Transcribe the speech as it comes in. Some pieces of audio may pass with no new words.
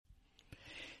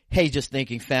Hey, Just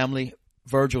Thinking family,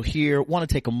 Virgil here. Want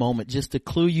to take a moment just to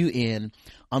clue you in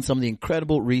on some of the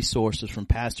incredible resources from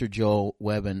Pastor Joel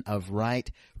Webbin of Right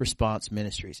Response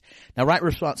Ministries. Now, Right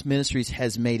Response Ministries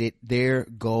has made it their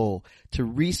goal to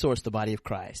resource the body of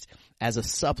Christ as a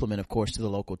supplement, of course, to the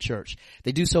local church.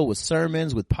 They do so with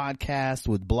sermons, with podcasts,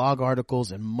 with blog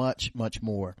articles, and much, much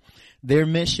more. Their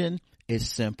mission is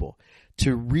simple: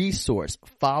 to resource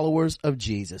followers of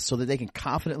Jesus so that they can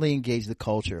confidently engage the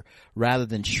culture rather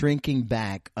than shrinking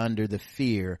back under the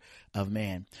fear of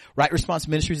man. Right Response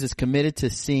Ministries is committed to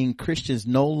seeing Christians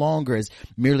no longer as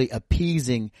merely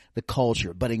appeasing the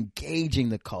culture, but engaging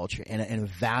the culture in a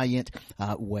valiant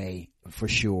way, for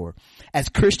sure. As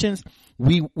Christians,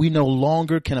 we no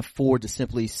longer can afford to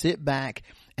simply sit back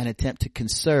and attempt to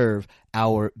conserve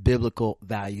our biblical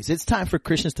values. It's time for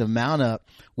Christians to mount up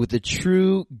with the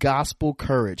true gospel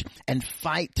courage and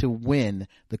fight to win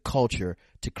the culture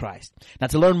to Christ. Now,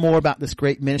 to learn more about this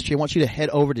great ministry, I want you to head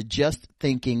over to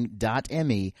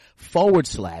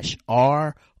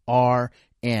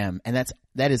justthinking.me/RRM. And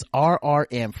that is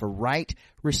RRM for Right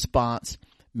Response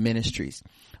Ministries.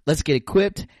 Let's get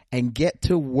equipped and get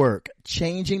to work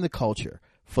changing the culture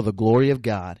for the glory of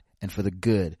God and for the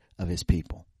good of his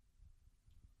people.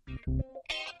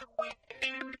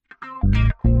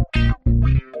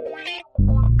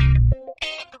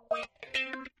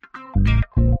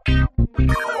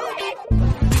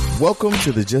 Welcome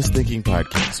to the Just Thinking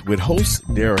Podcast with hosts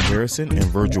Daryl Harrison and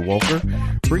Virgil Walker,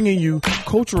 bringing you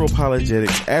cultural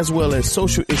apologetics as well as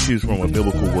social issues from a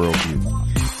biblical worldview.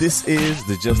 This is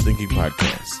the Just Thinking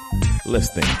Podcast. Let's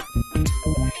think.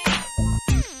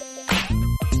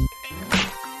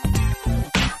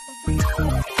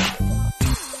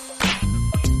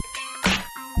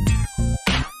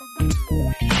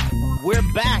 We're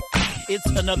back. It's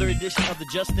another edition of the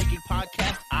Just Thinking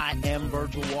Podcast. I am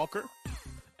Virgil Walker.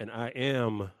 And I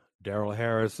am Daryl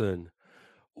Harrison.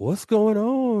 What's going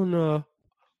on,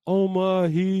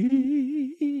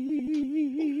 Omaheezy?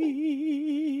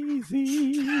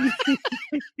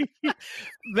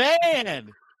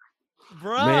 Man,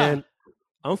 bruh. Man,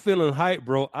 I'm feeling hype,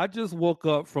 bro. I just woke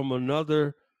up from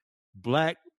another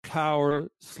Black Power,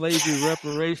 slavery,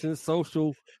 reparations,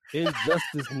 social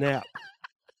injustice nap.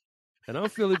 And I'm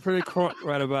feeling pretty crunk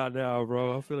right about now,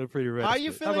 bro. I'm feeling pretty ready. Are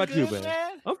you feeling How about good, you, man?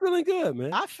 man? I'm feeling good,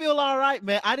 man. I feel all right,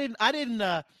 man. I didn't,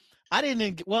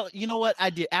 well, you know what I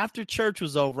did after church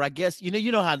was over, I guess,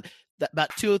 you know how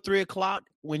about 2 or 3 o'clock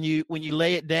when you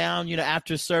lay it down,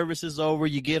 after service is over,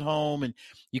 you get home and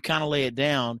you kind of lay it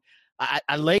down.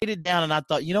 I laid it down and I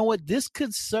thought, you know what, this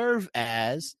could serve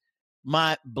as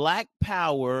my Black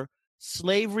Power,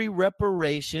 slavery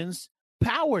reparations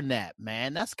power nap,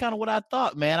 man. That's kind of what I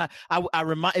thought, man.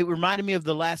 It reminded me of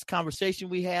the last conversation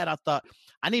we had. I thought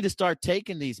I need to start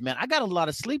taking these, man. I got a lot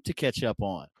of sleep to catch up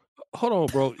on. Hold on,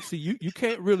 bro. See, you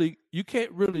can't really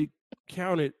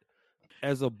count it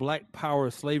as a Black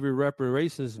Power slavery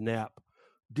reparations nap.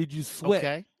 Did you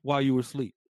sweat while you were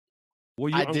asleep? Were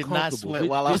you I did not sweat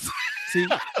while I was. See,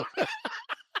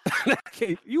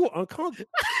 you were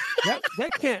uncomfortable.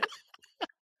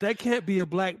 That can't be a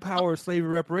Black Power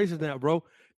slavery reparations now, bro.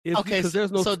 Because there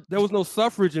was no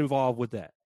suffrage involved with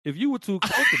that. If you were too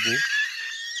comfortable,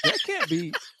 that can't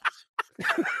be.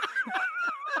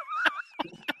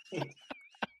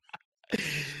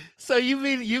 So you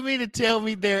mean to tell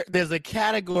me there's a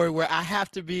category where I have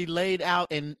to be laid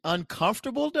out and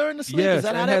uncomfortable during the sleep? Yes, is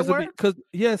that how that works? Because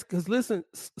listen,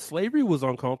 slavery was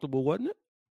uncomfortable, wasn't it?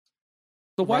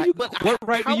 So why right, what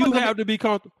right do you have to be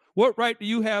comfortable? What right do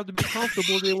you have to be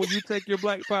comfortable then when you take your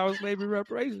Black Power slavery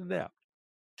reparations now?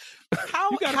 How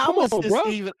come is on, this bro.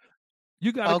 even?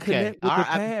 You got to connect with the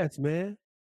past, man.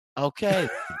 Okay.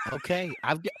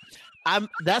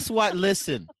 That's why.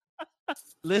 Listen.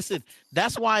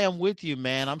 That's why I'm with you,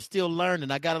 man. I'm still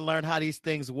learning. I got to learn how these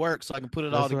things work so I can put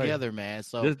it all together, man.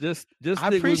 So just I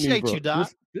appreciate you, Doc.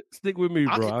 Just stick with me,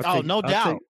 bro. No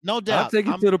doubt. I'll take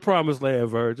you to the promised land,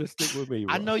 Virg. Just stick with me,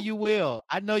 bro. I know you will,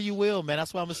 man.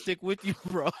 That's why I'm gonna stick with you,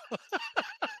 bro.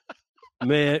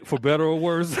 Man, for better or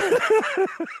worse.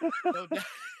 No doubt.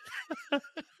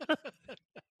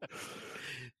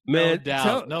 Man,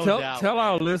 no doubt, tell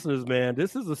our listeners, man,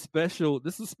 this is a special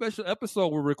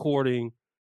episode we're recording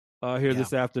here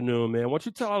this afternoon, man. Why don't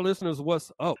you tell our listeners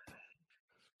what's up?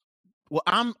 Well,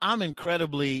 I'm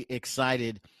incredibly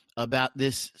excited about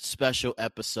this special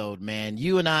episode, man.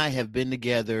 You and I have been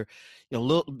together,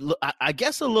 I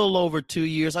guess a little over 2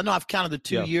 years. I know I've counted the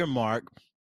 2-year mark.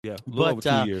 Yeah, a little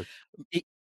over 2 years.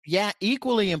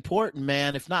 Equally important,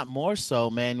 man, if not more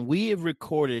so, man. We have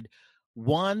recorded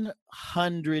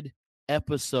 100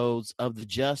 episodes of the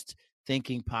Just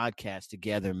Thinking podcast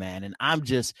together, man. And I'm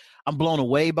blown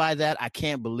away by that. I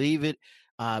can't believe it.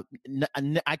 I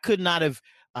could not have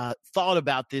thought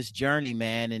about this journey,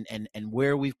 man, and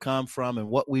where we've come from and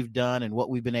what we've done and what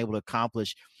we've been able to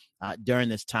accomplish during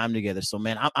this time together. So,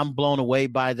 man, I'm blown away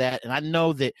by that. And I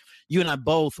know that you and I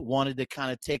both wanted to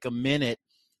kind of take a minute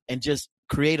and just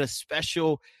create a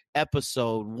special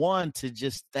episode, one, to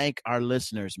just thank our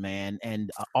listeners, man,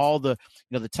 and all the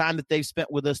time that they've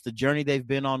spent with us, the journey they've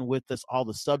been on with us, all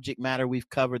the subject matter we've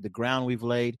covered, the ground we've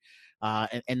laid,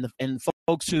 and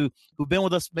folks who've been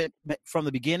with us from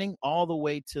the beginning all the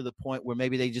way to the point where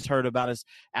maybe they just heard about us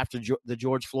after the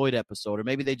George Floyd episode, or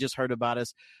maybe they just heard about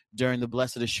us during the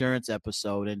Blessed Assurance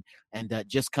episode, and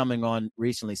just coming on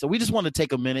recently. So we just want to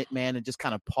take a minute, man, and just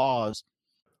kind of pause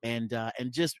and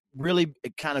just really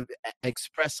kind of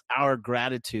express our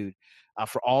gratitude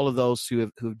for all of those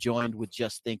who've joined with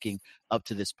Just Thinking up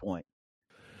to this point.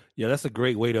 Yeah, that's a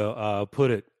great way to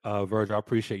put it, Virgil. I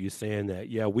appreciate you saying that.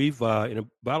 Yeah, we've in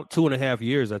about 2.5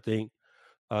 years, I think,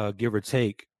 give or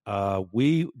take,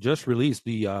 we just released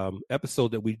the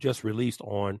episode that we just released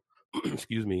on,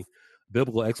 excuse me,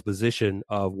 biblical exposition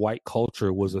of white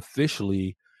culture was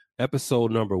officially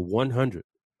episode number 100.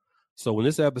 So when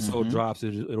this episode drops,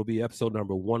 it'll be episode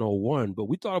number 101. But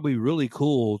we thought it'd be really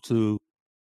cool to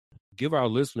give our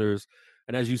listeners,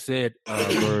 and as you said,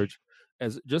 Virg,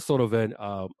 as just sort of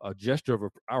a gesture of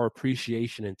our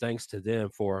appreciation and thanks to them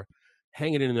for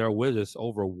hanging in there with us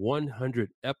over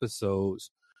 100 episodes,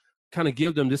 kind of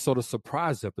give them this sort of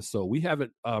surprise episode. We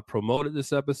haven't promoted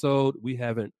this episode. We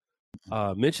haven't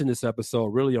mentioned this episode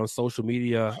really on social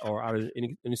media or out of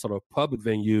any sort of public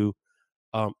venue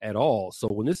at all. So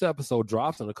when this episode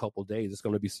drops in a couple of days, it's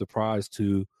going to be a surprise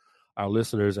to our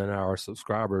listeners and our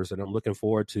subscribers, and I'm looking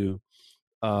forward to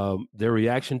their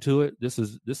reaction to it. This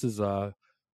is we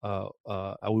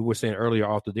were saying earlier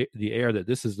off the air that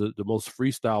this is the most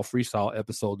freestyle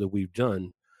episode that we've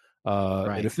done,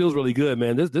 right. And it feels really good,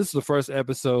 man. This is the first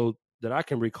episode that I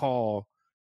can recall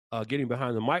getting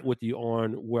behind the mic with you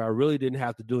on where I really didn't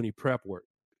have to do any prep work.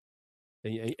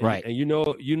 And right. And you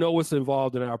know what's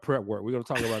involved in our prep work. We're going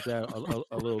to talk about that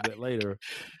a little bit later.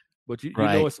 But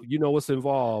you know what's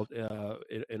involved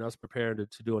in us preparing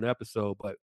to do an episode.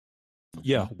 But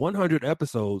yeah, 100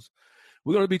 episodes.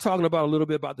 We're going to be talking about a little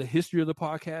bit about the history of the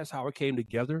podcast, how it came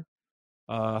together,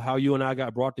 how you and I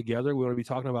got brought together. We're going to be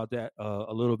talking about that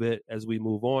a little bit as we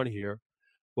move on here.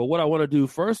 But what I want to do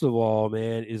first of all,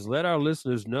 man, is let our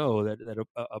listeners know that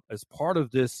as part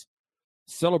of this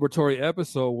celebratory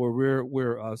episode where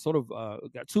we're sort of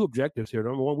got two objectives here.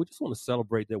 Number one, we just want to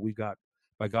celebrate that we've got,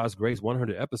 by God's grace,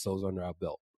 100 episodes under our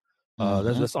belt.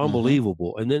 That's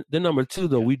unbelievable. And then number two,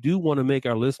 though, we do want to make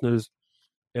our listeners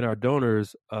and our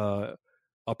donors a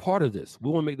part of this. We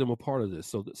want to make them a part of this.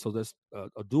 So that's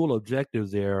a dual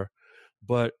objective there.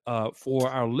 But for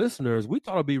our listeners, we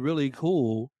thought it'd be really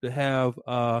cool to have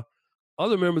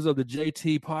other members of the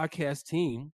JT podcast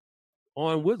team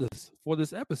on with us for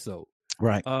this episode.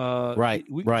 Right.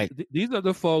 Right. These are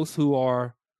the folks who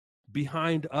are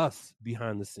behind us,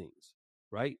 behind the scenes,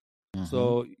 right?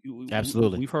 So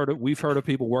absolutely, we've heard of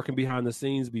people working behind the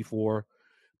scenes before,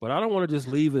 but I don't want to just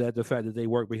leave it at the fact that they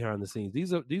work behind the scenes.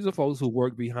 These are folks who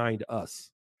work behind us,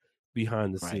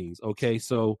 behind the scenes. Okay,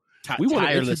 so we want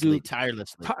to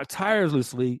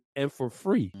tirelessly, and for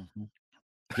free.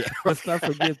 Yeah, let's not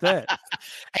forget that.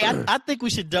 Hey, I think we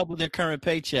should double their current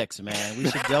paychecks, man. We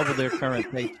should double their current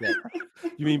paycheck.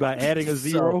 You mean by adding a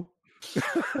zero?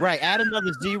 Right, add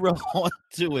another zero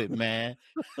onto it, man.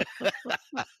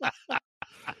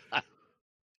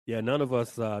 Yeah, none of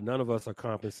us are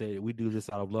compensated. We do this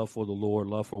out of love for the Lord,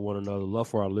 love for one another, love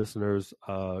for our listeners,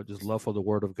 just love for the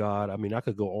Word of God. I mean, I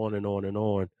could go on and on and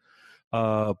on.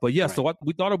 But yeah, right. So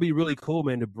we thought it'd be really cool,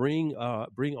 man, to bring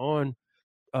on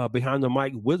behind the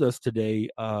mic with us today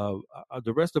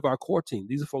the rest of our core team.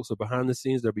 These are folks who are behind the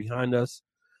scenes. They're behind us.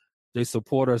 They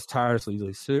support us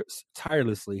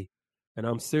tirelessly. And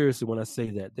I'm serious when I say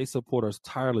that. They support us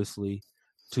tirelessly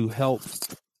to help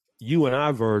you and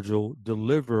I, Virgil,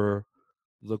 deliver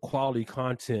the quality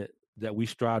content that we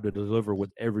strive to deliver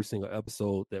with every single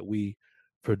episode that we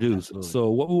produce. Absolutely. So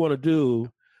what we want to do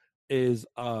is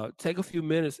take a few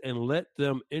minutes and let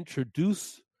them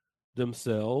introduce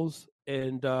themselves.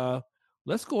 And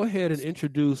let's go ahead and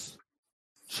introduce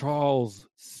Charles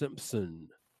Simpson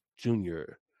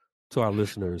Jr. to our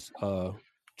listeners.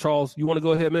 Charles, you want to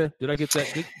go ahead, man? Did I get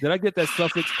that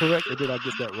suffix correct, or did I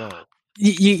get that wrong?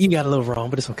 You got a little wrong,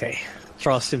 but it's okay.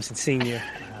 Charles Simpson Sr.,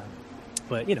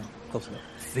 but close enough.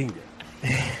 Senior.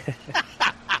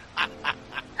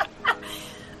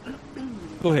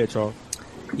 Go ahead, Charles.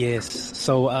 Yes.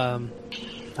 So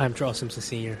I'm Charles Simpson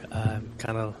Sr. I'm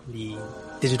kind of the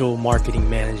digital marketing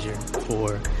manager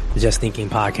for the Just Thinking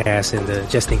podcast and the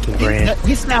Just Thinking brand.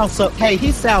 He sounds so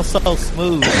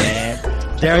smooth,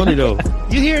 man. Tony, though.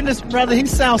 You hearing this, brother? He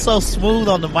sounds so smooth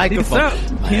on the microphone.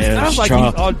 He sounds like he's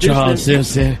auditioning. Charles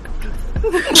Simpson.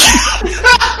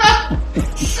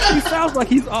 He sounds like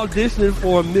he's auditioning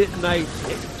for a midnight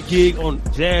gig on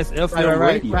Jazz FM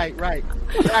radio. Right.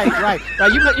 Now,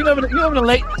 you remember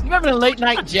the late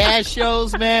night jazz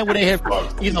shows, man, where they have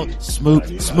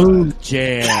smooth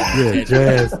jazz. Yeah,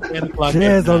 jazz.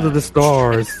 Jazz under the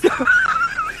stars.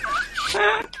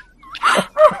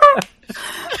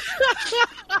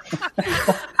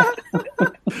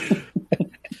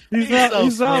 He's trying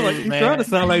to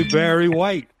sound like Barry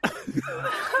White.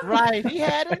 Right, he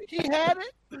had it.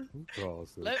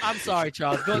 I'm sorry,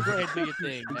 Charles. Go ahead and do your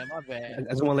thing, man. My bad.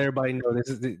 I just want to let everybody know this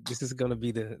is going to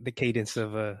be the cadence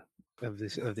of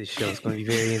this show. It's going to be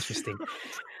very interesting.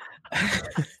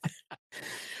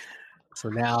 So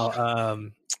now,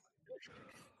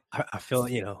 I feel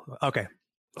okay.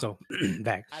 So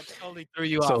back. I totally threw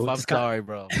you off. I'm sorry,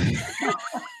 bro.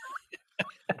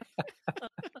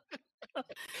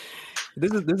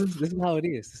 This is how it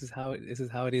is. This is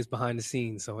how it is behind the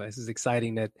scenes. So this is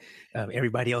exciting that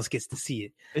everybody else gets to see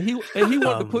it. And he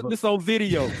wanted to put this on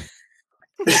video.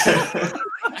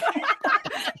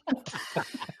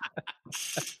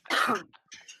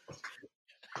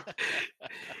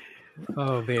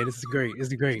 Oh man, this is great. This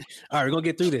is great. All right, we're gonna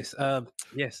get through this.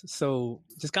 Yes. So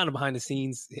just kind of behind the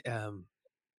scenes, kind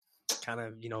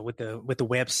of with the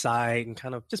website and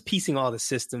kind of just piecing all the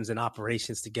systems and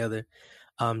operations together.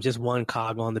 Just one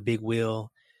cog on the big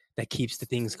wheel that keeps the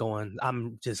things going.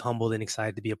 I'm just humbled and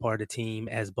excited to be a part of the team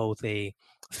as both a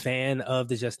fan of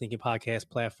the Just Thinking podcast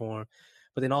platform,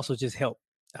 but then also just help.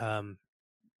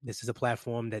 This is a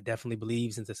platform that definitely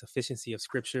believes in the sufficiency of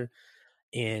Scripture,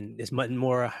 and there's much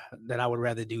more that I would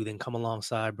rather do than come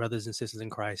alongside brothers and sisters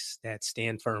in Christ that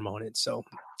stand firm on it. So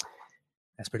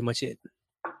that's pretty much it.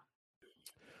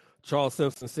 Charles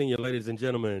Simpson Sr., ladies and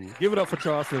gentlemen. Give it up for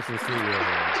Charles Simpson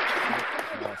Sr.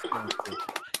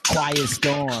 Quiet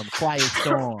Storm.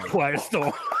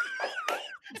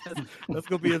 That's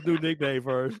going to be his new nickname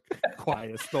first.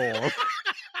 Quiet Storm.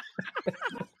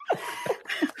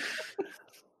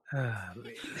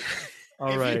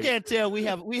 All right. If you can't tell, we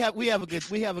have a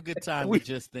good time. We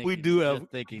just think we do have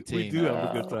thinking team. We do have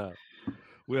a good time.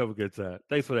 We have a good time.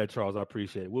 Thanks for that, Charles. I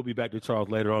appreciate it. We'll be back to Charles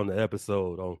later on in the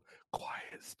episode on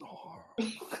Quiet Storm.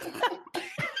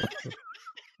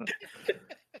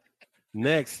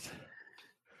 Next,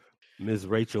 Ms.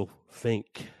 Rachel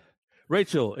Fink.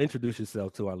 Rachel, introduce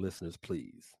yourself to our listeners,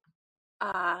 please.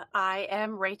 I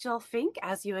am Rachel Fink,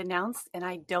 as you announced, and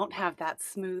I don't have that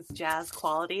smooth jazz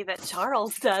quality that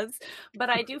Charles does, but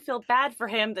I do feel bad for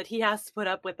him that he has to put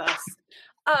up with us.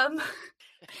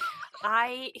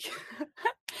 I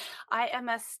am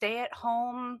a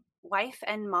stay-at-home wife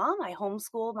and mom. I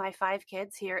homeschool my 5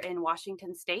 kids here in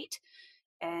Washington State,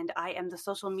 and I am the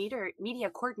social media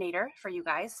coordinator for you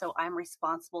guys, so I'm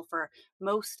responsible for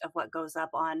most of what goes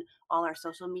up on all our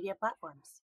social media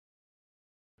platforms.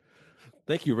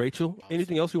 Thank you, Rachel.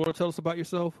 Anything else you want to tell us about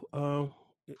yourself?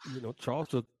 Charles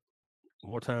took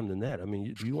more time than that. I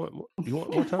mean, do you want more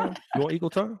time? You want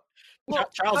equal time? Well,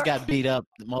 Charles got beat up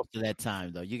most of that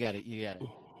time, though. You got it. Yeah,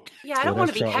 I don't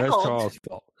want to be heckled. That's Charles'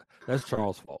 fault. That's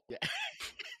Charles' fault. Yeah.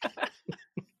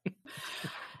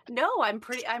 No, I'm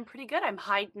pretty good. I'm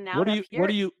hiding out.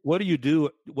 What do you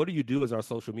do as our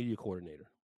social media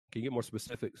coordinator? Can you get more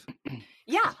specifics?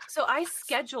 Yeah, so I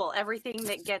schedule everything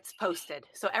that gets posted.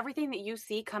 So everything that you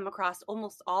see come across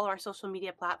almost all our social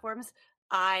media platforms,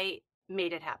 I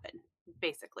made it happen,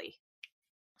 basically,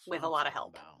 with a lot of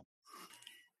help.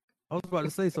 I was about to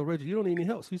say, so Rachel, you don't need any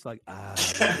help. She's like,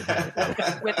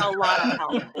 with a lot of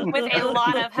help. With a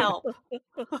lot of help.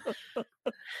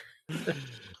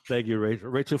 Thank you, Rachel.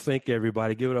 Rachel Fink,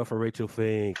 everybody. Give it up for Rachel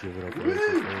Fink. Give it up for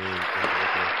Rachel Fink.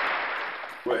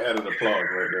 We're adding applause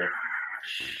right there.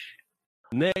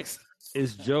 Next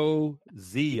is Joe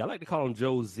Z. I like to call him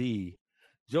Joe Z.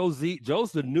 Joe's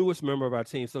the newest member of our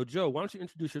team. So, Joe, why don't you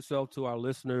introduce yourself to our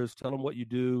listeners? Tell them what you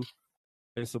do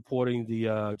in supporting the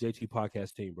JT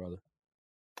podcast team, brother.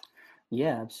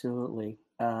 Yeah, absolutely.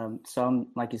 So,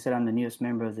 like you said, I'm the newest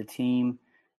member of the team,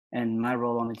 and my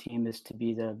role on the team is to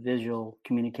be the visual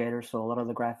communicator. So, a lot of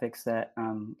the graphics that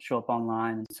show up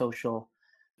online and social,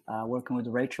 working with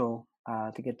Rachel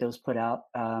to get those put out,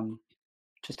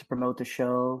 just to promote the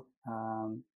show,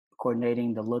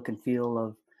 coordinating the look and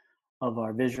feel of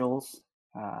our visuals,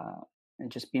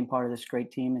 and just being part of this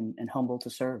great team and humble to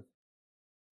serve.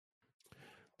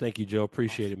 Thank you, Joe.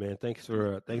 Appreciate it, man. Thanks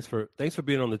for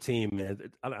being on the team, man.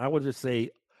 I would just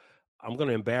say I'm going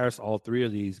to embarrass all three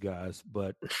of these guys,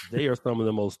 but they are some of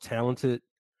the most talented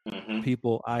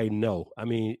people I know. I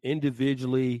mean,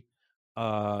 individually,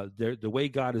 the way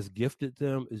God has gifted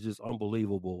them is just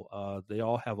unbelievable. They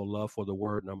all have a love for the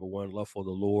word, number one, love for the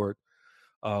Lord,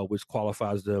 which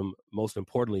qualifies them most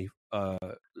importantly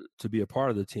to be a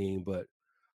part of the team. But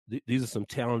these are some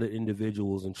talented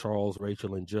individuals in Charles,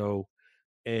 Rachel, and Joe.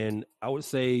 And I would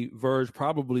say Verge,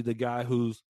 probably the guy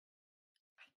who's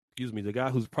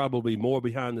probably more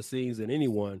behind the scenes than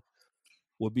anyone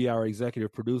would be our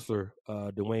executive producer,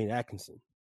 Dwayne Atkinson.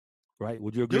 Right?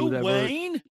 Would you agree with that, Verge?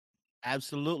 Dwayne?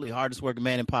 Absolutely. Hardest working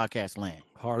man in podcast land.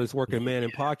 Hardest working man in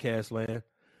podcast land.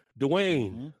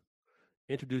 Dwayne,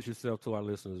 introduce yourself to our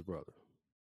listeners, brother.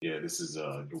 Yeah, this is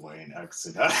Dwayne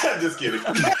Atkinson. Just kidding.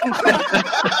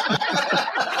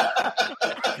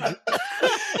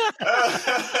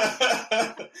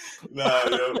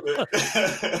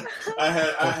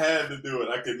 I had to do it.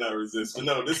 I could not resist. But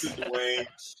no, this is Dwayne.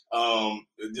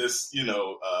 Just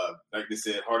like they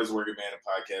said, hardest working man in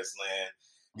podcast land.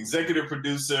 Executive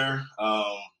producer.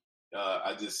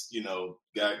 I just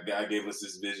God gave us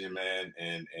this vision, man,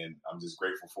 and I'm just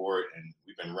grateful for it, and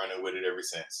we've been running with it ever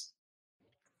since.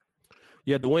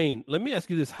 Yeah, Dwayne, let me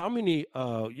ask you this. How many,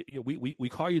 we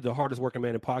call you the hardest working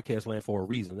man in podcast land for a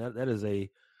reason. That is a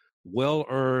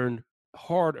well-earned,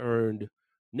 hard-earned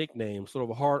nickname, sort of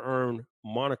a hard-earned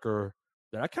moniker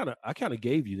that I kind of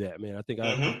gave you that, man. I think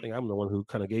I'm the one who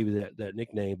kind of gave you that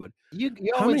nickname. But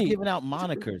you're always giving out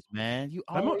monikers, man. You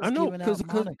always giving out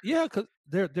monikers. Yeah, because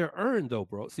they're earned though,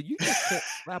 bro. So you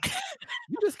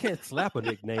just can't slap a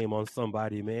nickname on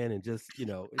somebody, man, and just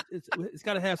it's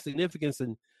got to have significance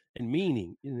and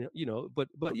meaning,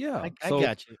 but yeah. I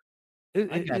got you.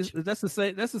 That's the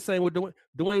same with Dwayne.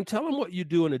 Dwayne, tell them what you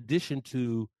do in addition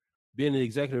to being an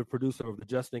executive producer of the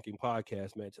Just Thinking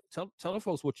podcast, man. Tell the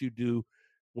folks what you do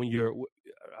when you're.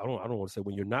 I don't want to say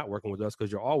when you're not working with us, because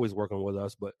you're always working with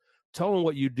us. But tell them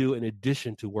what you do in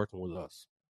addition to working with us.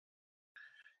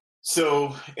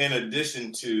 So, in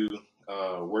addition to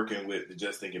working with the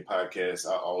Just Thinking podcast,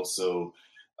 I also,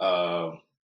 I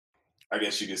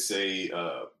guess you could say,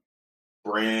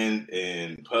 brand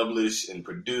and publish and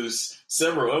produce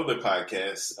several other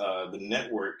podcasts. The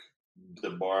network, the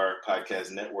Bar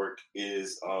Podcast Network,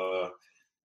 is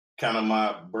kind of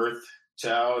my birth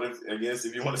child, I guess,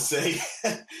 if you want to say.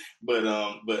 but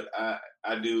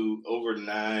I do over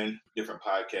 9 different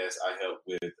podcasts. I help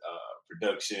with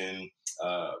production,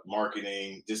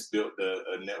 marketing. Just built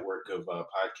a network of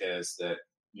podcasts that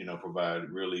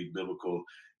provide really biblical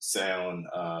sound.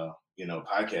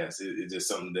 Podcasts. It's just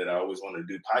something that I always wanted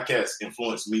to do. Podcasts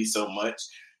influenced me so much.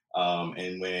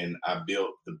 And when I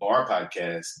built the Bar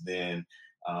podcast, then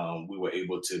we were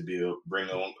able to bring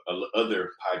on other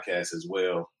podcasts as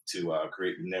well to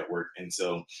create the network. And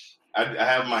so I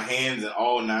have my hands in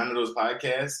all 9 of those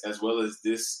podcasts, as well as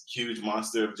this huge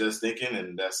monster of Just Thinking.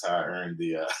 And that's how I earned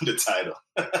the title.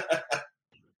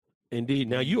 Indeed.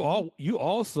 Now you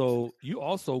also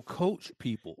coach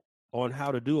people on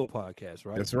how to do a podcast,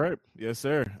 right? That's right. Yes,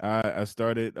 sir. I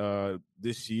started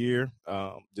this year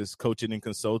just coaching and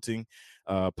consulting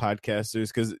podcasters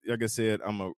because, like I said,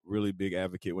 I'm a really big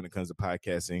advocate when it comes to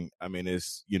podcasting. I mean,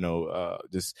 it's,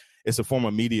 it's a form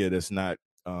of media that's not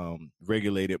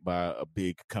regulated by a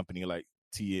big company like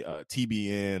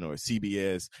TBN or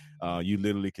CBS. You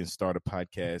literally can start a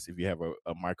podcast if you have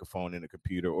a microphone and a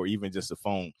computer or even just a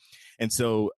phone. And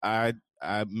so I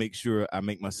make sure I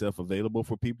make myself available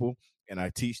for people, and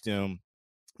I teach them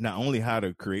not only how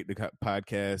to create the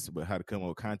podcast, but how to come up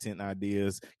with content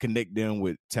ideas, connect them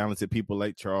with talented people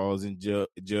like Charles and Joe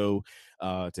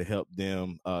to help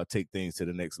them take things to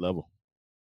the next level.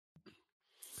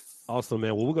 Awesome,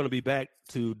 man. Well, we're going to be back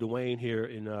to Dwayne here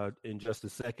in just a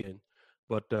second.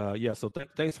 But so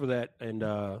thanks for that. And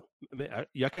I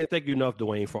can't thank you enough,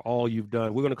 Dwayne, for all you've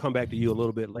done. We're going to come back to you a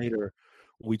little bit later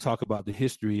when we talk about the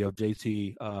history of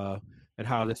JT and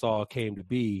how this all came to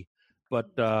be. But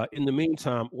in the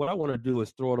meantime, what I want to do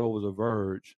is throw it over to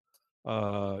Verge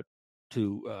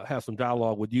to have some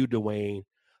dialogue with you, Dwayne.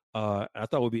 I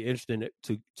thought it would be interesting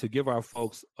to give our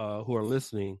folks who are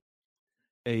listening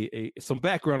some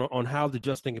background on how the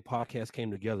Just Thinking podcast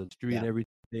came together, the street and everything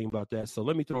about that. So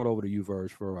let me throw it over to you,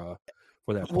 Verge, for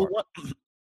that part.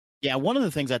 One of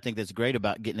the things I think that's great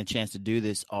about getting a chance to do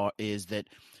this is that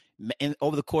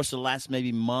over the course of the last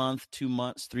maybe month, 2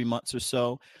 months, 3 months or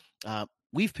so,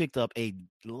 we've picked up a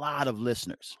lot of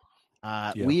listeners.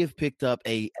 we have picked up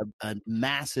a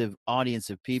massive audience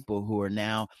of people who are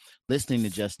now listening to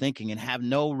Just Thinking and have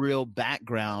no real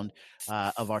background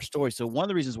of our story. So one of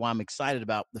the reasons why I'm excited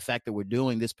about the fact that we're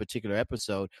doing this particular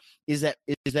episode is that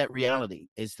reality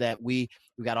is that we've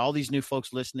got all these new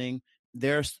folks listening.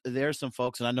 There's some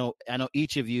folks, and I know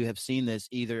each of you have seen this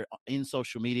either in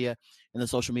social media, in the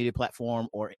social media platform,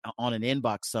 or on an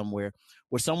inbox somewhere,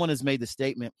 where someone has made the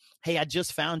statement, "Hey, I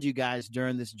just found you guys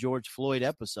during this George Floyd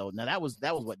episode." Now that was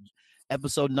what,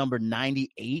 episode number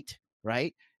 98,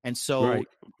 right? And so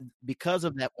because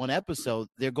of that one episode,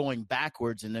 they're going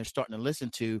backwards and they're starting to listen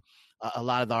to a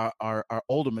lot of our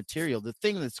older material. The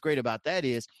thing that's great about that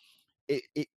is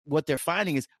what they're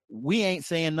finding is we ain't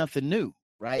saying nothing new.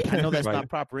 Right. I know that's not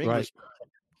proper English,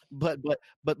 but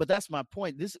that's my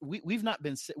point. We've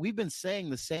been saying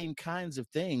the same kinds of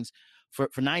things for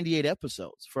 98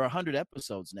 episodes, for 100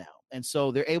 episodes now. And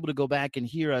so they're able to go back and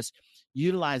hear us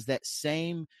utilize that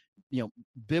same,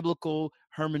 biblical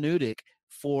hermeneutic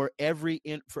for every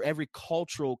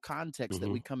cultural context that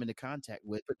we come into contact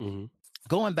with. But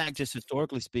going back, just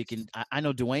historically speaking, I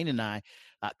know Dwayne and I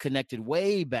connected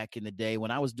way back in the day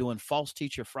when I was doing False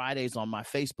Teacher Fridays on my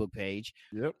Facebook page.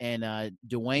 Yep. And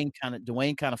Dwayne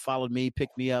kind of followed me,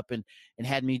 picked me up, and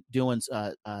had me doing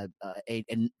a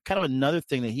kind of another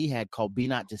thing that he had called Be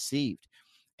Not Deceived.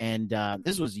 And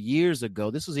this was years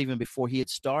ago. This was even before he had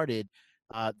started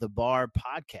the Bar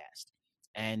podcast.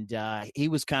 And he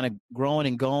was kind of growing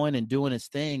and going and doing his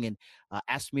thing, and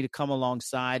asked me to come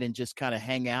alongside and just kind of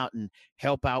hang out and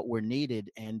help out where needed.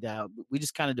 And we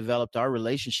just kind of developed our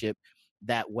relationship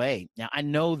that way. Now, I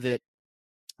know that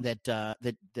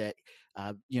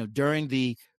during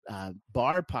the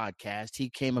Bar podcast, he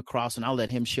came across, and I'll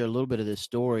let him share a little bit of this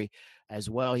story as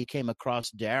well. He came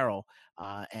across Daryl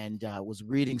and was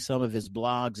reading some of his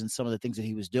blogs and some of the things that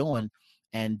he was doing.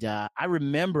 And I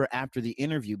remember after the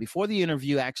interview, before the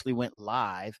interview actually went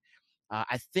live,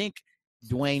 I think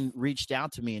Dwayne reached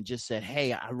out to me and just said,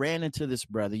 "Hey, I ran into this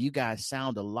brother. You guys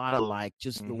sound a lot alike,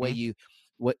 just the way you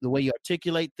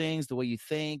articulate things, the way you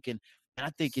think, and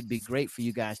I think it'd be great for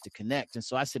you guys to connect." And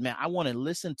so I said, "Man, I want to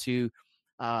listen to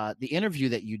the interview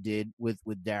that you did with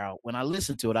Daryl." When I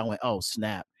listened to it, I went, "Oh,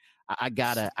 snap. I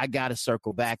gotta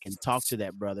circle back and talk to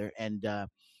that brother." And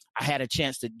I had a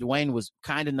chance that Dwayne was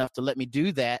kind enough to let me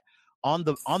do that on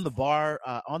the Bar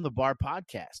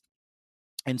podcast.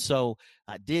 And so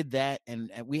I did that, and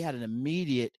we had an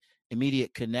immediate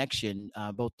connection,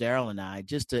 both Daryl and I,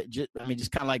 just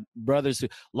kind of like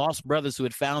lost brothers who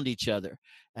had found each other.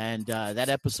 And that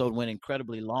episode went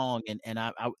incredibly long. And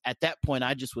I at that point,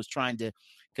 I just was trying to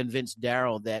convince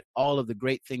Daryl that all of the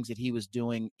great things that he was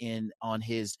doing on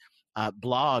his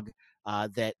blog,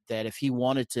 that if he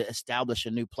wanted to establish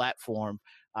a new platform,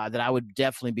 that I would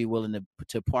definitely be willing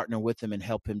to partner with him and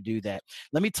help him do that.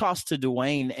 Let me toss to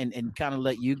Dwayne and kind of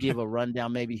let you give a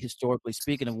rundown, maybe historically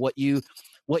speaking, of what your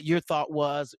thought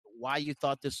was, why you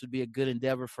thought this would be a good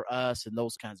endeavor for us, and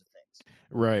those kinds of things.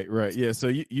 Right. Yeah. So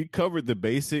you covered the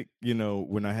basic,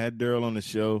 when I had Daryl on the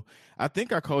show. I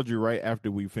think I called you right after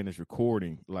we finished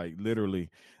recording, like literally,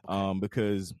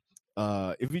 because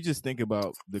if you just think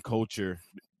about the culture,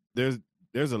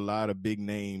 there's a lot of big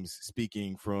names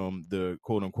speaking from the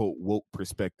quote unquote woke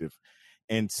perspective.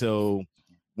 And so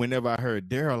whenever I heard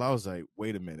Daryl, I was like,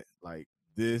 wait a minute, like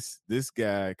this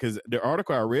guy, because the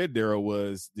article I read, Daryl,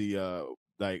 was the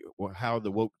how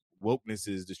the wokeness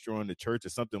is destroying the church or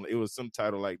something. It was some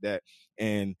title like that.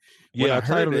 And I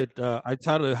titled it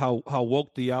how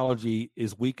woke theology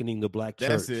is weakening the black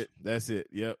church. That's it.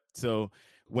 Yep. So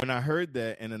when I heard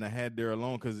that, and then I had Daryl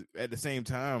on, because at the same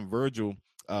time, Virgil,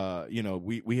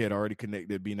 we had already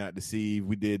connected, Be Not Deceived.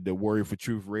 We did the Warrior for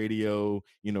Truth radio.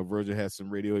 Virgil has some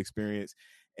radio experience.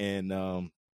 And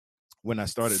when I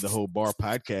started the whole Bar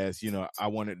podcast, I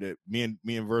wanted to, me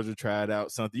and Virgil tried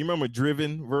out something. You remember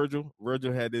Driven, Virgil?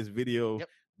 Virgil had this video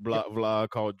vlog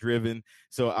called Driven.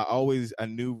 So I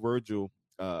knew Virgil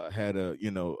had a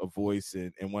voice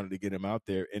and wanted to get him out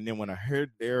there. And then when I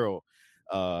heard Daryl,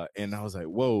 and I was like,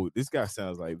 whoa, this guy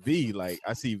sounds like V. Like,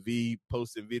 I see V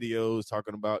posting videos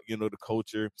talking about, the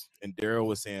culture, and Daryl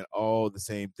was saying all the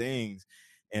same things.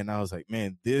 And I was like,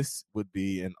 man, this would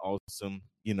be an awesome,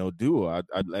 duo.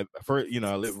 I let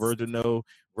Virgil know.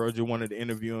 Virgil wanted to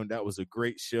interview him. That was a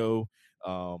great show.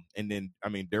 And then,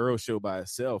 Daryl's show by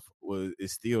itself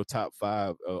is still top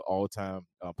 5 all time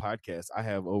podcasts. I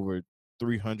have over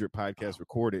 300 podcasts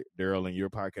recorded, Daryl, and your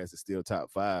podcast is still top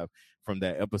 5 from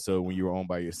that episode when you were on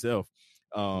by yourself.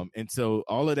 And so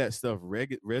all of that stuff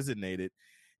resonated.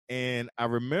 And I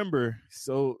remember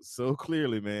so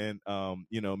clearly, man, I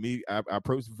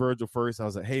approached Virgil first. I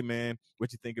was like, hey, man,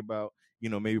 what you think about,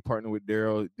 maybe partner with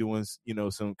Daryl doing,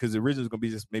 some, because the original is going to be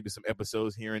just maybe some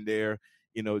episodes here and there,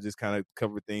 just kind of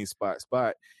cover things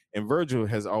spot. And Virgil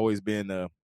has always been,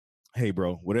 hey,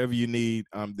 bro, whatever you need,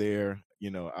 I'm there.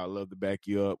 I love to back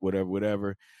you up,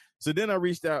 whatever. So then I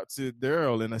reached out to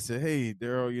Daryl and I said, hey,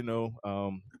 Daryl,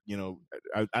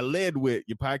 I led with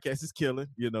your podcast is killing.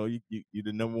 You're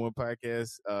the number one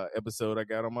podcast episode I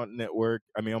got on my network.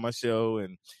 On my show.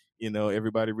 And,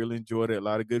 everybody really enjoyed it. A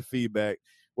lot of good feedback.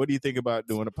 What do you think about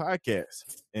doing a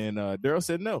podcast? And Daryl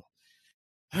said no.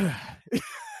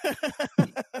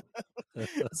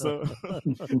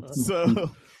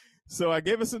 So I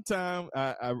gave it some time.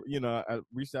 I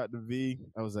reached out to V.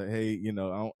 I was like, hey,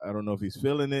 I don't know if he's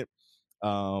feeling it.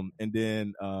 And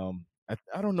then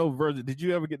I don't know, Virgil, did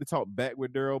you ever get to talk back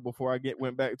with Daryl before I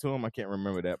went back to him? I can't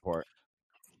remember that part.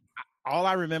 All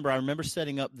I remember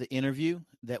setting up the interview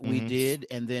that we did,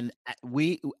 and then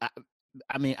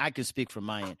I can speak from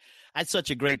my end. I had such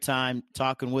a great time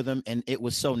talking with him, and it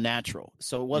was so natural.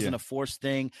 So it wasn't a forced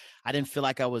thing. I didn't feel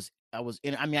like I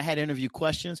had interview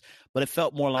questions, but it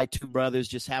felt more like two brothers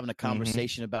just having a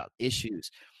conversation about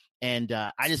issues. And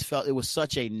I just felt it was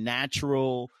such a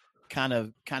natural kind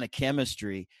of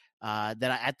chemistry that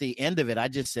at the end of it, I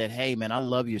just said, hey, man, I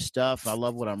love your stuff. I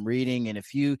love what I'm reading. And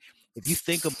if you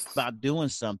think about doing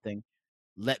something,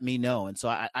 let me know. And so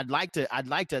I'd like to,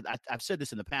 I've said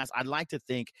this in the past, I'd like to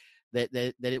think that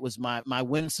it was my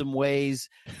winsome ways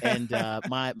and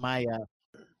my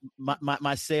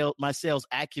sales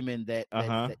acumen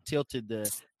that tilted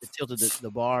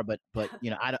the bar, but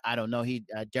I don't know.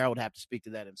 Daryl would have to speak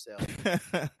to that himself.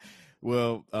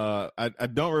 Well, I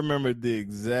don't remember the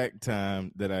exact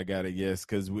time that I got a yes,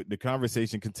 because the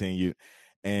conversation continued,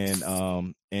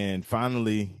 and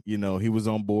finally, he was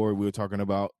on board. We were talking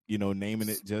about, naming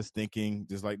it Just Thinking,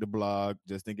 just like the blog,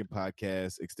 Just Thinking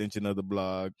Podcast, extension of the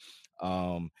blog.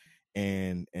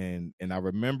 And I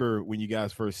remember when you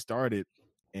guys first started,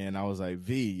 and I was like,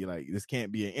 V, like, this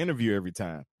can't be an interview every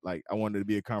time. Like, I wanted it to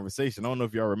be a conversation. I don't know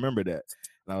if y'all remember that.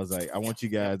 And I was like, I want you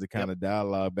guys to kind of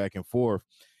dialogue back and forth.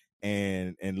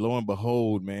 And lo and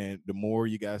behold, man, the more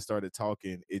you guys started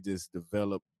talking, it just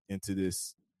developed into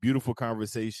this beautiful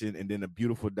conversation and then a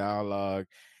beautiful dialogue.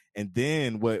 And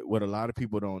then what a lot of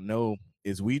people don't know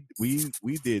is we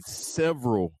did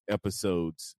several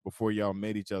episodes before y'all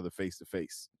met each other face to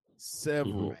face.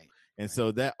 Several. Right. And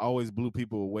so that always blew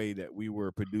people away that we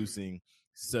were producing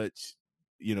such,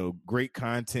 great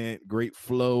content, great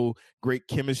flow, great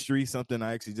chemistry, something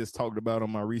I actually just talked about on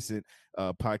my recent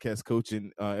podcast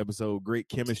coaching episode. Great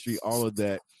chemistry, all of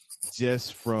that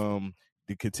just from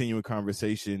the continuing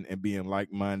conversation and being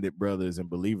like-minded brothers and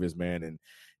believers, man. And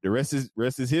the rest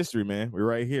is history, man. We're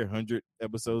right here 100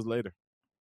 episodes later.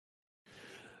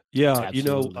 Yeah.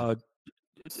 Absolutely.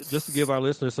 Just to give our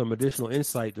listeners some additional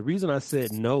insight, the reason I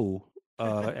said no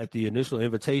at the initial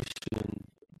invitation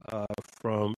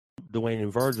from Dwayne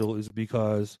and Virgil is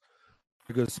because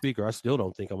I'm a good speaker. I still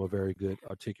don't think I'm a very good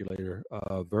articulator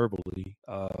verbally.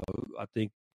 I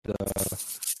think my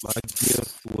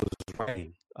gift was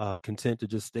writing. Content to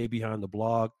just stay behind the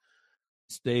blog,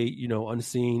 stay,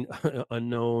 unseen,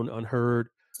 unknown, unheard,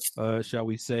 shall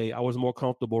we say. I was more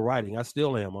comfortable writing. I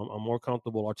still am. I'm more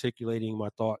comfortable articulating my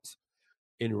thoughts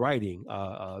in writing.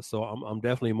 So I'm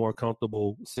definitely more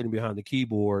comfortable sitting behind the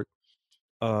keyboard.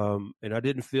 And I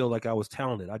didn't feel like I was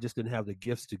talented. I just didn't have the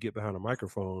gifts to get behind a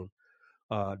microphone.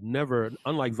 Never,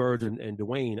 unlike Virgil and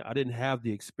Dwayne, I didn't have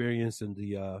the experience and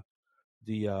the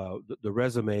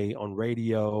resume on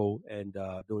radio and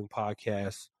doing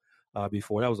podcasts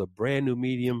before. That was a brand new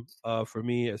medium for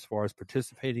me as far as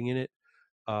participating in it.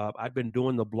 I'd been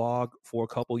doing the blog for a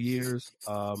couple years.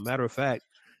 Matter of fact,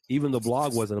 even the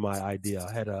blog wasn't my idea.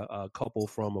 I had a couple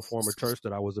from a former church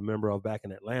that I was a member of back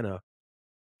in Atlanta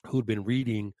who'd been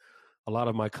reading a lot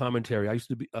of my commentary. I used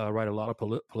to write a lot of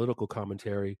political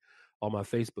commentary on my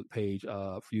Facebook page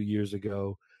a few years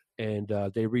ago. And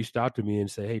they reached out to me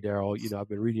and said, hey, Daryl, I've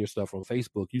been reading your stuff on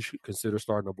Facebook. You should consider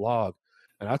starting a blog.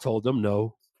 And I told them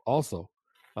no also.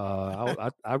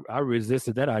 I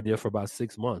resisted that idea for about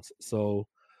 6 months. So,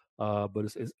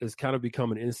 but it's kind of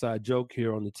become an inside joke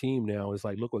here on the team now. It's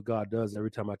like, look what God does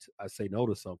every time I say no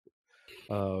to something.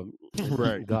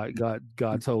 Right. God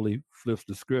totally flips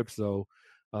the script. So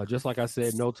just like I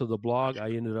said no to the blog,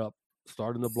 I ended up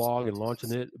starting the blog and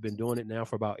launching it. Been doing it now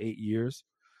for about 8 years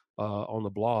on the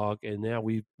blog, and now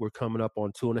we're coming up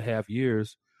on 2.5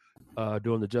 years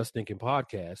doing the Just Thinking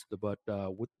podcast. But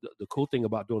what the cool thing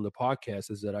about doing the podcast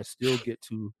is that I still get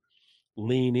to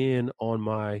lean in on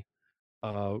my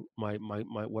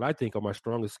what I think are my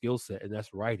strongest skill set, and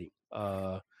that's writing,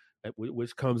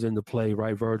 which comes into play,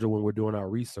 right, Virgil, when we're doing our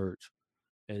research.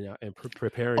 and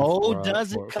preparing.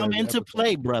 Does it come into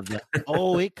play, brother?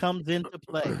 Oh, it comes into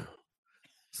play.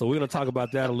 So we're going to talk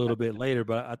about that a little bit later,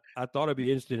 but I thought it'd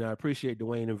be interesting. I appreciate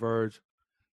Dwayne and Verge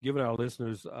giving our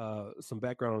listeners some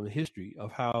background on the history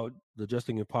of how the Just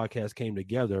Thinking podcast came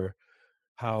together,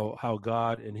 how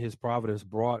God and his providence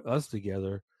brought us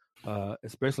together,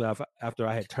 especially after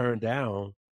I had turned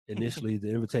down initially the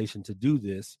invitation to do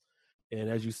this. And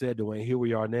as you said, Dwayne, here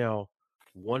we are now,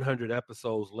 100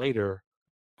 episodes later.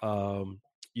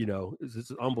 This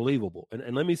is unbelievable.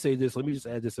 And let me say this, let me just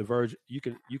add this, and Verge, you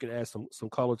can add some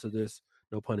color to this,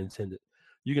 no pun intended.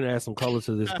 You can add some color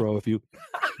to this, bro, if you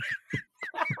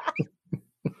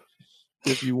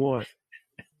if you want.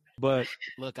 But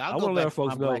look, I want to let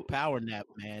folks know. Black power nap,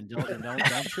 man. Don't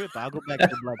trip. I'll go back to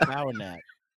the Black power nap.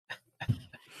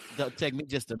 It'll take me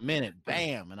just a minute,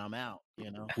 bam, and I'm out.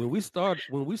 When we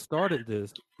started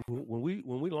this, when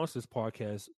we launched this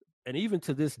podcast, and even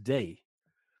to this day,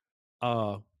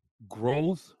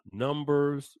 growth,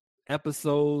 numbers,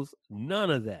 episodes, none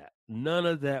of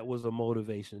that was a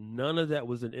motivation. None of that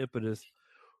was an impetus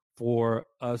for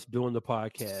us doing the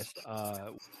podcast.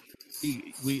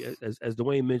 We as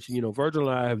Dwayne mentioned, Virgil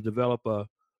and I have developed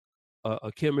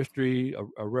a chemistry,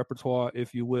 a repertoire,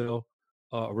 if you will,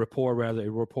 a rapport.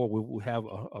 We have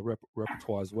a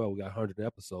repertoire as well. We got 100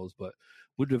 episodes, but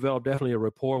we developed definitely a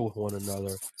rapport with one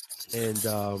another. And,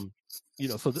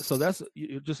 so that's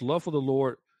just love for the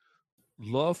Lord,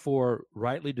 love for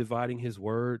rightly dividing his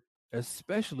word,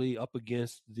 especially up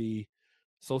against the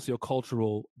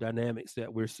sociocultural dynamics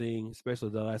that we're seeing, especially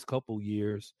the last couple of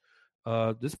years.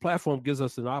 This platform gives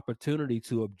us an opportunity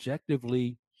to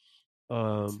objectively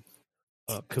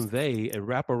convey and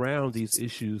wrap around these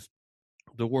issues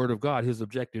the word of God, his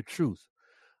objective truth.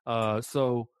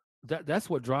 So that's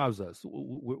what drives us.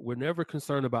 We're never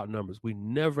concerned about numbers. We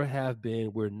never have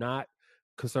been. We're not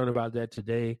concerned about that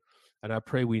today. And I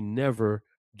pray we never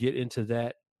get into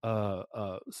that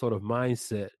sort of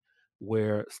mindset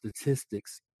where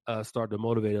statistics start to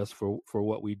motivate us for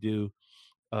what we do,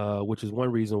 which is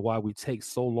one reason why we take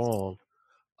so long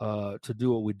to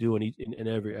do what we do in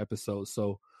every episode.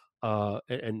 So,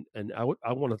 and I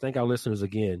want to thank our listeners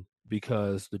again,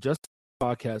 because the Just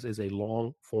Podcast is a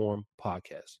long form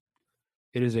podcast.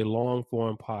 It is a long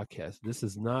form podcast. This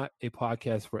is not a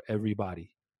podcast for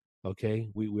everybody. Okay.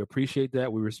 We appreciate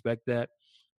that. We respect that.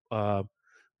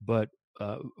 But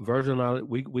Virgil and I,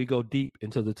 we go deep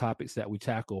into the topics that we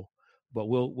tackle, but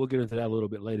we'll get into that a little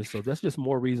bit later. So that's just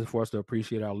more reason for us to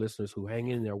appreciate our listeners who hang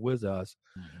in there with us,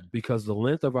 because the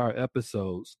length of our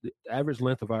episodes, the average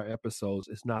length of our episodes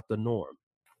is not the norm.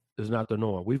 Is not the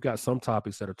norm. We've got some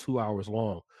topics that are 2 hours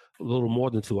long, a little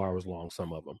more than 2 hours long,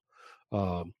 some of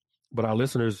them. But our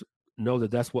listeners know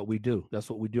that that's what we do. That's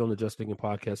what we do on the Just Thinking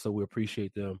podcast. So we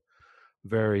appreciate them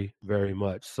very, very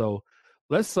much. So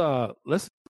let's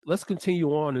continue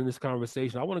on in this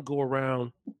conversation. I want to go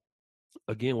around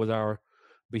again with our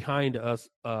behind us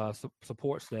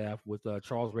support staff with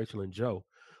Charles, Rachel, and Joe.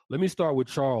 Let me start with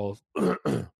Charles.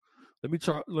 Let me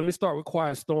start with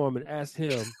Quiet Storm and ask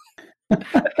him.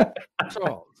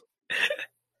 Charles,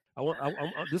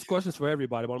 this question's for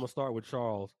everybody, but I'm gonna start with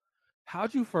Charles.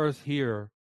 How'd you first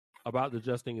hear about the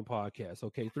Just Thinking podcast?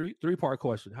 Okay, three-part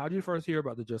question. How'd you first hear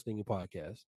about the Just Thinking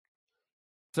podcast?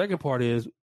 Second part is,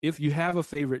 if you have a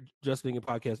favorite Just Thinking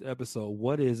podcast episode,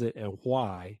 what is it and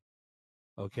why?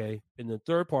 Okay, and the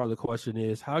third part of the question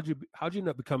is, how'd you end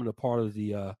up becoming a part of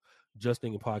the Just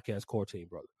Thinking podcast core team,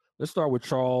 brother? Let's start with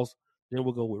Charles, then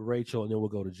we'll go with Rachel, and then we'll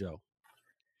go to Joe.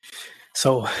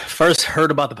 So first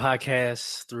heard about the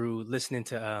podcast through listening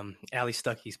to Ali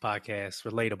Stuckey's podcast,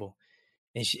 Relatable.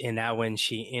 And now when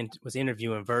she was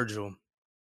interviewing Virgil,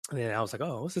 and then I was like,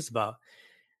 oh, what's this about?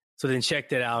 So then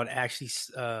checked it out. Actually,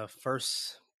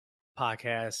 first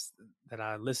podcast that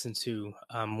I listened to,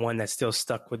 one that still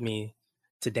stuck with me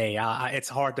today. It's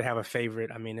hard to have a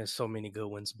favorite. I mean, there's so many good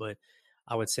ones, but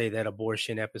I would say that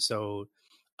abortion episode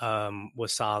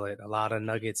was solid. A lot of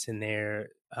nuggets in there.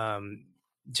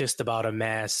 Just about a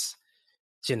mass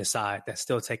genocide that's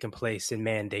still taking place and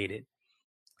mandated.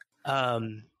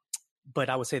 But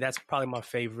I would say that's probably my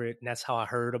favorite. And that's how I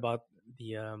heard about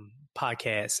the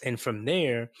podcast. And from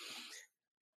there,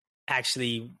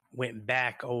 actually went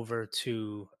back over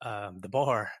to the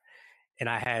bar. And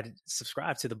I had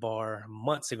subscribed to the bar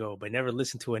months ago, but never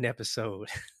listened to an episode.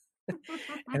 And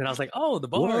then I was like, oh, the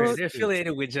bar, they're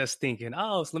affiliated with Just Thinking.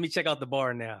 Oh, so let me check out the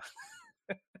bar now.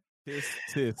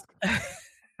 Tisk.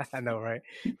 I know, right?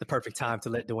 The perfect time to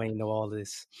let Dwayne know all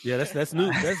this. Yeah, that's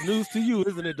news. That's news to you,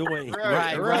 isn't it, Dwayne?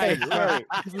 Right.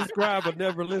 Subscribe but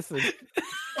never listen.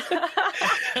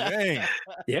 Dang.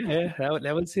 Yeah,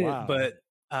 that was it. Wow. But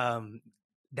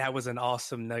that was an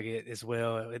awesome nugget as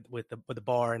well with the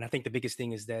bar. And I think the biggest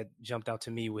thing is that jumped out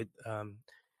to me with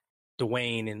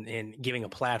Dwayne and giving a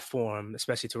platform,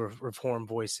 especially to reform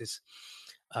voices,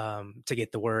 to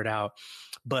get the word out.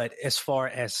 But as far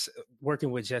as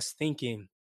working with Just Thinking,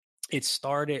 it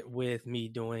started with me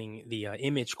doing the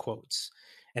image quotes,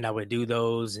 and I would do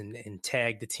those and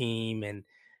tag the team. And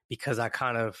because I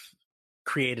kind of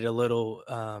created a little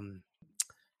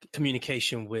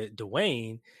communication with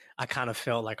Dwayne, I kind of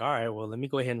felt like, all right, well, let me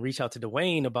go ahead and reach out to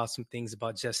Dwayne about some things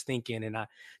about Just Thinking, and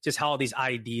just how all these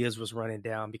ideas was running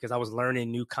down, because I was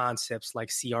learning new concepts like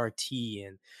CRT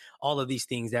and all of these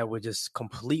things that were just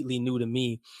completely new to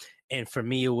me. And for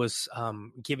me, it was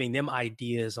giving them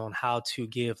ideas on how to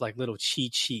give like little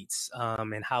cheat sheets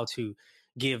and how to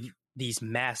give these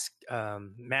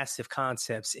massive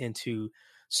concepts into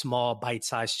small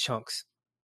bite-sized chunks.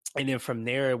 And then from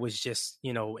there, it was just,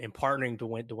 in partnering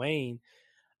with Dwayne,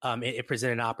 it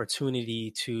presented an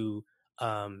opportunity to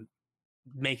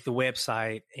make the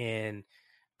website and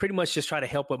pretty much just try to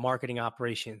help with marketing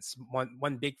operations.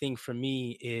 One big thing for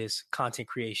me is content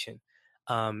creation.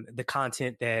 The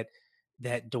content that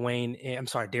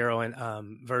Daryl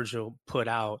and Virgil put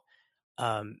out,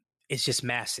 it's just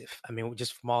massive. I mean,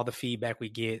 just from all the feedback we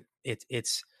get,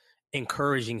 it's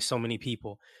encouraging so many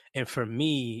people. And for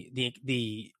me,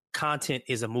 the content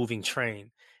is a moving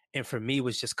train. And for me, it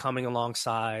was just coming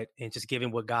alongside and just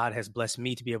giving what God has blessed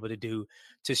me to be able to do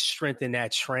to strengthen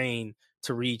that train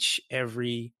to reach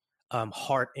every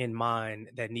heart and mind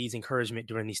that needs encouragement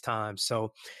during these times.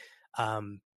 So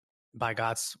by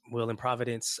God's will and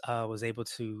providence, I was able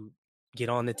to get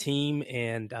on the team,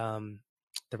 and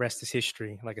the rest is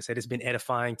history. Like I said, it's been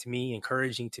edifying to me,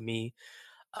 encouraging to me,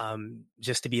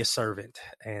 just to be a servant.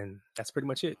 And that's pretty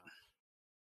much it.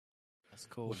 That's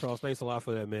cool. Well, Charles, thanks a lot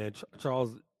for that, man.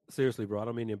 Charles, seriously, bro, I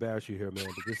don't mean to embarrass you here, man,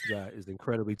 but this guy is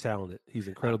incredibly talented. He's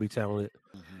incredibly talented.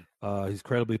 He's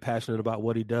incredibly passionate about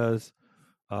what he does.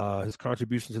 His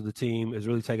contribution to the team is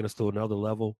really taking us to another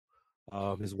level.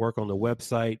 His work on the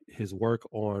website, his work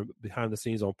on behind the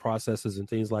scenes on processes and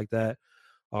things like that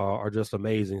are just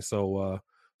amazing. So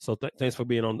thanks for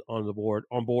being on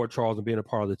board, Charles, and being a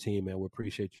part of the team, man. We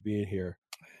appreciate you being here.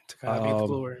 To God be the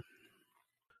glory.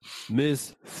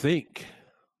 Ms. Fink.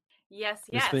 Yes.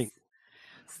 Ms. Fink.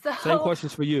 So, same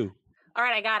questions for you. All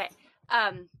right, I got it.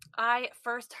 I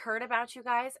first heard about you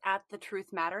guys at the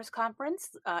Truth Matters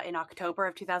conference in October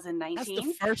of 2019. That's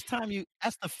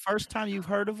the first time you've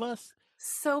heard of us?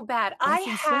 So bad. That's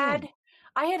insane.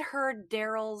 I had heard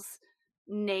Daryl's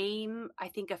name, I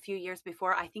think a few years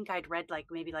before. I think I'd read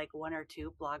maybe one or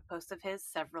two blog posts of his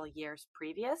several years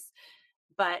previous,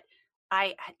 but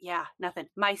nothing.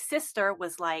 My sister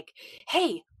was like,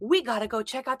 hey, we got to go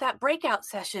check out that breakout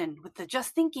session with the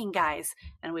Just Thinking guys.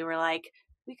 And we were like,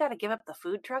 we got to give up the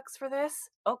food trucks for this?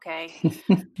 Okay.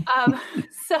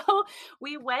 So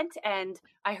we went, and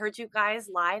I heard you guys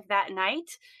live that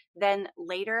night. Then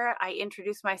later I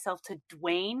introduced myself to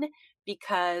Dwayne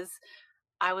because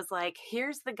I was like,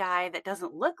 here's the guy that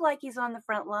doesn't look like he's on the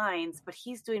front lines, but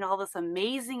he's doing all this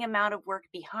amazing amount of work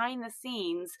behind the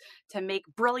scenes to make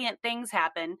brilliant things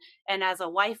happen. And as a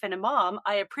wife and a mom,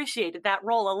 I appreciated that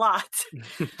role a lot.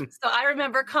 So I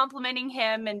remember complimenting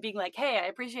him and being like, hey, I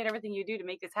appreciate everything you do to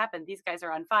make this happen. These guys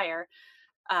are on fire.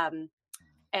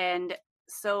 And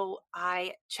so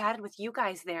I chatted with you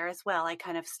guys there as well. I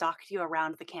kind of stalked you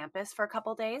around the campus for a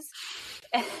couple days.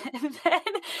 And then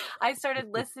I started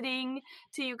listening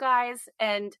to you guys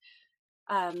and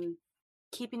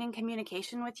keeping in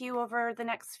communication with you over the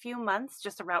next few months,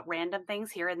 just about random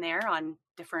things here and there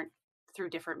through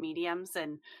different mediums,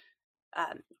 and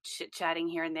chit-chatting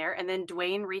here and there. And then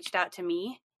Dwayne reached out to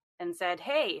me and said,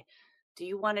 hey, do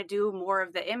you want to do more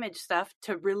of the image stuff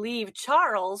to relieve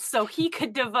Charles so he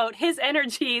could devote his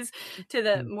energies to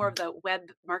the more of the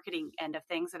web marketing end of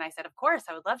things? And I said, of course,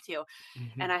 I would love to.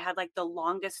 And I had the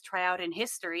longest tryout in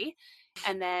history.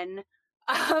 And then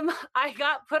I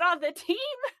got put on the team,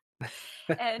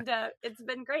 and it's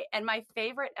been great. And my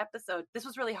favorite episode, this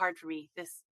was really hard for me to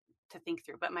think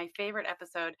through, but my favorite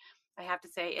episode, I have to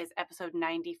say, is episode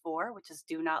 94, which is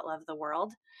Do Not Love the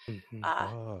World,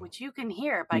 which you can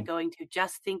hear by going to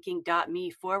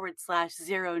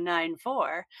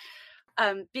justthinking.me/094,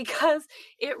 because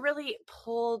it really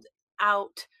pulled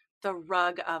out the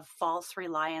rug of false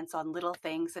reliance on little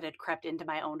things that had crept into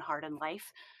my own heart and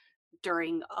life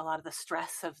during a lot of the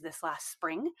stress of this last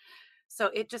spring. So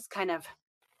it just kind of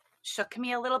shook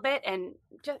me a little bit, and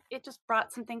it just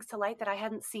brought some things to light that I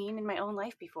hadn't seen in my own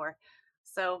life before.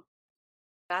 So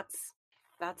that's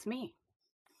me.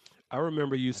 I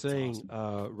remember you saying,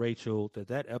 awesome. Rachel,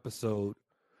 that episode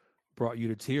brought you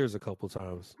to tears a couple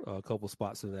times, a couple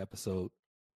spots in the episode.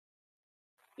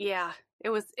 Yeah, it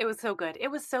was so good. It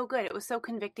was so good. It was so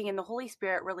convicting, and the Holy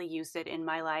Spirit really used it in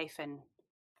my life, and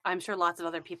I'm sure lots of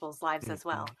other people's lives as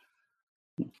well.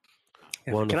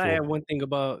 Wonderful. Can I add one thing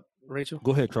about Rachel?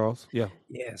 Go ahead, Charles. Yeah.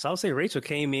 Yeah. So I'll say Rachel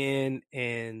came in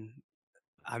and,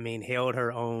 held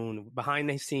her own. Behind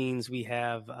the scenes, we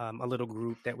have a little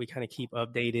group that we kind of keep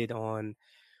updated on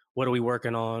what are we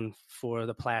working on for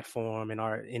the platform and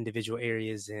our individual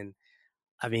areas. And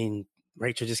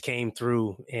Rachel just came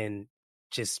through and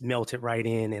just melted right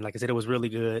in. And like I said, it was really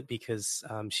good because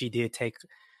she did take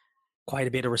quite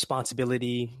a bit of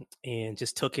responsibility and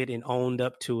just took it and owned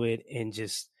up to it and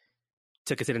just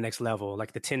took it to the next level.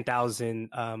 Like the 10,000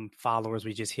 followers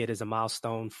we just hit as a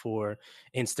milestone for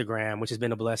Instagram, which has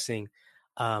been a blessing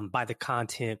by the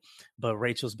content. But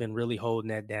Rachel's been really holding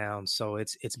that down. So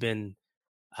it's been,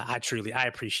 I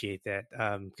appreciate that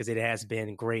because it has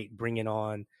been great bringing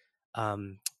on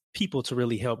people to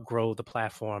really help grow the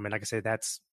platform. And like I said,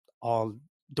 that's all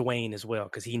Dwayne as well,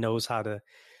 because he knows how to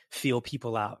feel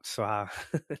people out. So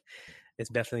it's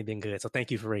definitely been good. So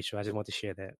thank you for Rachel. I just want to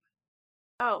share that.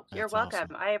 Oh, you're That's welcome.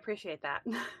 awesome. I appreciate that.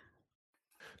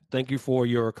 Thank you for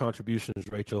your contributions,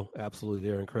 Rachel. Absolutely.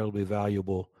 They're incredibly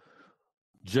valuable.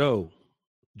 Joe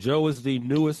is the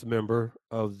newest member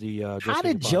of the How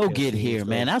did Joe get here,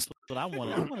 man? That's what I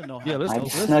want to know. Yeah, I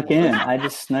just snuck in. I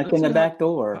just snuck in the back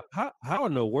door. How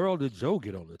in the world did Joe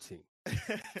get on the team?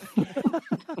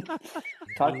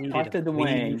 Talk to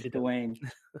Dwayne.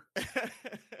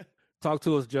 Talk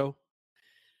to us, Joe.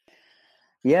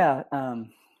 Yeah.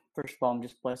 First of all, I'm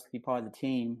just blessed to be part of the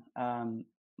team.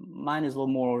 Mine is a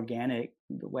little more organic.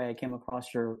 The way I came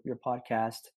across your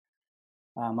podcast,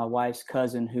 my wife's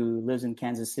cousin who lives in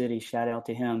Kansas City, shout out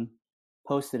to him,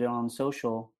 posted it on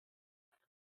social,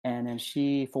 and then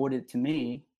she forwarded it to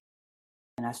me,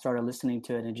 and I started listening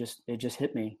to it, and it just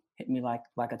hit me like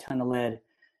a ton of lead.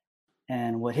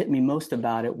 And what hit me most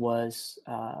about it was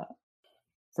the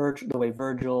way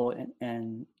Virgil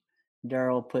and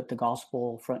Daryl put the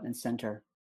gospel front and center.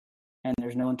 And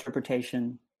there's no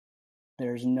interpretation.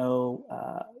 There's no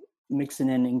mixing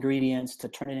in ingredients to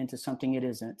turn it into something it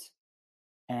isn't.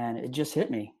 And it just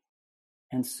hit me.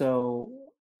 And so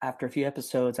after a few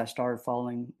episodes, I started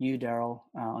following you, Daryl,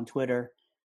 on Twitter.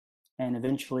 And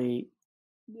eventually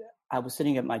I was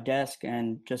sitting at my desk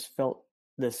and just felt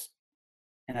this,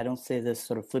 and I don't say this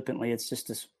sort of flippantly, it's just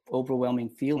this overwhelming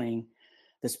feeling,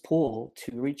 this pull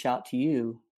to reach out to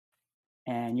you.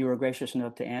 And you were gracious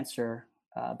enough to answer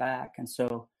back. And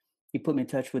so he put me in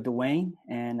touch with Dwayne.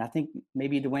 And I think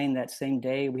maybe Dwayne, that same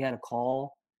day we had a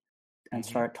call and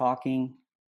started talking.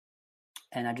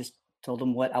 And I just told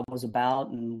him what I was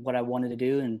about and what I wanted to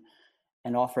do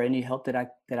and offer any help that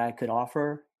I could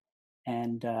offer.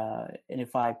 And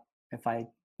if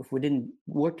we didn't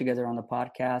work together on the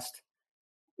podcast,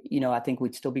 I think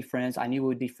we'd still be friends. I knew we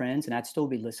would be friends and I'd still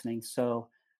be listening. So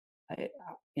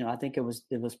I think it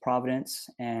was Providence,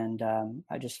 and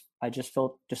I just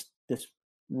felt just this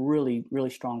really, really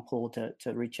strong pull to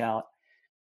reach out,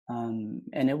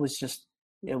 and it was just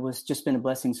been a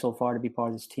blessing so far to be part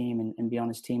of this team and be on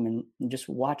this team and just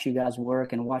watch you guys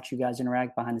work and watch you guys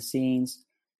interact behind the scenes,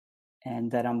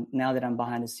 and now that I'm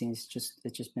behind the scenes,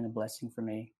 it's just been a blessing for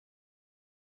me.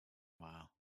 Wow.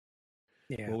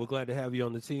 Yeah. Well, we're glad to have you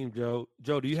on the team, Joe.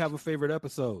 Joe, do you have a favorite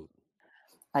episode?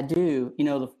 I do.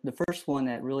 The first one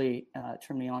that really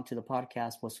turned me on to the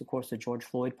podcast was, of course, the George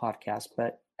Floyd podcast.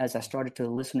 But as I started to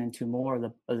listen into more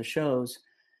of the shows,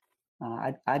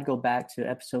 I'd go back to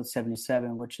episode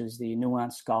 77, which is the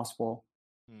nuanced gospel.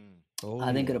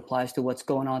 I think it applies to what's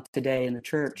going on today in the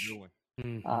church.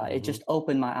 It just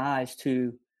opened my eyes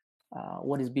to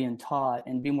what is being taught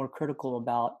and be more critical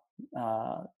about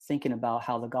thinking about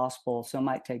how the gospel, some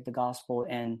might take the gospel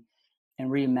and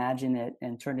reimagine it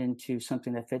and turn it into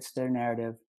something that fits their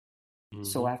narrative.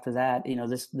 So after that,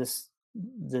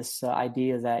 this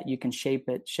idea that you can shape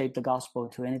the gospel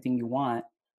to anything you want.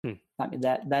 I mean,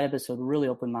 that episode really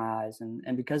opened my eyes,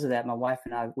 and because of that, my wife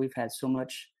and I, we've had so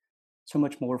much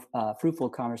more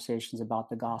fruitful conversations about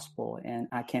the gospel. And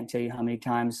I can't tell you how many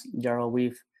times,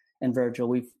 Daryl, and Virgil,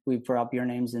 we've brought up your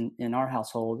names in our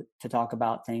household to talk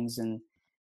about things, and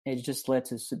it just led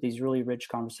to these really rich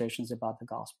conversations about the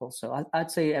gospel. So I'd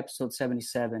say episode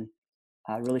 77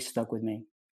 really stuck with me.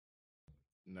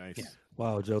 Nice. Yeah.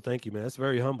 Wow, Joe, thank you, man. That's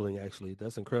very humbling, actually.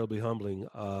 That's incredibly humbling.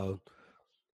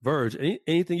 Verge,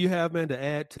 anything you have, man, to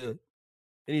add to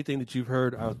anything that you've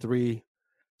heard our three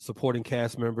supporting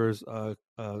cast members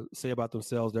say about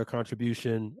themselves, their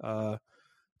contribution to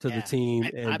the team?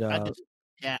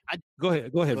 Go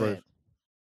ahead, Verge.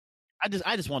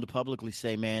 I just want to publicly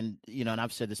say, man, you know, and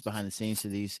I've said this behind the scenes to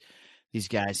these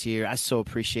guys here. I so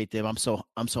appreciate them. I'm so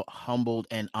humbled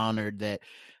and honored that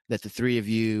the three of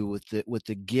you with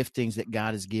the giftings that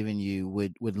God has given you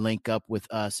would link up with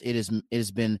us. It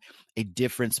has been a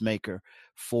difference maker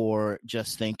for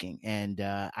Just Thinking, and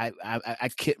I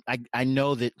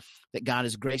know that God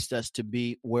has graced us to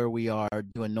be where we are,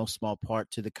 due in no small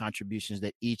part to the contributions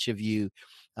that each of you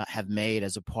have made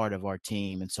as a part of our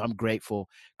team, and so I'm grateful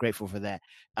for that.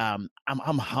 I'm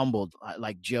humbled,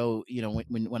 like Joe. You know,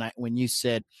 when you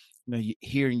said, you know,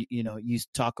 hearing, you know, you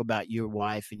talk about your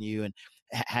wife and you and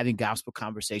having gospel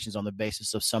conversations on the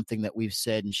basis of something that we've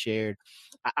said and shared.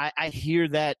 I hear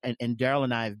that, and Daryl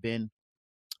and I have been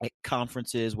at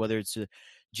conferences, whether it's a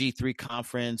G3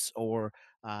 conference or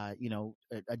you know,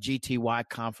 a GTY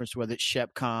conference, whether it's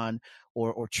ShepCon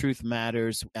or Truth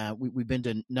Matters. We've been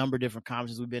to a number of different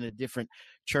conferences. We've been to different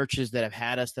churches that have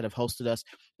had us, that have hosted us,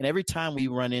 and every time we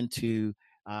run into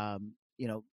you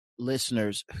know,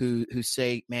 listeners who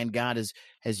say, man, God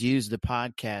has used the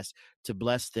podcast to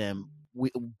bless them, we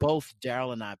both,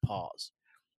 Daryl and I, pause,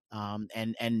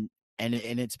 and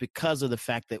it's because of the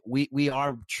fact that we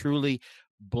are truly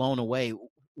blown away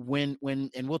when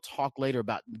and we'll talk later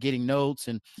about getting notes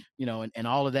and, you know, and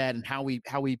all of that and how we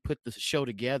put the show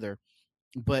together.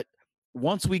 But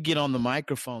once we get on the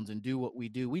microphones and do what we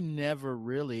do, we never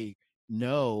really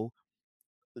know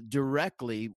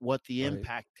directly what the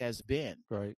impact has been.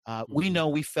 Right. We know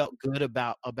we felt good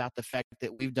about the fact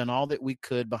that we've done all that we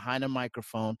could behind a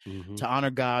microphone to honor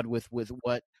God with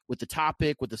the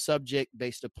topic, with the subject,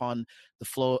 based upon the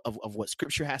flow of what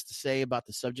Scripture has to say about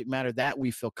the subject matter that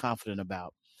we feel confident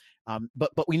about.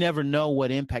 But we never know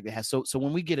what impact it has. So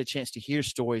when we get a chance to hear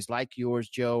stories like yours,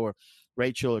 Joe, or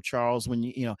Rachel or Charles, when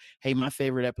you know, hey, my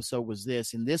favorite episode was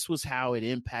this, and this was how it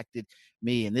impacted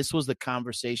me, and this was the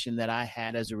conversation that I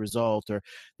had as a result, or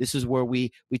this is where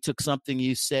we took something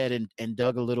you said and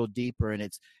dug a little deeper, and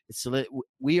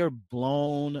we are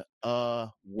blown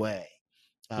away.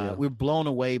 We're blown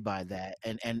away by that,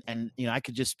 and you know, I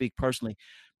could just speak personally.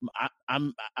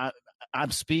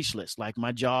 I'm speechless. Like,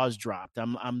 my jaw's dropped.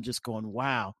 I'm just going,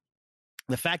 wow.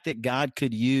 The fact that God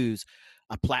could use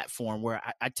a platform where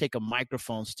I take a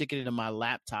microphone, stick it into my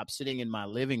laptop, sitting in my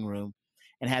living room,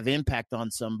 and have impact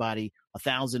on somebody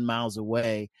 1,000 miles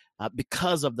away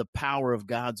because of the power of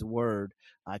God's word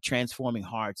transforming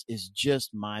hearts is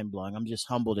just mind-blowing. I'm just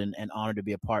humbled and honored to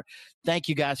be a part. Thank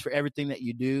you guys for everything that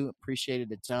you do. Appreciate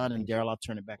it a ton. And Daryl, I'll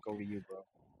turn it back over to you, bro.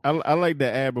 I like to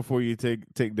add before you take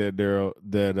that, Daryl,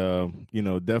 that you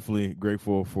know, definitely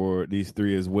grateful for these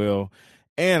three as well.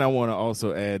 And I want to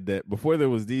also add that before there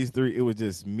was these three, it was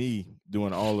just me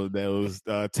doing all of those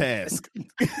tasks.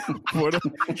 So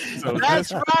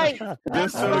that's right.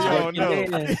 Just so y'all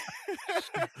know.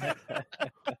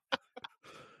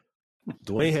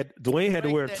 Dwayne had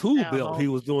to wear a tool belt. He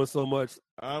was doing so much.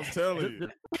 I'm telling you.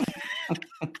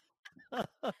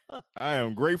 I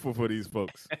am grateful for these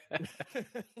folks.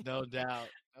 No doubt.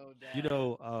 You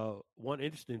know, one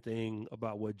interesting thing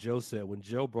about what Joe said, when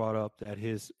Joe brought up that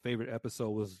his favorite episode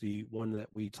was the one that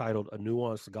we titled "A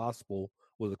Nuanced Gospel"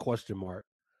 with a question mark.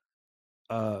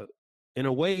 In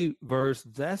a way, Verse,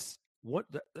 that's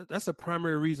a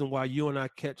primary reason why you and I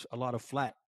catch a lot of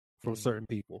flack from certain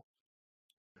people,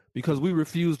 because we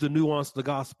refuse to nuance the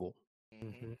gospel.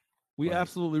 We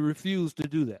absolutely refuse to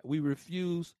do that. We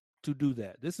refuse to do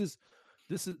that. This is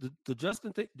the Just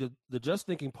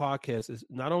Thinking podcast. Is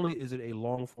not only is it a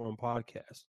long form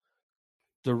podcast,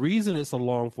 the reason it's a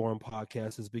long form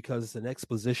podcast is because it's an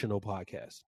expositional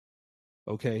podcast.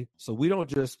 Okay, so we don't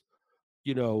just,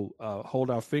 you know,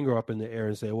 hold our finger up in the air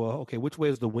and say, well, okay, which way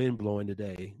is the wind blowing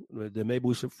today? Then maybe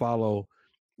we should follow.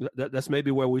 That's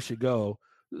maybe where we should go.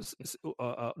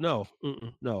 No.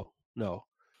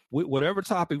 Whatever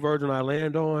topic Virgil and I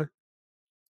land on,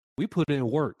 we put in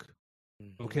work.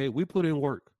 Okay, we put in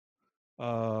work.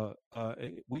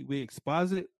 We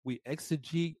exposit, we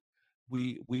exegete,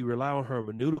 we rely on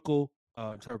hermeneutical,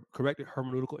 corrected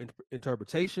hermeneutical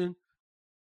interpretation.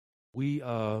 We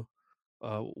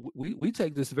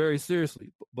take this very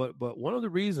seriously. But one of the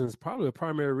reasons, probably the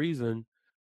primary reason,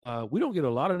 we don't get a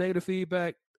lot of negative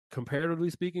feedback,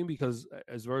 comparatively speaking, because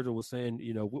as Virgil was saying,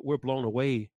 you know, we're blown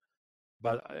away.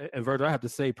 And Virgil, I have to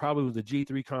say, probably with the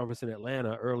G3 conference in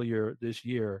Atlanta earlier this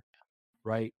year,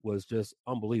 right, was just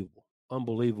unbelievable.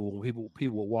 When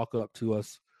people would walk up to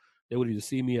us, they would either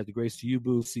see me at the Grace to You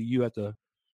booth, see you at the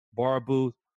bar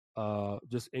booth,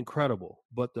 just incredible.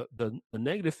 But the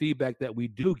negative feedback that we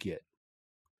do get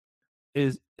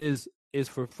is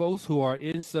for folks who are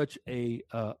in such a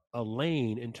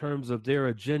lane in terms of their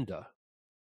agenda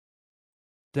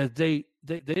that they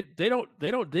they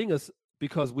don't ding us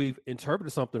because we've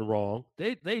interpreted something wrong.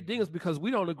 They ding us because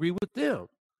we don't agree with them.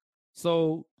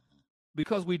 So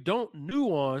because we don't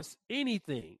nuance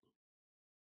anything,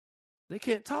 they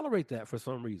can't tolerate that for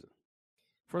some reason.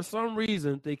 For some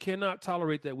reason, they cannot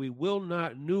tolerate that we will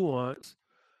not nuance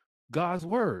God's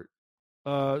word.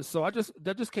 So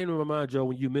that just came to my mind, Joe,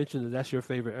 when you mentioned that that's your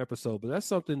favorite episode. But that's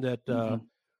something that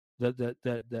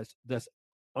that's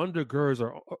undergirds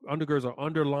or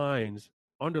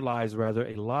underlies rather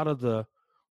a lot of the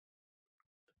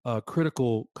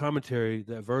critical commentary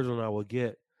that Virgil and I will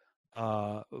get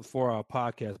for our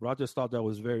podcast. But I just thought that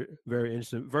was very, very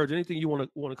interesting. Virgil, anything you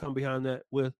want to come behind that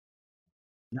with?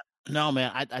 No,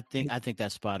 man, I think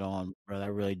that's spot on, brother. I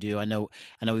really do. I know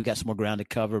we've got some more ground to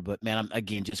cover, but man, I'm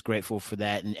again just grateful for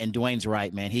that. And Dwayne's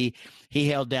right, man. He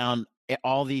held down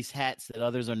all these hats that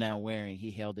others are now wearing.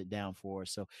 He held it down for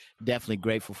us. So definitely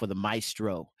grateful for the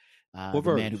maestro, the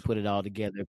man who put it all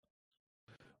together.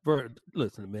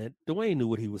 Listen, man, Dwayne knew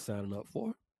what he was signing up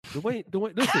for. Dwayne,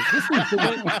 listen, this was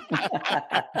Dwayne.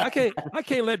 I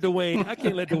can't let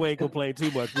Dwayne complain too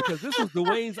much because this was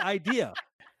Dwayne's idea.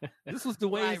 This was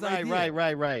Dwayne's idea.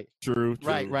 Right. True.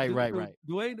 Right.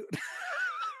 Dwayne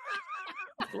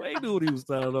knew what he was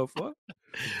signing up for.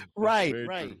 Right.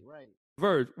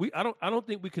 Verge, I don't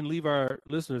think we can leave our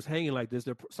listeners hanging like this.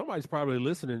 Somebody's probably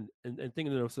listening and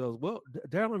thinking to themselves, well,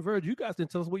 Daryl and Verge, you guys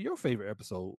didn't tell us what your favorite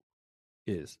episode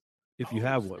is, if you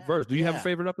have one. Verge, do you have a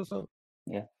favorite episode?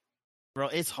 Yeah. Bro,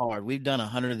 it's hard. We've done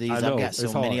 100 of these. I've got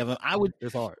so many of them.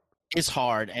 It's hard. It's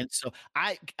hard. And so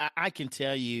I can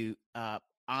tell you,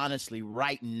 honestly,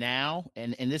 right now,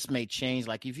 and this may change.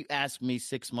 Like if you ask me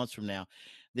 6 months from now,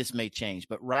 this may change.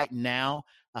 But right now,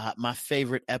 my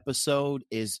favorite episode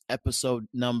is episode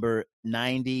number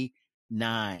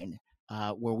 99,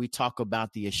 where we talk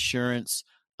about the assurance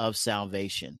of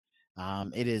salvation.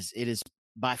 It is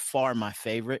by far my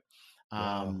favorite.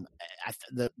 Wow.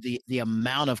 The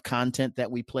amount of content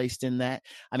that we placed in that.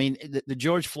 I mean, the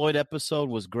George Floyd episode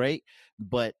was great,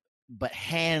 but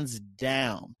hands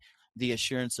down, the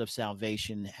assurance of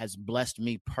salvation has blessed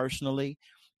me personally.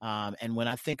 And when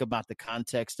I think about the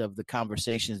context of the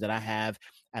conversations that I have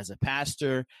as a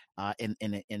pastor,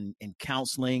 in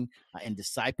counseling, in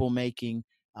disciple making,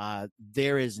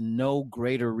 there is no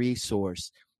greater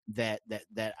resource that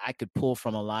I could pull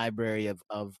from a library of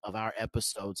our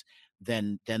episodes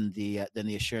than the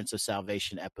assurance of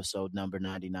salvation episode number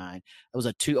 99. It was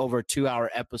over a 2-hour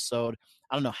episode.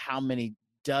 I don't know how many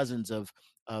dozens of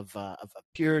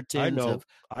Puritans.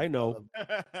 I know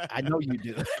you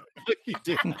do. You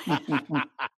do.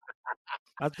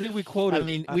 I think we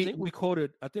quoted. I think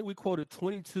we quoted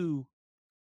 22.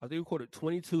 I think we quoted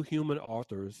 22 human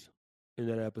authors in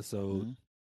that episode,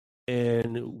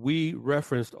 and we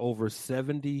referenced over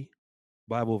 70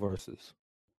 Bible verses.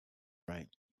 Right.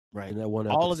 In that one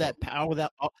episode.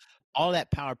 All that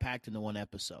power packed into one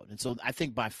episode. And so I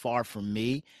think by far for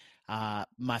me,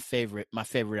 my favorite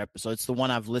episode. It's the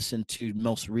one I've listened to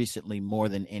most recently more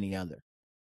than any other.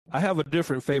 I have a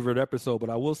different favorite episode, but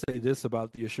I will say this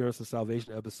about the Assurance of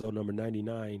Salvation episode number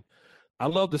 99. I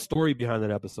love the story behind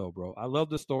that episode, bro. I love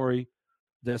the story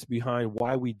that's behind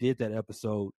why we did that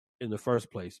episode in the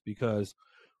first place, because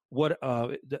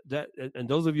and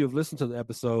those of you who have listened to the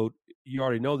episode, you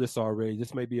already know this already.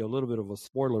 This may be a little bit of a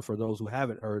spoiler for those who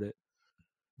haven't heard it.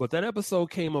 But that episode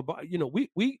came about,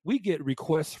 we get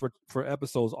requests for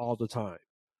episodes all the time.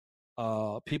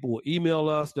 People will email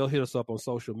us. They'll hit us up on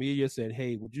social media saying,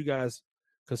 hey, would you guys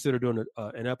consider doing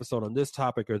an episode on this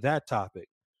topic or that topic?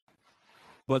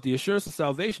 But the Assurance of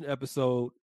Salvation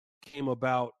episode came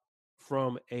about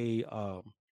from a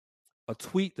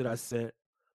tweet that I sent,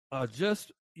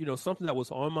 something that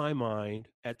was on my mind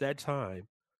at that time.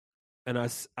 And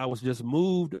I was just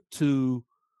moved to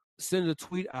send a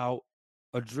tweet out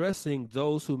addressing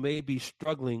those who may be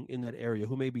struggling in that area,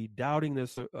 who may be doubting their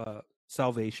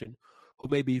salvation, who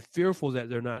may be fearful that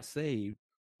they're not saved.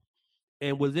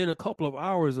 And within a couple of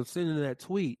hours of sending that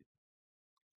tweet,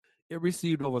 it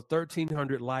received over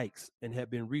 1,300 likes and had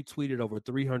been retweeted over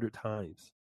 300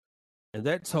 times. And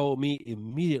that told me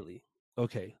immediately,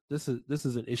 okay, this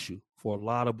is an issue for a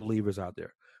lot of believers out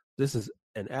there. This is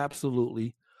an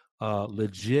absolutely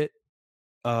legit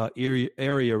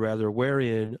area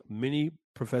wherein many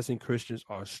professing Christians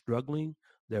are struggling,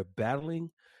 they're battling,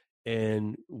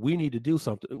 and we need to do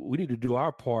something. We need to do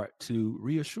our part to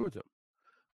reassure them.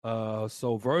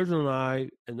 So Virgil and I,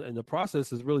 and the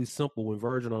process is really simple. When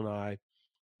Virgil and I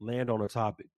land on a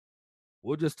topic,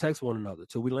 we'll just text one another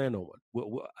till we land on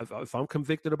one. If I'm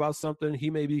convicted about something, he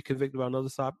may be convicted about another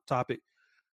topic.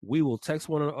 We will text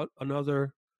one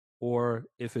another, or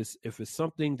if it's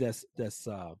something that's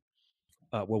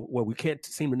where we can't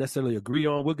seem to necessarily agree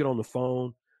on, we'll get on the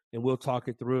phone and we'll talk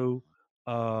it through.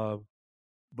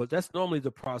 But that's normally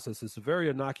the process. It's a very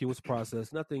innocuous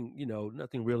process. Nothing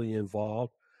really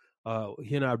involved.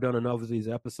 He and I have done enough of these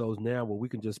episodes now where we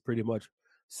can just pretty much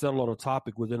settle on a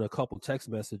topic within a couple text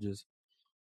messages.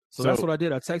 So that's what I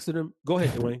did. I texted him. Go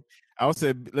ahead, Dwayne. I would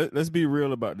say let's be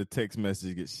real about the text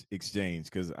message exchange,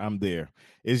 because I'm there.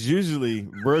 It's usually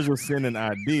Virgil sending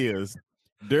ideas,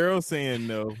 Daryl saying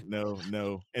no,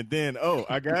 and then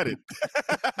I got it.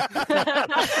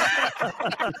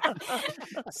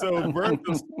 So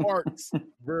Virgil sparks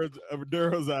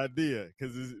Daryl's idea,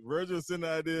 because Virgil sent the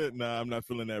idea. Nah, I'm not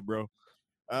feeling that, bro.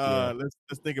 Let's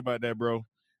think about that, bro.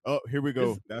 Oh, here we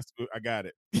go. I got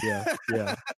it. Yeah.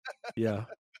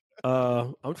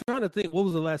 I'm trying to think. What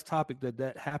was the last topic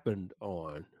that happened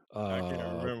on? I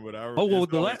can't remember.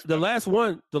 The last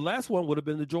one would have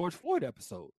been the George Floyd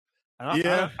episode.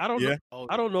 And I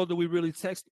don't know that we really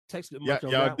texted much on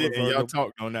y'all that did, one. Y'all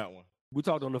talked on that one. We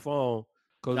talked on the phone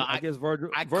because I guess Virgil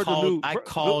knew. I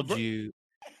called you.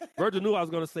 Virgil knew I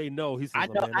was going to say no. He said,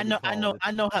 I know.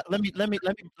 How,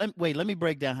 let me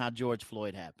break down how George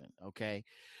Floyd happened. Okay,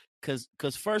 because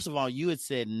first of all, you had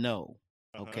said no.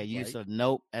 Okay, you said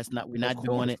nope. That's not. We're not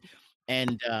doing it.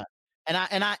 And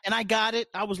I got it.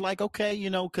 I was like, okay,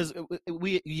 because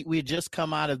we had just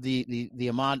come out of the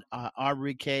Ahmaud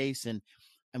Arbery case, and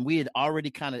we had already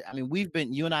kind of. I mean,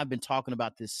 you and I have been talking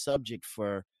about this subject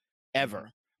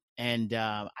forever, and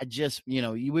I just,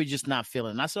 you were just not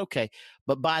feeling it. And I said, okay,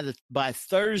 but by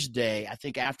Thursday, I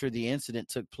think after the incident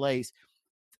took place,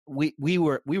 we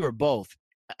were both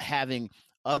having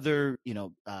other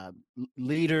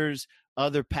leaders,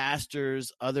 other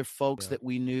pastors, other folks that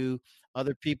we knew,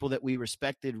 other people that we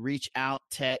respected reach out,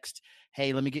 text,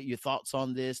 hey, let me get your thoughts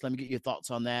on this, let me get your thoughts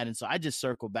on that. And so I just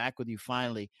circled back with you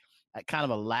finally at kind of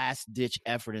a last ditch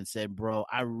effort and said, bro,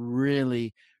 I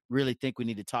really think we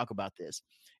need to talk about this.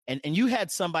 And you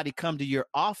had somebody come to your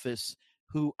office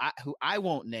who I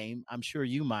won't name, I'm sure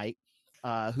you might,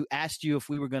 who asked you if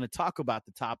we were going to talk about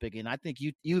the topic. And I think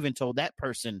you even told that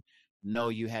person, no,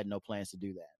 you had no plans to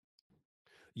do that.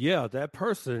 Yeah, that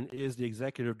person is the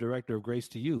executive director of Grace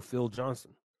to You, Phil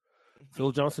Johnson.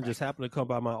 Phil Johnson just happened to come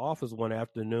by my office one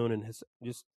afternoon and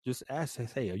just asked,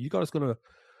 hey, are you guys going to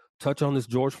touch on this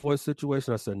George Floyd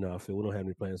situation? I said, no, Phil, we don't have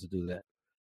any plans to do that.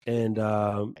 And,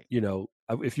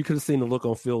 if you could have seen the look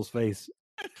on Phil's face,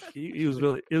 he was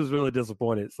really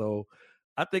disappointed. So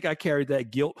I think I carried that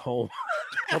guilt home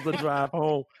on the drive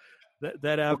home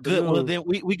that afternoon. Good. Well, then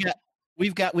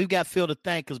we've got Phil to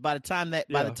thank, because by the time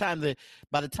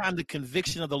the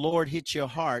conviction of the Lord hit your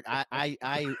heart, I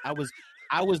was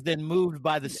then moved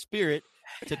by the Spirit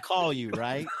to call you,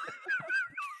 right?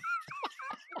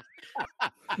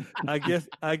 I guess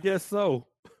so.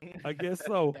 Yeah.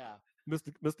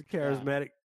 Mr.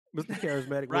 Charismatic. Mr.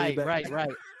 Charismatic. Right.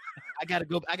 I gotta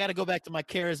go back to my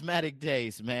charismatic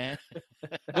days, man.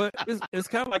 But it's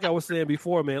kind of like I was saying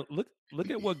before, man. Look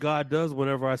at what God does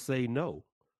whenever I say no.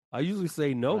 I usually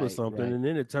say no to something, and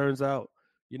then it turns out,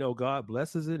 God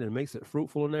blesses it and makes it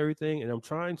fruitful and everything. And I'm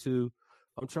trying to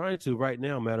right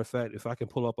now, matter of fact, if I can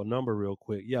pull up a number real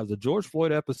quick. Yeah, the George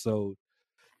Floyd episode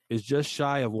is just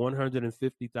shy of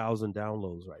 150,000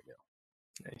 downloads right now.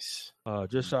 Nice.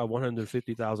 Just shy of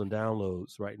 150,000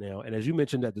 downloads right now. And as you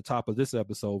mentioned at the top of this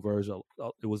episode, Virgil,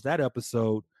 it was that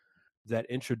episode that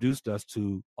introduced us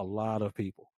to a lot of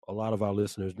people. A lot of our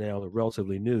listeners now are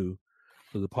relatively new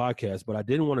to the podcast, but I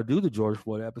didn't want to do the George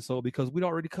Floyd episode because we'd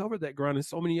already covered that ground in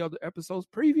so many other episodes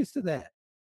previous to that.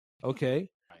 Okay.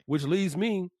 Which leads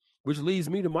me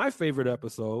to my favorite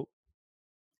episode,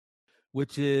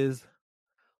 which is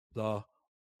the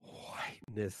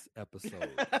whiteness episode.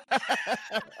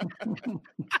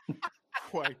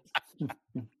 Whiteness.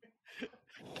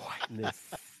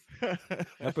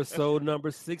 Episode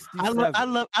number 67.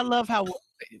 I love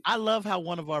how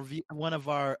one of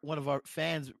our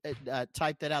fans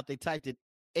typed that out. They typed it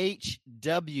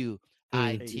HWIT.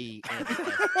 I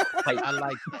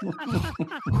like that.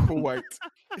 White.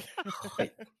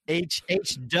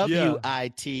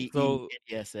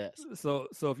 HWITESS. So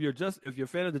if you're a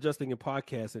fan of the Just Thinking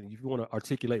podcast and if you want to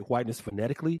articulate whiteness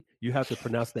phonetically, you have to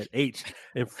pronounce that H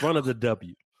in front of the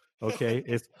W. Okay,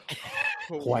 it's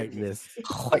whiteness.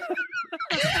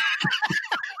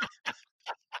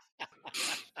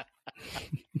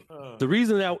 The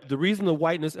reason the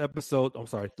whiteness episode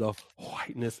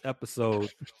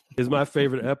is my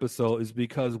favorite episode is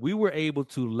because we were able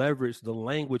to leverage the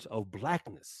language of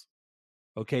blackness.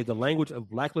 Okay, the language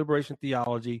of Black liberation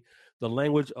theology, the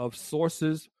language of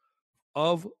sources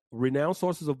of renowned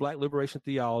sources of Black liberation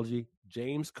theology,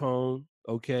 James Cone,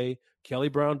 okay, Kelly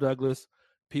Brown Douglas,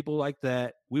 people like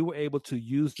that, we were able to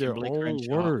use their Kimberly own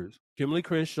Crenshaw. words, Kimberly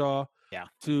Crenshaw, Yeah.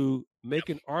 to make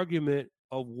an argument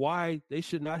of why they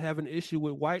should not have an issue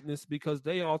with whiteness because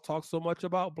they all talk so much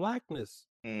about Blackness.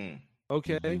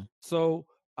 Okay, so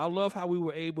I love how we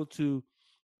were able to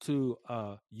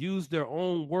use their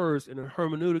own words in a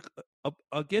hermeneutic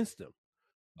against them.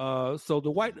 So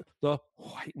the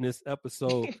whiteness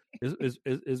episode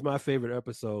is my favorite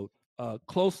episode,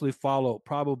 closely followed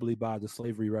probably by the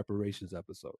slavery reparations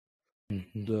episode.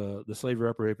 The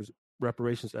slavery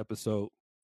reparations episode,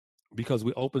 because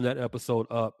we opened that episode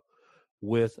up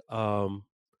with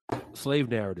slave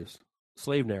narratives.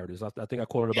 I think I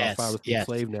quoted about 5 or 6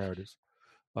 slave narratives.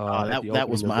 That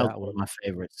was one of my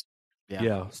favorites.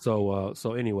 Yeah. So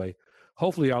anyway,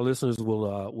 hopefully our listeners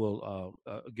will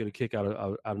get a kick out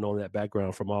of knowing that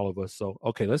background from all of us. So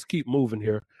okay, let's keep moving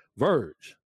here.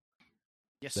 Verge.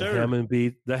 Yes, the sir. Hammond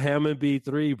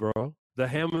B3, bro. The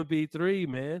Hammond B3,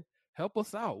 man. Help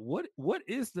us out. What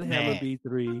is the Hammond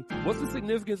B3? What's the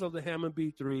significance of the Hammond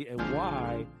B3, and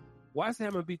why has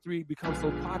Hammond B3 become so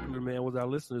popular, man, with our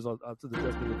listeners to the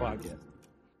Just Thinking podcast?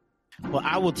 Well,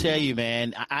 I will tell you,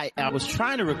 man, I was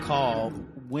trying to recall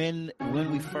when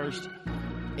we first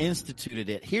instituted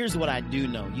it. Here's what I do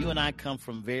know. You and I come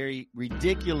from very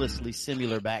ridiculously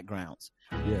similar backgrounds.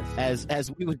 Yes.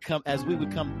 As we would come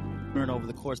learn over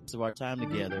the course of our time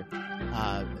together,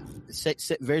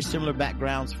 very similar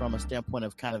backgrounds from a standpoint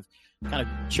of kind of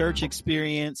church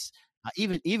experience,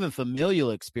 even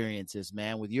familial experiences,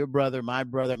 man, with your brother, my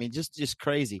brother. I mean, just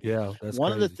crazy. Yeah, that's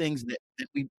one crazy. of the things that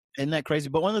we, isn't that crazy?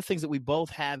 But one of the things that we both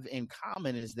have in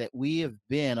common is that we have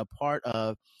been a part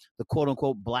of the quote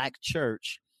unquote Black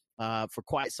church for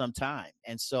quite some time.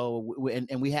 And so,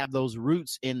 we have those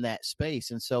roots in that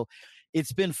space. And so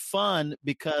it's been fun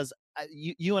because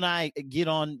you and I get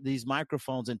on these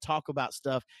microphones and talk about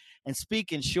stuff and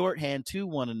speak in shorthand to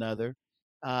one another,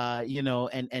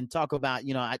 and talk about,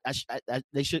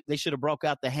 they should have broke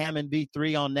out the Hammond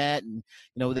B3 on that. And,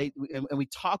 and we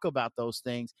talk about those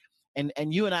things.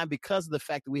 And you and I, because of the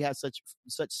fact that we have such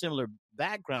similar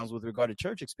backgrounds with regard to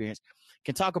church experience,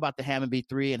 can talk about the Hammond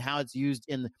B3 and how it's used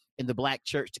in the Black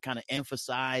church to kind of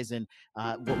emphasize and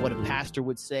what a pastor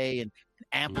would say and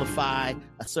amplify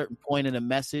a certain point in a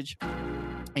message.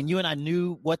 And you and I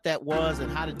knew what that was and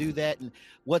how to do that. And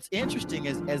what's interesting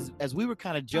is as we were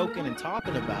kind of joking and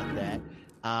talking about that,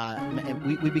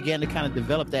 and we began to kind of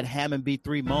develop that Hammond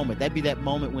B3 moment. That'd be that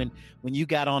moment when you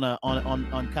got on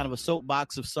kind of a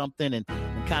soapbox of something and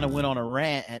kind of went on a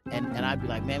rant, and I'd be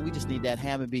like, man, we just need that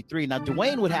Hammond B3. Now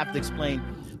Dwayne would have to explain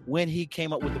when he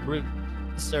came up with the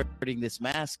inserting this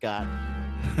mascot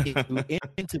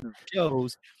into the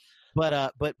shows,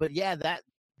 but yeah,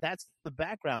 that's the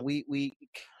background. We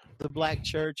the Black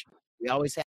church, we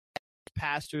always had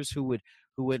pastors who would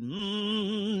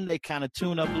they kind of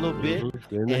tune up a little bit.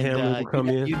 Then the Hammond would come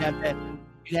in. You had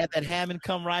that Hammond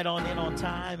come right on in on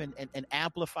time and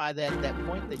amplify that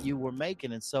point that you were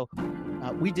making. And so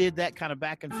we did that kind of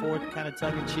back and forth, kind of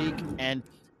tongue in cheek, and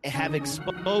have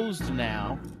exposed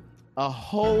now a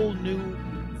whole new,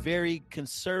 very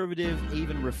conservative,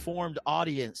 even reformed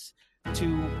audience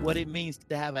to what it means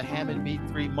to have a Hammond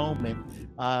B3 moment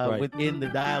within the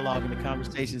dialogue and the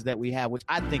conversations that we have, which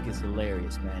I think is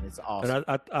hilarious, man. It's awesome.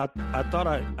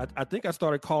 And I think I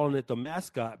started calling it the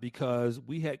mascot because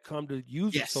we had come to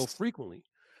use it so frequently.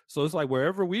 So it's like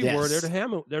wherever we were, there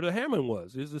the Hammond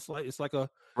was. It's like a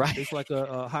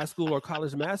high school or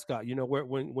college mascot. You know, where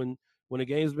when a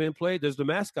game's being played, there's the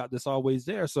mascot that's always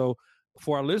there. So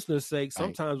for our listeners' sake,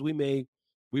 sometimes we may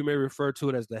refer to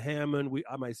it as the Hammond.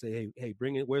 I might say, hey,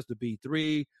 bring it. Where's the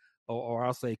B3? Or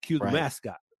I'll say, cue the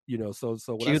mascot. You know, so when I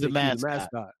say cue the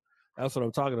mascot, that's what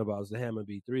I'm talking about. Is the Hammond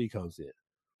B3 comes in.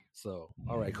 So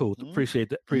all right, cool. Appreciate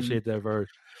that. Appreciate that, Verge.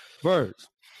 Verge,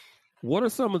 what are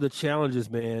some of the challenges,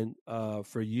 man,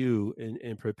 for you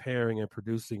in preparing and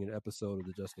producing an episode of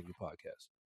the Just Thinking podcast?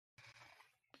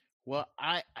 Well,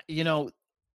 I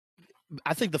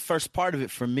think the first part of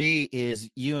it for me is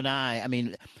you and I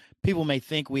mean, people may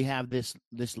think we have this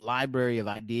library of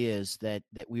ideas that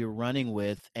we are running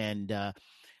with, and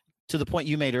to the point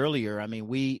you made earlier, I mean,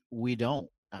 we don't.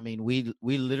 I mean, we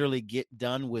literally get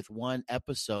done with one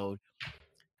episode,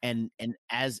 and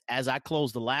as I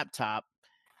close the laptop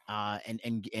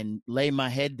and lay my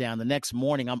head down, the next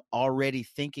morning I'm already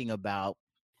thinking about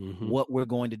what we're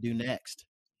going to do next.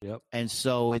 Yep. And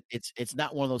so it's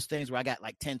not one of those things where I got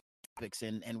like 10 topics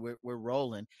and we're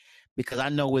rolling, because I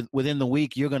know within the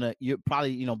week you're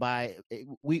probably,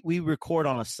 we record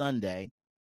on a Sunday.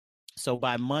 So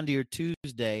by Monday or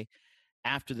Tuesday,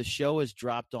 after the show is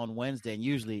dropped on Wednesday, and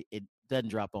usually it doesn't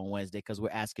drop on Wednesday because we're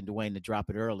asking Dwayne to drop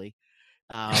it early.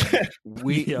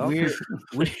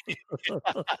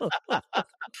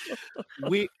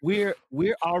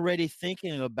 We're already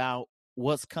thinking about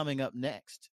what's coming up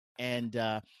next, and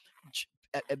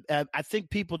I think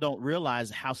people don't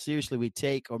realize how seriously we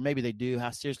take, or maybe they do,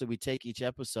 how seriously we take each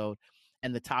episode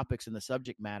and the topics and the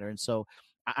subject matter. And so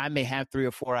I may have 3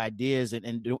 or 4 ideas,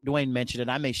 and Dwayne mentioned it.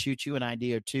 I may shoot you an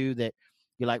idea or two that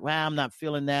you're like, well, I'm not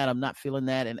feeling that. I'm not feeling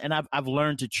that. And I've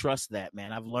learned to trust that,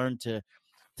 man. I've learned to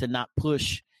not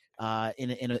push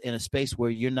in a space where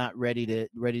you're not ready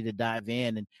to dive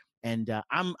in. And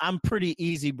I'm pretty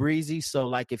easy breezy. So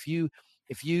like if you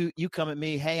come at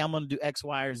me, hey, I'm going to do X,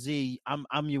 Y, or Z,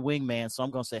 I'm your wingman. So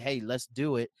I'm going to say, hey, let's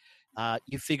do it.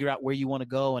 You figure out where you want to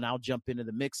go, and I'll jump into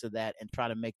the mix of that and try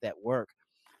to make that work.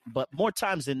 But more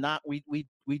times than not, we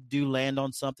do land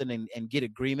on something and get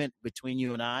agreement between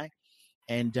you and I.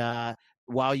 And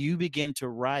while you begin to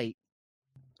write,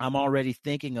 I'm already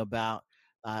thinking about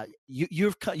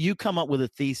you come up with a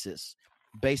thesis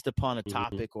based upon a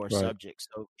topic or a subject.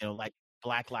 So, like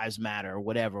Black Lives Matter or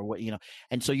whatever,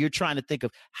 and so you're trying to think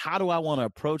of how do I want to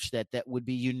approach that would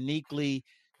be uniquely,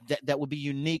 that would be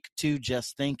unique to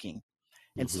Just Thinking.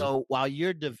 And so while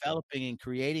you're developing and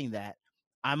creating that,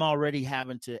 I'm already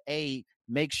having to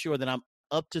make sure that I'm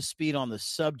up to speed on the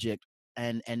subject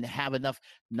and have enough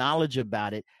knowledge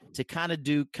about it to kind of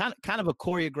do kind of a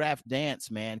choreographed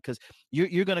dance, man, because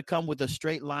you're going to come with a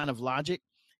straight line of logic,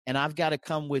 and I've got to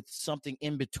come with something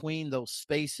in between those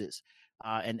spaces.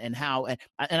 I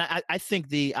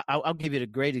think I'll give you a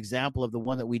great example of the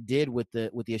one that we did with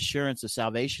the Assurance of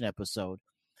Salvation episode.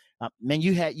 Man,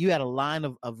 you had a line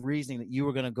of reasoning that you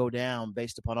were going to go down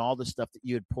based upon all the stuff that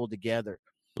you had pulled together.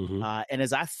 And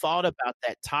as I thought about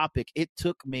that topic, it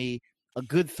took me a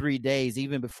good 3 days,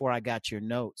 even before I got your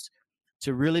notes,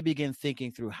 to really begin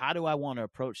thinking through how do I want to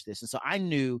approach this. And so I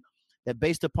knew that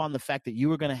based upon the fact that you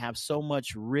were going to have so many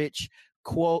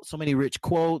rich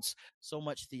quotes, so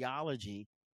much theology,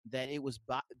 that it was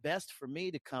best for me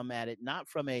to come at it not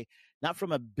from a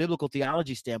biblical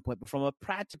theology standpoint, but from a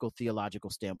practical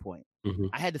theological standpoint.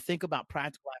 I had to think about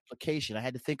practical application. I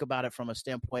had to think about it from a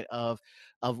standpoint of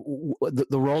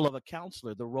the role of a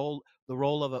counselor, the role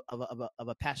of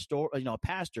a pastor, a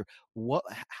pastor.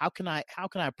 How can I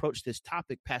approach this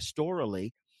topic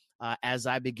pastorally? As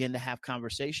I begin to have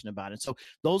conversation about it. So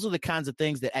those are the kinds of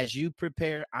things that as you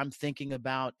prepare, I'm thinking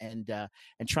about and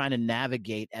trying to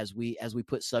navigate as we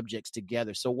put subjects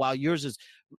together. So while yours is,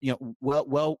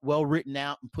 well written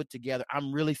out and put together,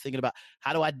 I'm really thinking about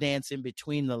how do I dance in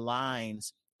between the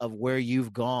lines of where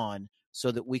you've gone so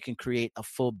that we can create a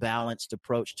full balanced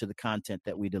approach to the content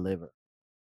that we deliver.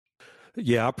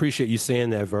 Yeah, I appreciate you saying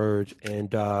that, Verge.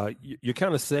 And you're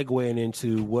kind of segueing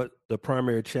into what the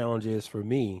primary challenge is for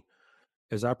me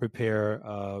as I prepare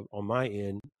on my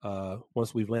end,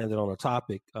 once we've landed on a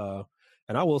topic. And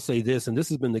I will say this, and this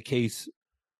has been the case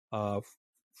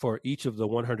for each of the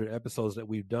 100 episodes that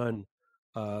we've done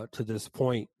to this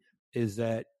point, is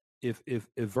that if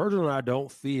Virgil and I don't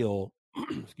feel,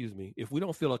 excuse me, if we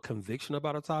don't feel a conviction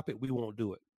about a topic, we won't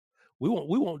do it. We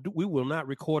will not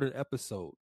record an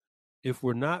episode if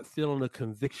we're not feeling a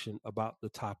conviction about the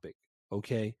topic.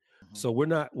 Okay. So we're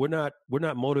not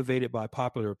motivated by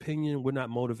popular opinion. We're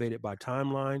not motivated by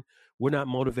timeline. We're not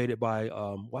motivated by,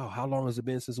 wow, how long has it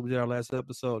been since we did our last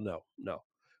episode? No,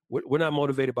 we're not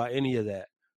motivated by any of that.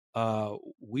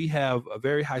 We have a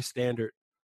very high standard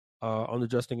on the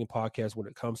Just Thinking podcast when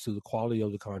it comes to the quality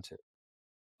of the content.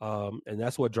 And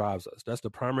that's what drives us. That's the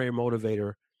primary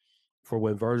motivator for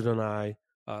when Virgil and I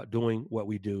doing what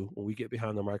we do when we get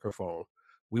behind the microphone.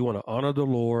 We want to honor the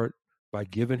Lord by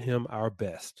giving him our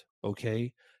best.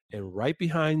 Okay. And right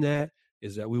behind that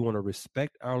is that we want to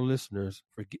respect our listeners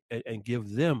and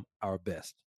give them our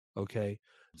best. Okay.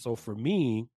 So for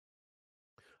me,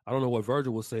 I don't know what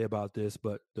Virgil will say about this,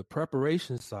 but the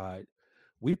preparation side,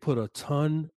 we put a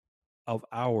ton of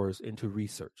hours into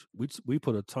research. We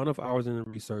put a ton of hours into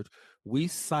research. We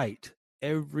cite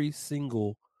every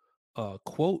single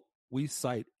quote. We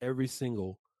cite every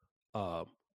single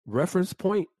reference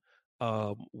point.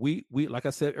 We like I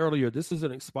said earlier, this is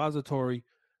an expository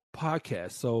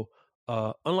podcast. So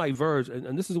unlike Verge,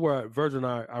 and this is where Verge and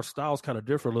our styles kind of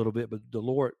differ a little bit, but the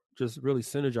Lord just really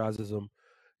synergizes them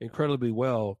incredibly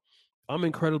well. I'm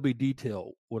incredibly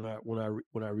detailed when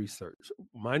I research.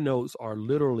 My notes are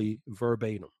literally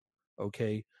verbatim.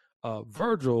 Okay.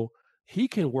 Virgil, he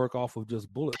can work off of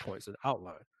just bullet points and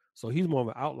outline. So he's more of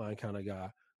an outline kind of guy,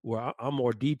 where I'm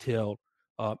more detailed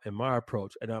in my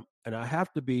approach. And I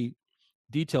have to be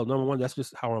detailed. Number one, that's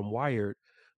just how I'm wired.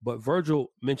 But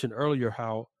Virgil mentioned earlier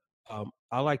how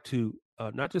I like to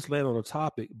not just land on a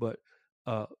topic, but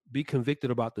be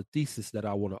convicted about the thesis that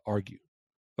I want to argue.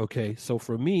 Okay, so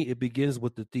for me, it begins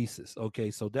with the thesis.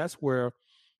 Okay, so that's where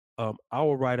I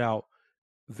will write out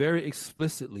very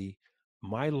explicitly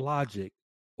my logic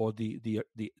or the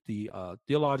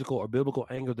theological or biblical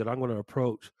angle that I'm going to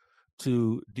approach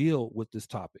to deal with this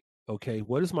topic. Okay,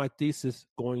 what is my thesis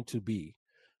going to be?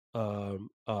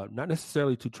 Not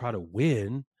necessarily to try to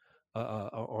win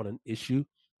on an issue,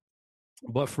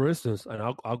 but for instance, and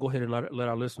I'll go ahead and let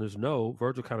our listeners know.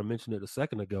 Virgil kind of mentioned it a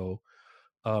second ago.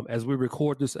 As we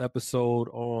record this episode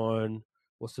on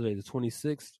what's today, the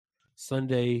 26th,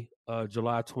 Sunday,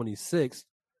 July 26th.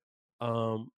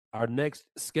 Our next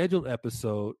scheduled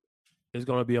episode is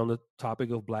going to be on the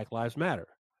topic of Black Lives Matter.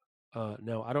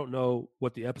 Now, I don't know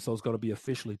what the episode is going to be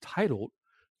officially titled,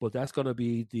 but that's going to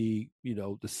be the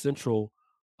central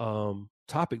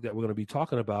topic that we're going to be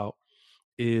talking about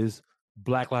is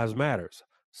Black Lives Matters.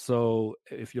 So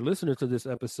if you're listening to this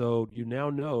episode, you now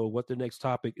know what the next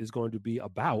topic is going to be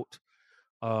about.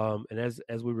 And as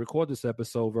we record this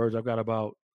episode, Virg, I've got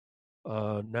about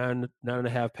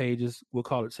 9.5 pages. We'll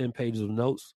call it 10 pages of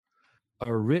notes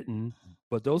are written,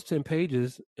 but those 10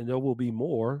 pages, and there will be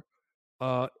more,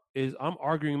 is I'm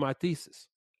arguing my thesis.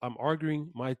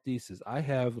 I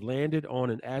have landed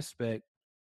on an aspect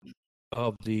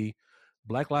of the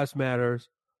Black Lives Matters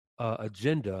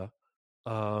agenda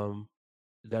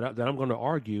that I'm going to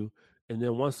argue, and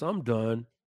then once I'm done,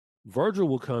 Virgil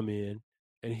will come in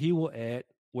and he will add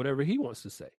whatever he wants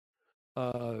to say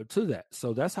to that.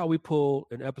 So that's how we pull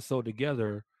an episode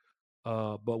together.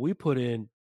 But we put in,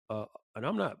 and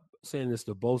I'm not saying this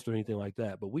to boast or anything like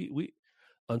that, but we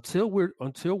until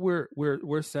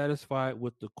we're satisfied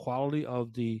with the quality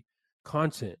of the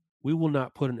content, we will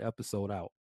not put an episode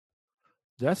out.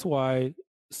 That's why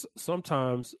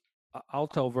sometimes I'll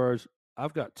tell Verge,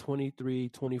 I've got 23,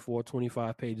 24,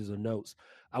 25 pages of notes.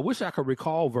 I wish I could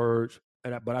recall, Verge,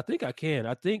 but I think I can.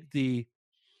 I think the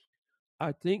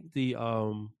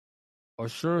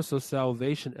Assurance of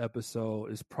Salvation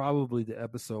episode is probably the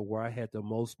episode where I had the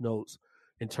most notes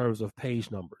in terms of page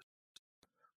numbers.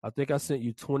 I think I sent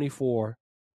you 24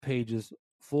 pages,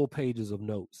 full pages of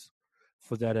notes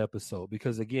for that episode.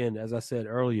 Because again, as I said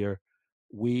earlier,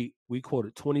 we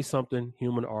quoted 20-something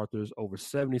human authors, over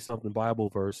 70-something Bible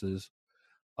verses.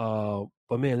 But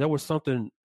man, there was something,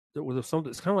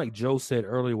 it's kind of like Joe said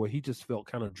earlier, where he just felt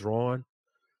kind of drawn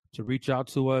to reach out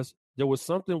to us. There was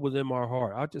something within my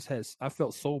heart. I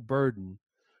felt so burdened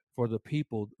for the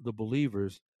people, the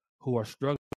believers who are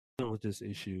struggling with this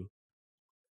issue.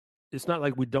 It's not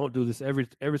like we don't do this every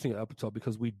single episode,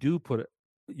 because we do put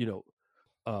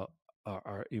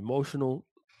our emotional,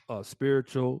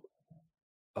 spiritual,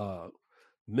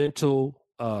 mental,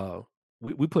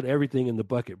 we put everything in the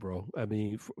bucket, bro. I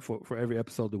mean, for every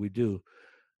episode that we do.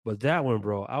 But that one,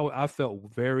 bro, I felt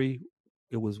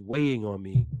it was weighing on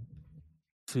me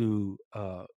to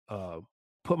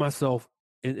put myself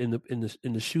in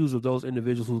the shoes of those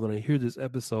individuals who are going to hear this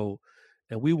episode,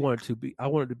 and I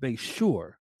wanted to make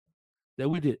sure that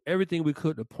we did everything we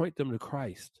could to point them to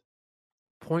Christ,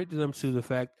 point them to the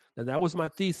fact that was my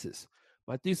thesis.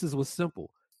 My thesis was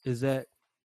simple: is that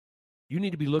you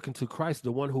need to be looking to Christ,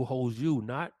 the one who holds you.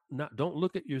 Not don't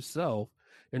look at yourself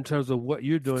in terms of what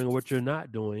you're doing or what you're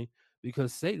not doing,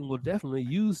 because Satan will definitely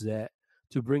use that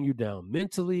to bring you down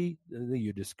mentally, and then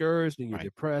you're discouraged, and you're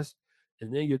depressed,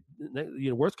 and then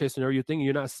you're worst case scenario, you're thinking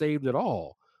you're not saved at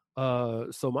all.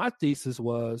 So my thesis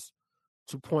was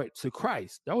to point to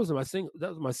Christ. That was my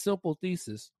simple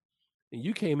thesis, and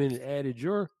you came in and added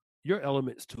your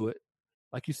elements to it.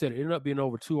 Like you said, it ended up being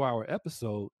over 2-hour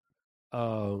episode.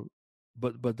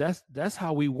 But that's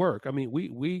how we work. I mean,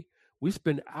 we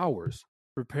spend hours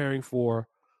preparing for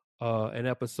an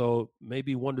episode,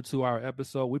 maybe 1 to 2 hour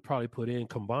episode. We probably put in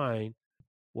combined,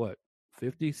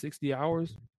 50, 60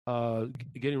 hours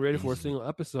getting ready for a single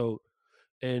episode.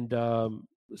 And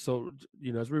so,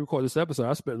 as we record this episode,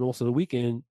 I spent most of the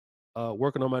weekend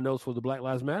working on my notes for the Black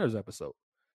Lives Matters episode.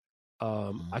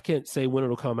 I can't say when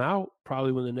it'll come out,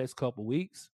 probably within the next couple of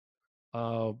weeks.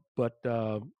 But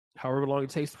however long it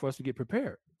takes for us to get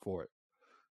prepared for it.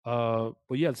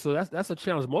 But yeah, so that's a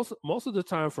challenge. Most of the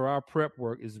time for our prep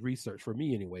work is research. For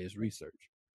me anyway, is research,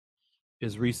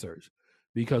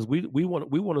 because we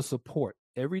want to support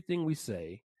everything we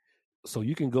say. So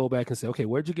you can go back and say, okay,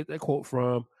 where'd you get that quote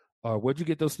from? Or where'd you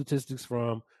get those statistics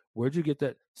from? Where'd you get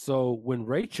that? So when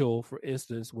Rachel, for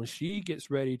instance, when she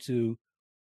gets ready to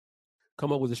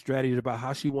come up with a strategy about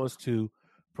how she wants to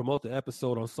promote the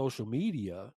episode on social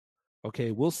media, okay,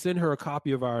 we'll send her a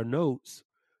copy of our notes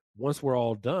once we're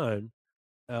all done.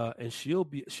 and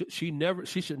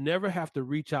she should never have to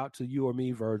reach out to you or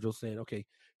me, Virgil, saying, okay,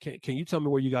 can you tell me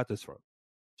where you got this from?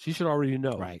 She should already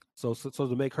know. Right. So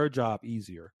to make her job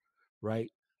easier.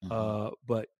 Right. Mm-hmm.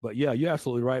 But yeah, you're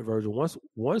absolutely right, Virgil.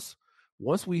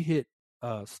 Once we hit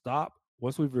stop,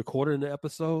 once we've recorded an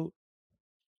episode,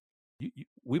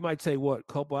 we might take a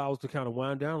couple hours to kind of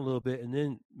wind down a little bit, and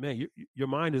then man, your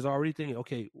mind is already thinking,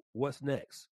 okay, what's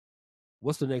next?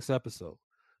 What's the next episode?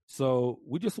 So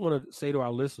we just want to say to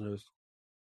our listeners,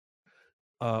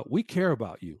 we care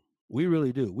about you. We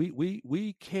really do.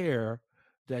 We care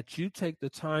that you take the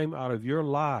time out of your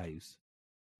lives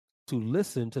to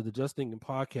listen to the Just Thinking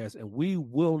podcast, and we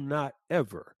will not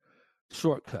ever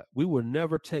shortcut. We will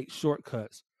never take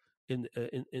shortcuts in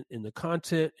the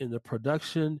content, in the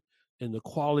production, in the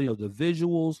quality of the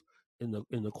visuals, in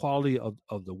the quality of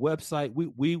the website.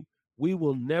 We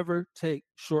will never take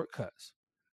shortcuts,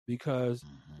 because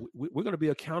we're going to be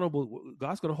accountable.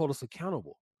 God's going to hold us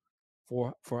accountable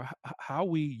for how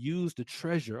we use the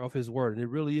treasure of his word. And it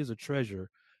really is a treasure,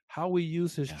 how we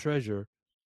use his treasure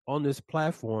on this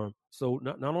platform. So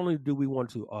not only do we want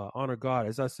to honor God,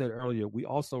 as I said earlier, we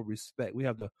also we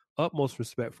have the utmost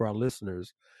respect for our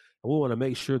listeners. And we want to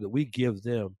make sure that we give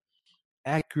them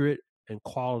accurate and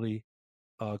quality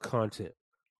content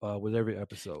with every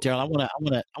episode. Daryl,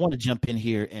 I want to jump in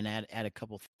here and add a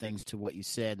couple things to what you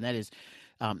said, and that is,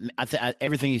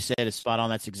 everything you said is spot on.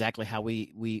 That's exactly how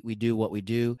we do what we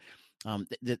do.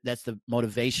 That's the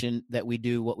motivation that we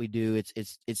do what we do.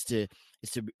 It's to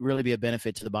really be a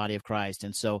benefit to the body of Christ,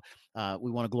 and so we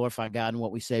want to glorify God in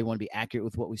what we say. We want to be accurate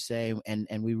with what we say, and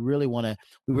we really want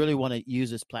to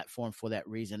use this platform for that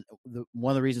reason.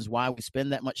 One of the reasons why we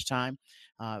spend that much time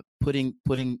putting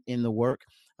in the work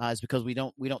is because we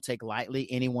don't take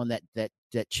lightly anyone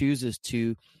that chooses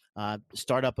to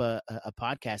start up a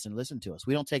podcast and listen to us.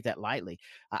 We don't take that lightly.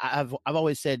 I've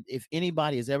always said, if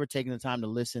anybody has ever taken the time to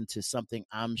listen to something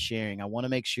I'm sharing, I want to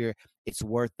make sure it's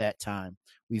worth that time.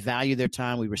 We value their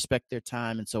time. We respect their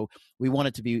time. And so we want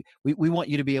it to be, we want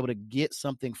you to be able to get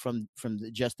something from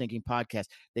the Just Thinking podcast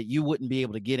that you wouldn't be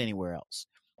able to get anywhere else.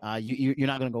 You're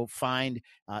not going to go find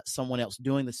someone else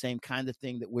doing the same kind of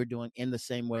thing that we're doing in the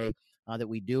same way that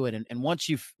we do it. And once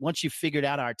you've figured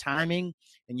out our timing,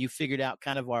 and you figured out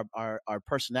kind of our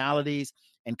personalities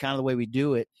and kind of the way we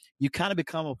do it, you kind of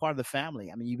become a part of the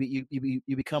family. I mean,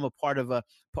 you become a part of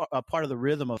the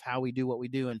rhythm of how we do what we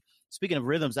do. And speaking of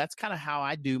rhythms, that's kind of how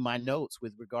I do my notes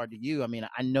with regard to you. I mean,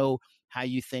 I know how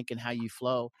you think and how you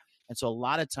flow. And so a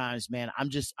lot of times, man, I'm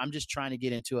just trying to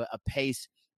get into a pace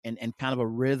and kind of a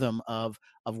rhythm of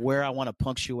where I want to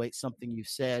punctuate something you've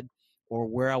said, or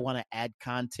where I want to add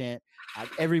content.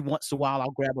 Every once in a while,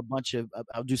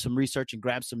 I'll do some research and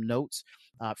grab some notes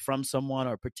from someone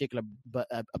or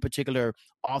a particular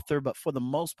author. But for the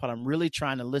most part, I'm really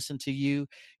trying to listen to you,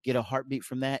 get a heartbeat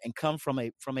from that, and come from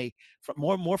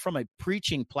more from a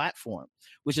preaching platform,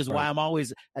 which is why I'm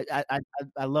always,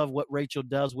 I love what Rachel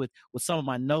does with some of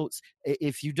my notes.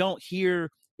 If you don't hear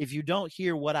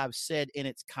what I've said in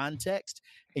its context,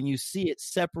 and you see it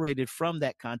separated from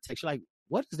that context, you're like,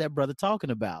 what is that brother talking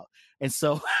about? And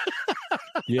so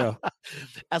yeah,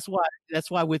 that's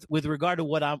why with regard to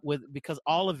what I'm with, because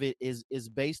all of it is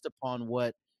based upon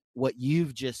what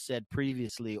you've just said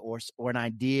previously, or an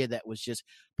idea that was just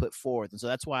put forth. And so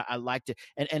that's why I like to,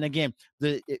 and again,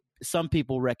 some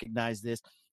people recognize this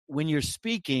when you're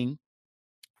speaking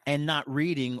and not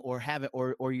reading,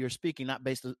 or you're speaking not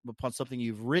based upon something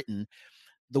you've written.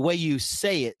 The way you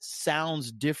say it sounds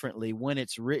differently when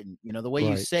it's written. You know, the way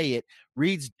you say it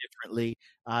reads differently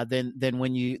than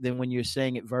when you're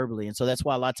saying it verbally. And so that's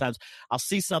why a lot of times I'll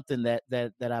see something that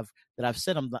I've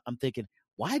said. I'm thinking,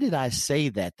 why did I say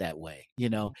that way? You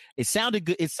know, it sounded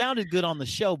good. It sounded good on the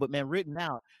show, but man, written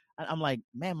out, I'm like,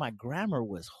 man, my grammar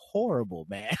was horrible,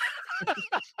 man.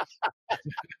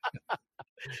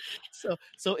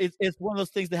 So it's one of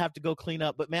those things that have to go clean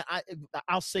up. But man,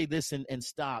 I'll say this and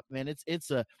stop, man.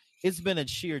 It's been a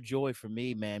sheer joy for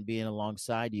me, man, being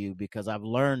alongside you, because I've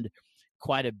learned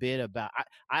quite a bit about.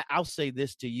 I'll say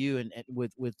this to you and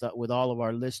with all of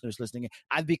our listeners listening.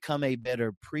 I've become a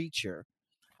better preacher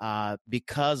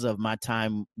because of my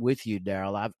time with you,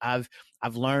 Daryl.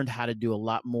 I've learned how to do a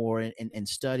lot more and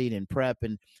studied and prep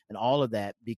and all of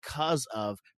that because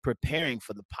of preparing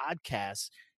for the podcasts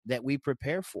that we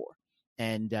prepare for,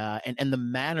 and the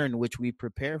manner in which we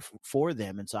prepare for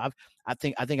them. And so I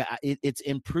think it's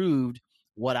improved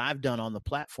what I've done on the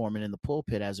platform and in the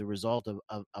pulpit as a result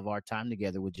of our time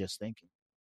together with Just Thinking.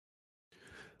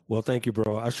 Well, thank you,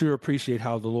 bro. I sure appreciate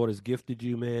how the Lord has gifted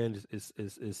you, man.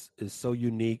 Is so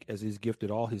unique, as he's gifted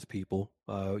all his people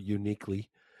uniquely.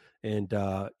 And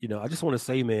I just want to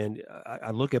say, man,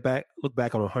 I look back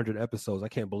on 100 episodes. I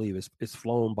can't believe it's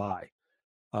flown by.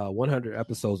 100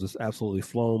 episodes is absolutely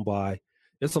flown by.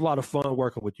 It's a lot of fun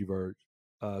working with you, Verge.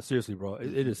 Seriously, bro,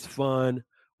 it is fun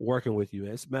working with you.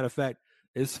 As a matter of fact,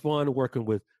 it's fun working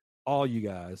with all you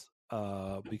guys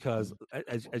because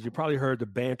as you probably heard the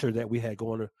banter that we had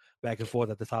going back and forth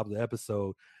at the top of the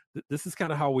episode, this is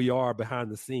kind of how we are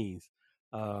behind the scenes.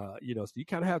 So you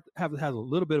kind of have a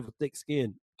little bit of a thick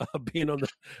skin being on the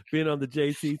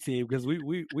JT team because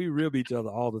we rib each other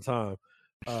all the time.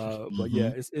 But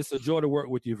yeah, it's a joy to work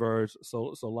with you, Verge.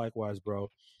 So likewise, bro.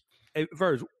 Hey,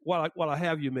 Verge, while I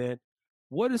have you, man,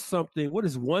 what is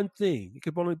one thing? It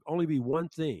could only be one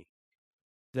thing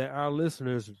that our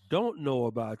listeners don't know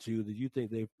about you that you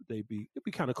think it'd be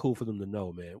kind of cool for them to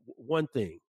know, man. One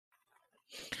thing.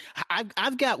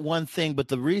 I've got one thing, but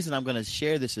the reason I'm going to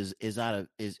share this is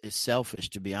selfish,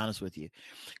 to be honest with you,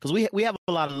 because we have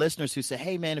a lot of listeners who say,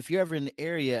 "Hey, man, if you're ever in the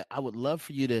area, I would love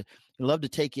to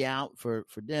take you out for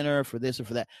dinner, for this or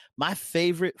for that." My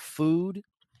favorite food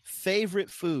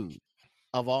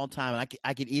of all time, and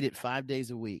I could eat it 5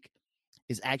 days a week,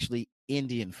 is actually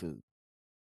Indian food.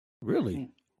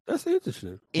 Really? That's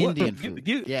interesting. Indian food.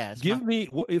 Give me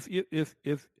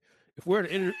if we're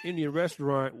at an Indian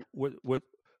restaurant with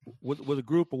a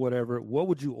group or whatever, what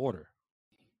would you order?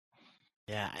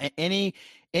 Yeah, anything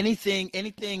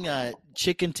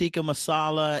chicken tikka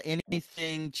masala,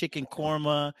 anything chicken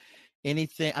korma,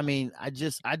 anything. I mean, I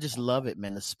just love it,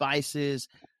 man. The spices,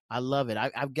 I love it.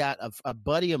 I've got a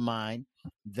buddy of mine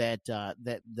that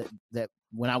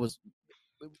when I was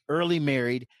early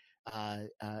married,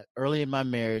 early in my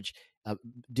marriage, a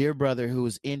dear brother who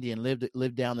was Indian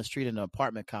lived down the street in an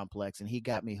apartment complex, and he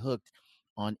got me hooked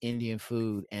on Indian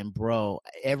food. And bro,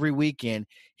 every weekend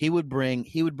he would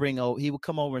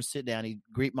come over and sit down. He'd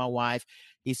greet my wife.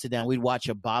 He'd sit down. We'd watch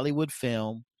a Bollywood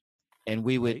film, and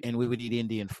we would eat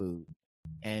Indian food.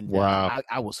 And wow,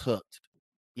 I was hooked.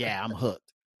 Yeah, I'm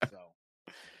hooked. So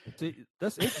see,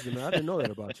 that's interesting, man. I didn't know that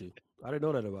about you.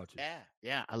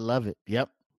 Yeah, I love it. Yep.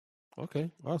 Okay,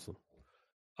 awesome.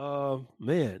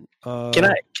 Man. Can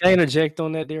I interject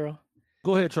on that, Daryl?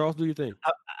 Go ahead, Charles. Do your thing.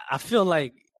 I feel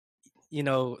like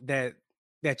that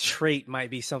trait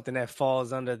might be something that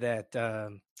falls under that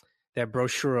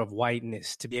brochure of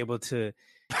whiteness, to be able to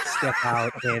step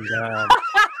out and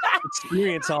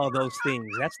experience all those things.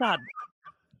 That's not.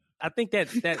 I think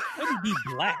that wouldn't be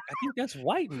black. I think that's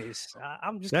whiteness.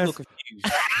 I'm just a little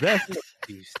confused. That's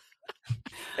confused.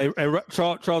 And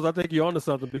Charles, I think you're onto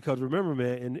something, because remember,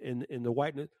 man, in the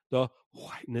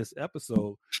whiteness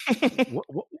episode,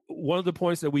 one of the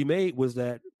points that we made was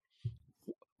that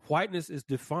whiteness is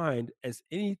defined as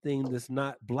anything that's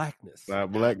not blackness.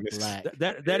 Not blackness.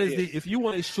 That is if you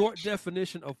want a short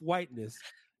definition of whiteness,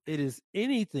 it is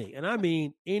anything, and I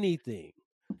mean anything,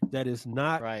 that is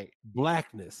not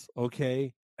blackness.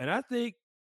 Okay, and I think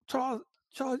Charles,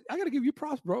 I got to give you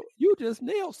props, bro. You just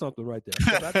nailed something right there.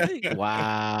 I think,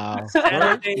 wow.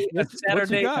 Saturday what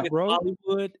you got, with bro?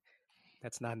 Hollywood.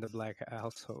 That's not in the black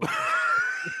household.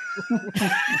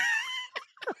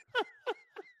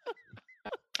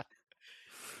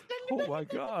 Oh my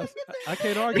gosh, I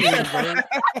can't argue with you, man.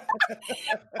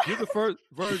 You're the first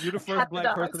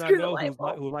black person I know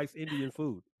who likes Indian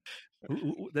food.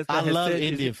 I love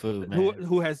Indian food, man.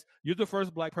 You're the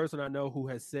first black person I know who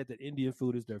has said that Indian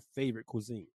food is their favorite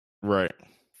cuisine. Right.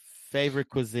 Favorite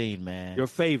cuisine, man. Your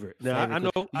favorite. Now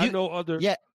I know other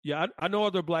I know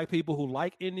other black people who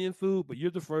like Indian food, but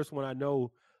you're the first one I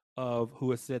know of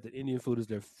who has said that Indian food is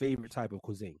their favorite type of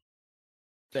cuisine.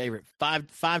 Favorite.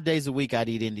 5 days a week I'd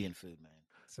eat Indian food,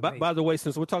 man. By the way,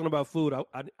 since we're talking about food,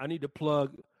 I need to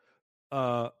plug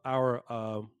our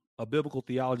a biblical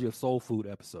theology of soul food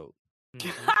episode.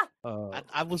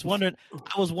 I was wondering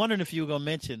if you were gonna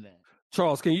mention that.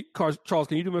 Charles, can you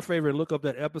do me a favor and look up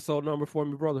that episode number for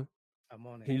me, brother? I'm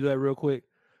on it. Can you do that real quick?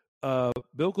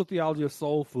 Biblical theology of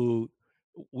soul food.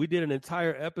 We did an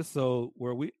entire episode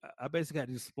where I basically had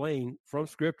to explain from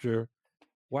scripture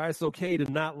why it's okay to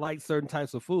not like certain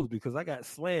types of foods, because I got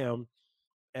slammed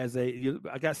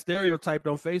I got stereotyped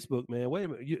on Facebook, man. Wait a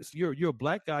minute, you're a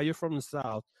black guy, you're from the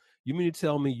South. You mean to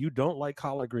tell me you don't like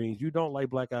collard greens, you don't like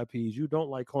black eyed peas, you don't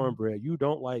like cornbread, you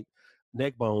don't like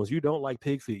neck bones, you don't like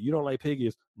pig feet, you don't like pig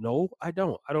ears? No, I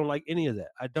don't. I don't like any of that.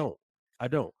 I don't.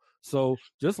 So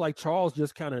just like Charles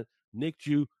just kind of nicked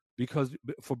you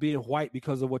for being white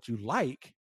because of what you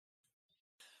like,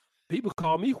 people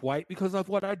call me white because of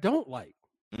what I don't like.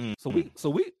 Mm-hmm. So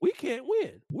we can't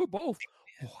win. We're both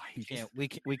white. We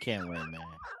can't win, man.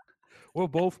 We're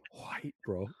both white,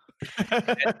 bro.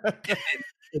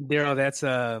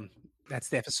 Daryl,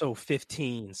 That's episode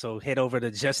 15. So head over to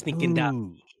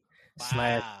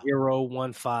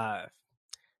justthinking.me/015.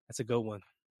 That's a good one.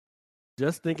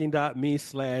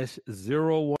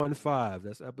 Justthinking.me/015.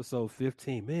 That's episode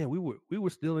 15. Man, we were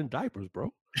still in diapers,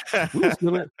 bro. We were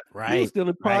still in Right. We were still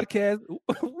in Right. podcast.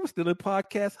 We were still in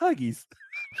podcast huggies.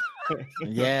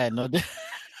 Yeah, no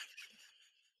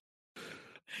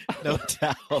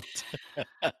doubt.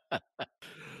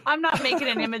 I'm not making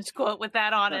an image quote with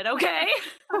that on it, okay?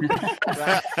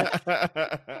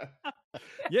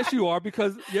 Yes, you are,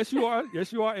 because yes, you are,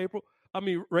 April. I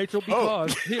mean, Rachel,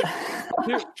 because here,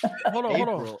 hold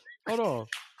on.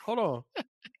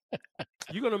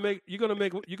 You're gonna make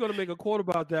a quote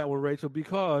about that one, Rachel,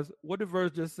 because what did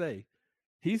Verge just say?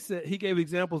 He said he gave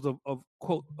examples of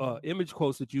quote image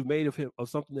quotes that you made of him, of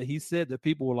something that he said that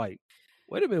people were like,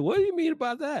 wait a minute, what do you mean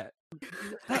about that?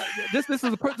 This is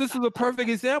a perfect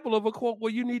example of a quote where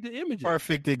you need to image it.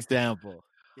 Perfect example.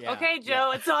 Yeah, okay,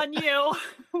 Joe, it's on you.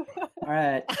 All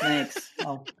right, thanks.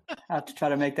 I'll have to try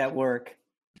to make that work.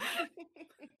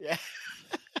 Yeah.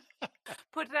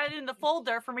 Put that in the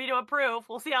folder for me to approve.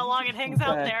 We'll see how long it hangs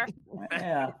out there.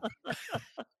 Yeah.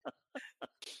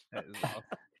 That is awesome.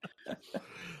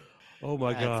 Oh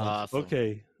my That's God. awesome.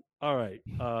 Okay. All right.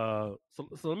 So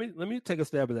let me take a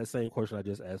stab at that same question I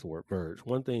just asked Verge.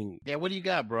 One thing Yeah, what do you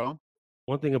got, bro?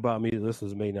 about me that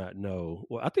listeners may not know.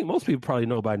 Well, I think most people probably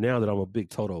know by now that I'm a big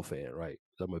Toto fan, right?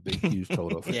 I'm a big, huge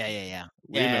Toto fan. Yeah.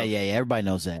 Everybody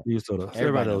knows that. Huge Toto.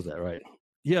 Everybody knows that, right?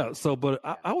 Yeah. So, but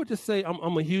I would just say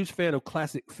I'm a huge fan of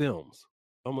classic films.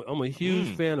 I'm a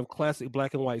huge fan of classic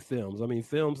black and white films. I mean,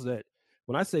 films that,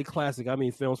 when I say classic, I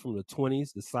mean films from the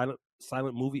 20s, the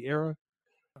silent movie era.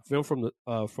 Film from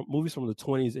movies from the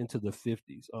 20s into the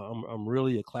 50s. I'm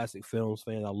really a classic films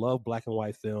fan. I love black and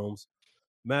white films.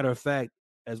 Matter of fact,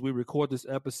 as we record this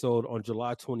episode on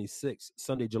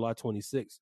Sunday, July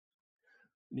 26th,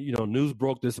 news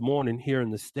broke this morning here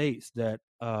in the States that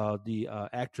the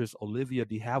actress Olivia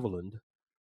de Havilland,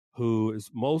 who is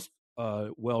most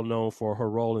well known for her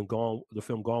role in the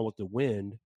film Gone with the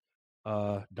Wind,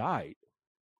 died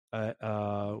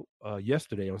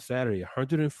yesterday, on Saturday,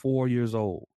 104 years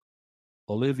old.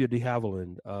 Olivia de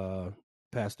Havilland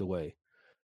passed away.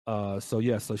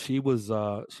 So she was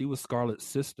Scarlett's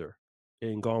sister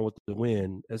in Gone with the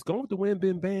Wind. Has Gone with the Wind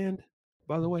been banned,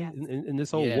 by the way, in this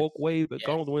whole woke wave? But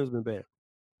Gone with the Wind's been banned.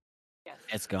 Yes.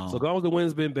 It's gone. So Gone with the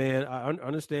Wind's been banned. I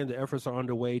understand the efforts are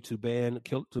underway to ban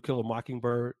To Kill a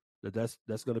Mockingbird. That's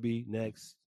going to be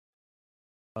next.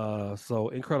 So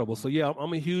incredible. So yeah,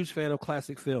 I'm a huge fan of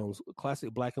classic films,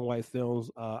 classic black and white films.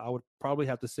 I would probably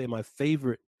have to say my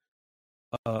favorite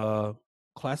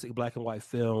classic black and white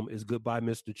film is Goodbye,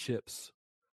 Mr. Chips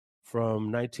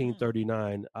from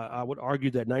 1939. I would argue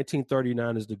that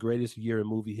 1939 is the greatest year in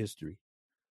movie history.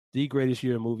 The greatest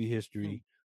year in movie history.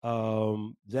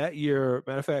 That year,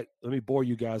 matter of fact, let me bore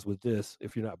you guys with this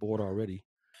if you're not bored already.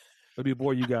 Let me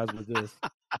bore you guys with this.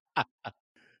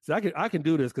 So I can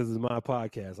do this because it's my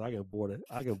podcast. I can bore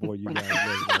you guys.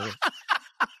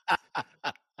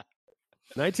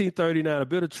 1939, a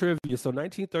bit of trivia. So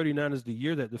 1939 is the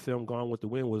year that the film Gone with the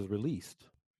Wind was released.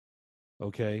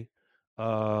 Okay.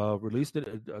 Released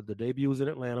it, the debut was in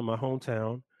Atlanta, my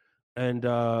hometown. And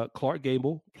Clark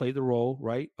Gable played the role,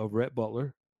 right, of Rhett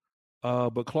Butler.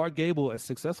 But Clark Gable, as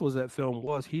successful as that film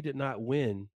was, he did not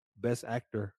win Best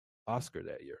Actor Oscar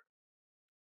that year.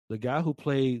 The guy who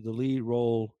played the lead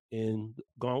role in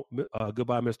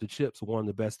Goodbye, Mr. Chips won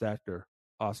the Best Actor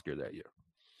Oscar that year.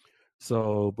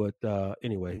 So, but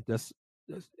anyway, it doesn't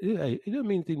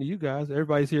mean anything to you guys.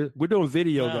 Everybody's here. We're doing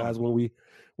video, guys.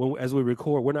 As we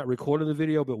record, we're not recording the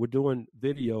video, but we're doing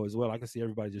video as well. I can see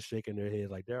everybody just shaking their head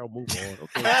like, Daryl, move on.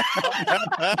 Okay.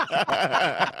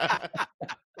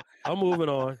 I'm moving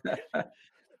on.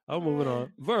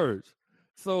 Verge.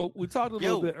 So we talked a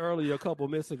little bit earlier, a couple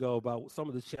of minutes ago, about some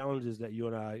of the challenges that you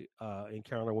and I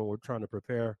encounter when we're trying to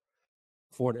prepare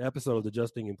for an episode of the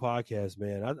Just Thinking podcast,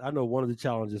 man. I know one of the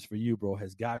challenges for you, bro,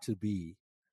 has got to be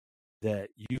that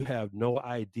you have no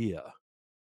idea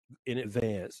in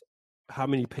advance how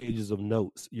many pages of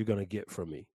notes you're going to get from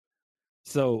me.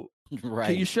 So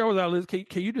can you share with our listeners,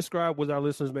 can you describe with our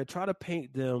listeners, man, try to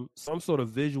paint them some sort of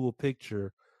visual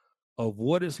picture of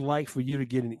what it's like for you to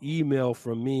get an email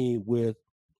from me with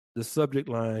the subject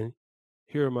line,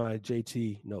 here are my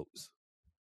JT notes.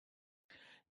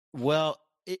 Well,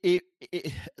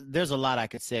 there's a lot I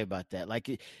could say about that.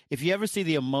 Like, if you ever see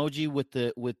the emoji with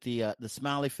the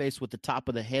smiley face with the top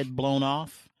of the head blown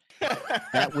off,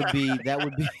 that would be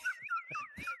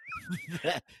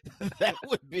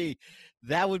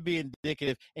that would be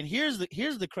indicative. And here's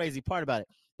the crazy part about it.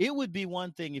 it would be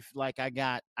one thing if like I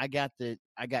got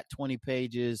 20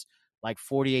 pages, like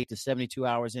 48 to 72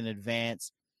 hours in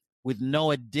advance with no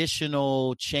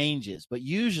additional changes. But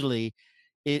usually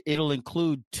it'll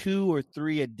include 2 or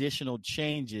 3 additional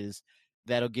changes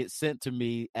that'll get sent to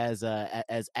me as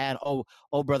add. Oh,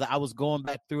 brother, I was going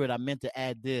back through it. I meant to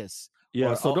add this.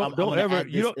 Yeah. Or, So I'm gonna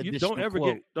add this additional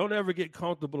quote. don't ever get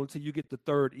comfortable until you get the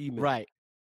 3rd email. Right.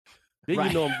 Then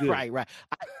right. you know I'm good. Right.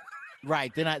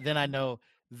 Right. Then I know.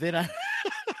 Then I.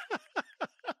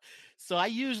 So I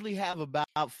usually have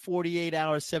about 48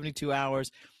 hours, 72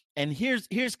 hours. And here's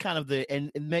kind of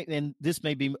and this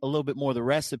may be a little bit more the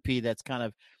recipe that's kind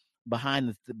of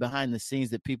behind the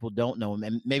scenes that people don't know,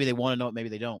 and maybe they want to know it, maybe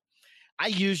they don't. I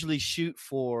usually shoot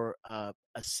for a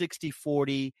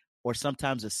 60-40 or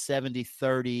sometimes a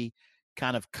 70-30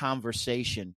 kind of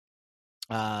conversation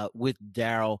with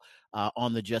Daryl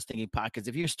on the Just Thinking podcast.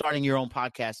 If you're starting your own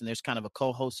podcast and there's kind of a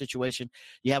co-host situation,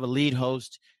 you have a lead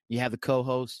host, you have the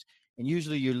co-host, and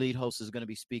usually your lead host is going to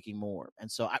be speaking more.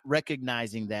 And so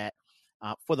recognizing that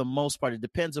for the most part, it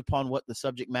depends upon what the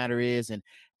subject matter is and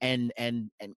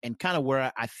kind of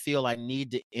where I feel I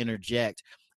need to interject.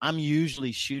 I'm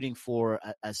usually shooting for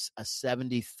a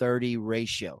 70-30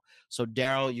 ratio. So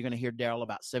Daryl, you're going to hear Daryl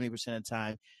about 70% of the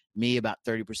time, me about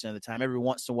 30% of the time. Every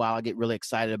once in a while, I get really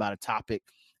excited about a topic,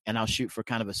 and I'll shoot for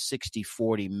kind of a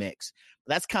 60-40 mix.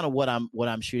 That's kind of what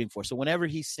I'm shooting for. So whenever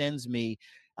he sends me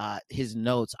his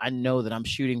notes, I know that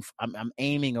I'm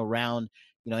aiming around,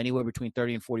 anywhere between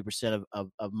 30 and 40%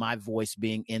 of my voice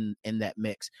being in that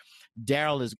mix.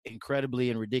 Daryl is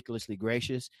incredibly and ridiculously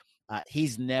gracious.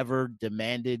 He's never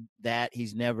demanded that.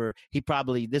 This is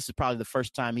probably the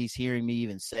first time he's hearing me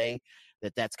even say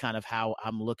that that's kind of how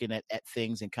I'm looking at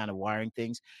things and kind of wiring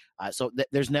things. So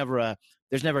there's never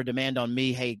a demand on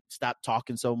me, hey, stop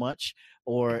talking so much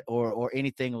or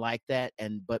anything like that.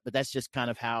 But that's just kind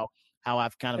of how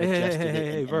I've kind of adjusted it.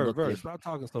 Hey, Verb, stop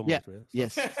talking so much, man.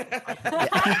 Yes.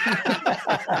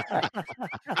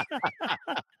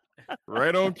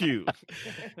 Right on cue.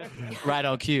 Right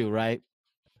on cue, right?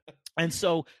 And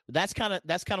so that's kind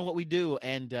of what we do.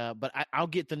 And but I'll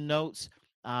get the notes.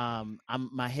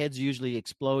 My head's usually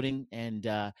exploding and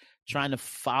trying to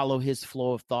follow his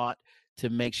flow of thought to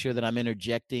make sure that I'm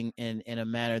interjecting in a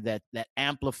manner that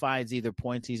amplifies either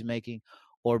points he's making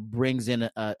or brings in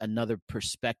another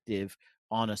perspective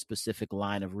on a specific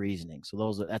line of reasoning.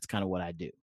 So that's kind of what I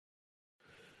do.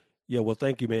 Yeah, well,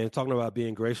 thank you, man. Talking about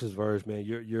being gracious, Verge, man,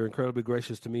 you're incredibly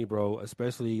gracious to me, bro.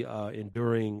 Especially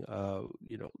enduring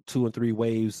 2 and 3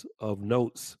 waves of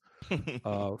notes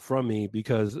from me,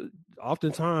 because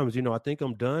oftentimes, I think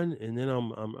I'm done, and then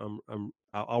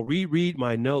I'll reread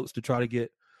my notes to try to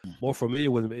get more familiar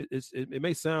with them. It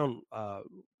may sound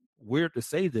weird to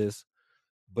say this,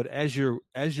 but as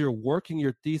you're working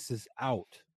your thesis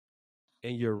out,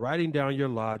 and you're writing down your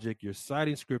logic, you're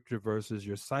citing scripture verses,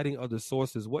 you're citing other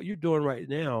sources, what you're doing right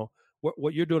now,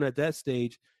 what you're doing at that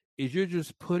stage is you're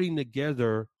just putting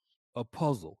together a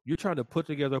puzzle. You're trying to put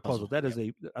together a puzzle. That is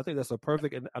I think that's a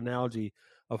perfect analogy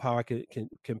of how I can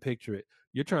picture it.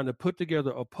 You're trying to put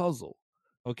together a puzzle,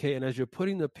 okay? And as you're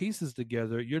putting the pieces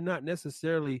together, you're not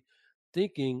necessarily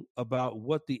thinking about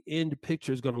what the end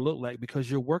picture is going to look like,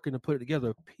 because you're working to put it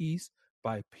together piece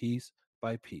by piece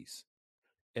by piece.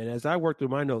 And as I work through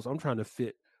my notes, I'm trying to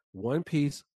fit one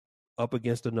piece up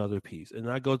against another piece,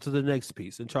 and I go to the next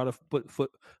piece and try to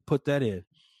put that in.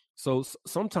 So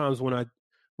sometimes when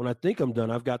I think I'm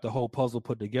done, I've got the whole puzzle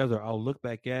put together, I'll look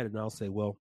back at it and I'll say,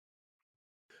 well,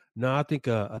 no, I think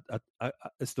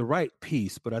it's the right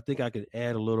piece, but I think I could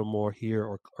add a little more here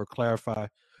or clarify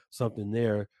something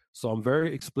there. So I'm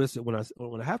very explicit when I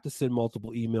have to send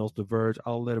multiple emails to Verge.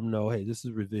 I'll let them know, hey, this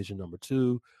is revision number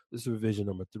 2, this is revision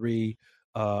number 3.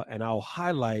 And I'll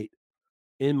highlight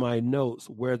in my notes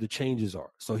where the changes are.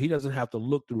 So he doesn't have to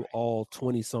look through all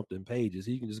 20-something pages.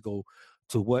 He can just go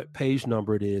to what page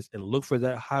number it is and look for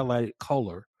that highlighted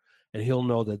color, and he'll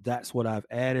know that that's what I've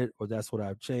added, or that's what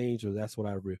I've changed, or that's what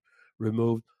I've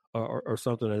removed, or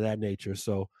something of that nature.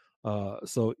 So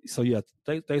yeah,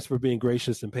 thanks for being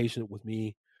gracious and patient with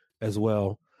me as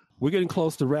well. We're getting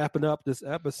close to wrapping up this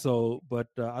episode, but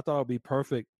I thought it'd be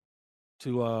perfect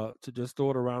to just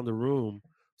throw it around the room,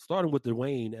 starting with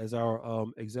Dwayne as our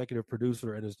executive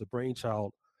producer and as the brain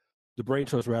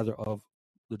trust of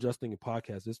the Just Thinking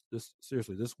podcast.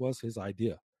 This was his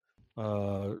idea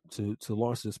to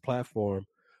launch this platform.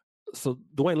 So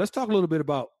Dwayne, let's talk a little bit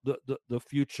about the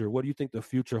future. What do you think the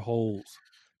future holds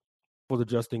for the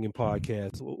Just Thinking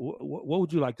podcast? What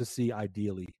would you like to see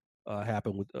ideally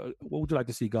happen with? What would you like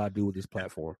to see God do with this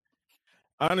platform?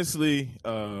 Honestly,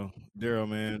 Daryl,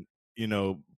 man,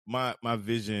 my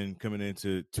vision coming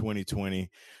into 2020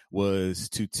 was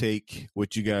to take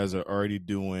what you guys are already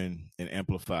doing and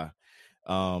amplify.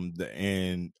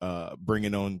 Bringing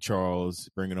on Charles,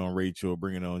 bringing on Rachel,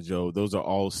 bringing on Joe. Those are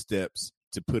all steps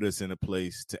to put us in a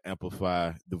place to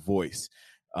amplify the voice.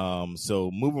 So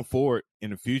moving forward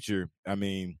in the future, I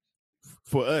mean,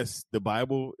 for us, the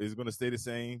Bible is going to stay the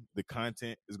same. The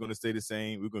content is going to stay the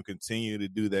same. We're going to continue to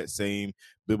do that same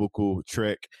biblical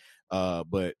trek.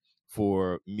 But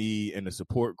for me and the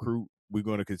support group, we're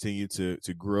going to continue to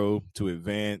grow, to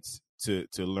advance, to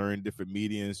learn different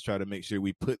mediums, try to make sure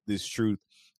we put this truth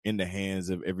in the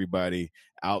hands of everybody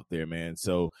out there, man.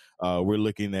 So we're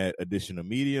looking at additional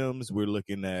mediums. We're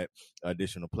looking at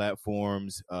additional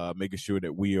platforms, making sure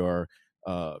that we are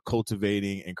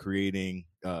cultivating and creating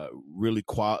really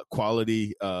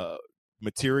quality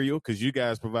material, because you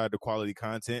guys provide the quality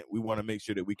content. We want to make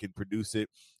sure that we can produce it,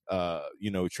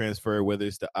 transfer, whether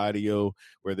it's the audio,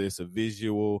 whether it's a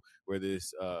visual, whether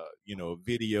it's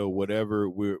video, whatever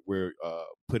we're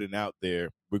putting out there.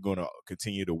 We're going to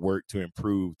continue to work to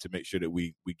improve, to make sure that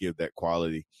we give that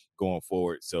quality going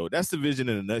forward. So that's the vision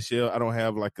in a nutshell. I don't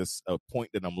have like a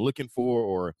point that I'm looking for,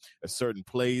 or a certain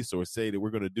place, or say that we're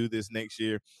going to do this next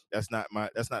year. That's not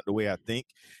the way I think.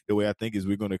 The way I think is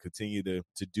we're going to continue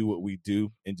to do what we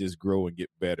do and just grow and get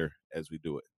better as we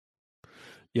do it.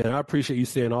 Yeah, and I appreciate you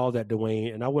saying all that,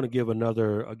 Dwayne. And I want to give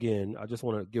I just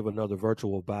want to give another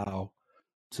virtual bow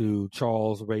to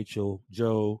Charles, Rachel,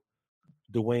 Joe,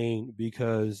 Dwayne,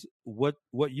 because what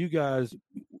you guys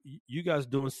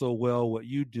doing so well, what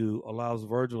you do allows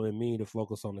Virgil and me to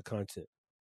focus on the content.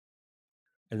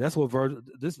 And that's what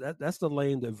that's the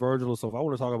lane that Virgil. So if I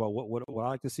want to talk about what I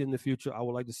like to see in the future, I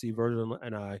would like to see Virgil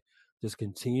and I just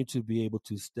continue to be able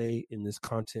to stay in this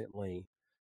content lane.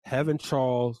 Having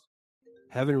Charles,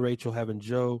 having Rachel, having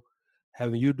Joe,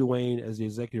 having you, Dwayne, as the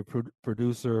executive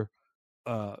producer,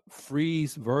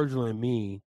 frees Virgil and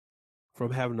me from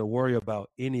having to worry about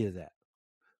any of that.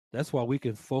 That's why we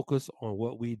can focus on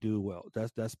what we do well.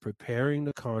 That's preparing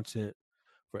the content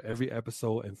for every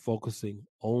episode and focusing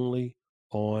only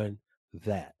on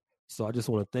that. So I just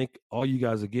want to thank all you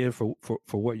guys again for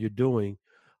what you're doing.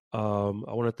 I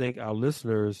want to thank our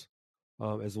listeners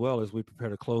as well, as we prepare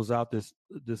to close out this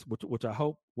which I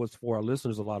hope was for our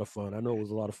listeners a lot of fun. I know it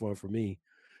was a lot of fun for me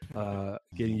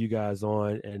getting you guys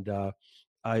on, and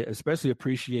I especially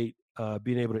appreciate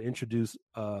being able to introduce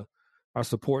our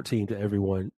support team to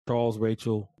everyone: Charles,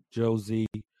 Rachel, Joe, Z,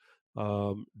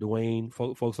 Dwayne.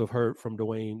 Folks have heard from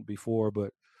Dwayne before,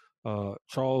 but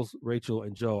Charles, Rachel,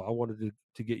 and Joe, I wanted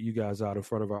to get you guys out in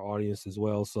front of our audience as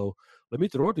well. So let me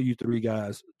throw it to you three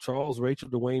guys: Charles, Rachel,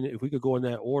 Dwayne. If we could go in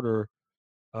that order,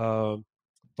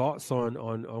 thoughts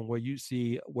on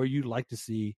where you'd like to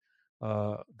see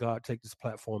God take this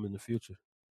platform in the future.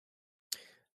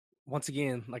 Once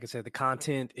again, like I said, the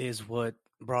content is what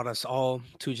brought us all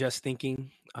to Just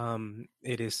Thinking.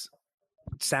 It is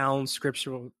sound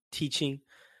scriptural teaching.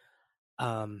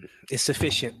 It's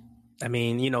sufficient. I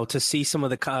mean, to see some of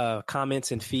the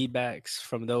comments and feedbacks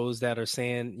from those that are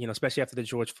saying, especially after the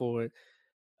George Floyd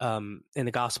in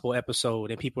the gospel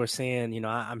episode, and people are saying,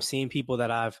 I'm seeing people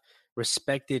that I've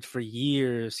respected for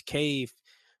years cave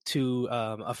to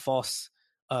a false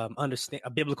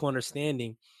a biblical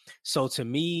understanding. So to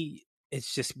me,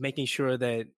 it's just making sure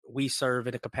that we serve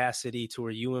in a capacity to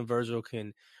where you and Virgil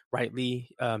can rightly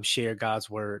share God's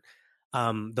word.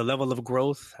 The level of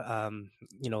growth,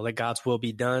 let God's will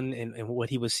be done and what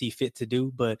he would see fit to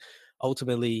do. But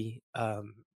ultimately,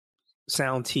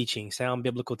 sound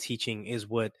biblical teaching is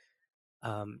what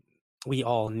we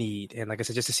all need. And like I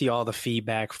said, just to see all the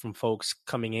feedback from folks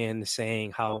coming in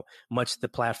saying how much the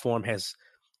platform has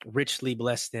richly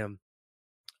blessed them,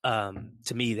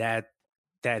 to me, that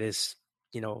is,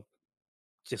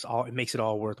 just all, it makes it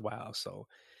all worthwhile. So,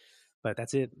 but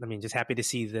that's it. I mean, just happy to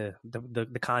see the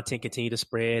content continue to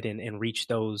spread and reach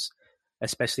those,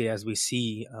 especially as we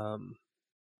see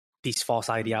these false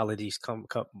ideologies come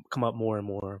up more and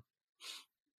more.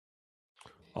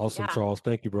 Awesome, Yeah. Charles.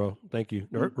 Thank you, bro. Thank you.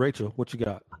 Rachel, what you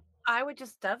got? I would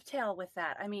just dovetail with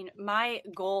that. I mean, my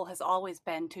goal has always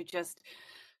been to just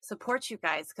support you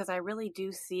guys, because I really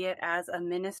do see it as a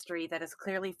ministry that is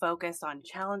clearly focused on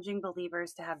challenging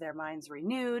believers to have their minds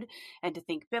renewed and to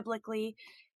think biblically.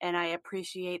 And I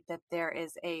appreciate that there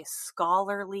is a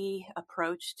scholarly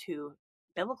approach to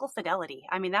biblical fidelity.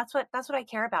 I mean, that's what I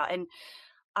care about. And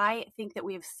I think that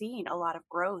we have seen a lot of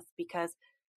growth because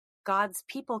God's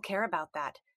people care about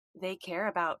that. They care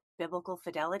about biblical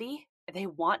fidelity. They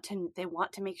want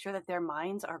to make sure that their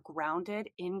minds are grounded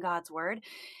in God's word,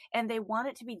 and they want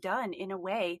it to be done in a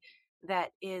way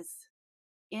that is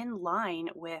in line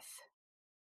with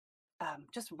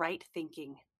just right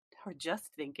thinking. Or just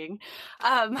thinking.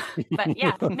 But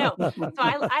yeah, no. So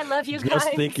I love you guys.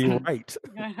 Just thinking right.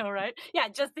 I know, right? Yeah,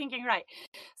 just thinking right.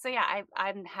 So yeah,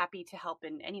 I'm happy to help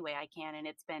in any way I can. And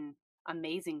it's been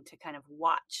amazing to kind of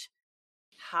watch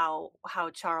how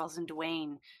Charles and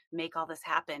Dwayne make all this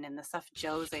happen and the stuff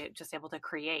Joe's just able to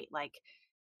create. Like,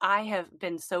 I have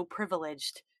been so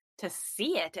privileged to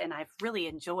see it, and I've really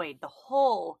enjoyed the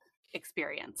whole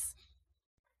experience.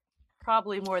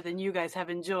 Probably more than you guys have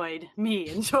enjoyed me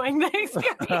enjoying the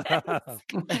experience.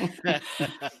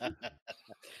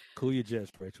 Cool your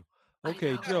jets, Rachel.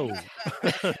 Okay, Joe.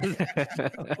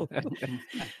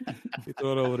 We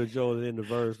throw it over to Joe in the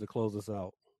verse to close us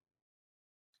out.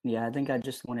 Yeah, I think I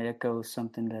just want to echo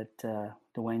something that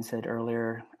Dwayne said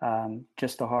earlier.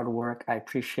 Just the hard work. I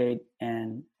appreciate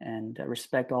and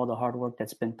respect all the hard work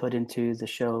that's been put into the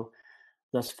show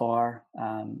thus far.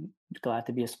 Glad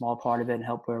to be a small part of it and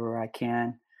help wherever I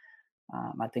can.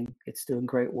 I think it's doing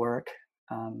great work.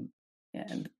 And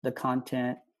the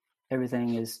content,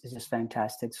 everything is just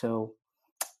fantastic. So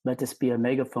let this be a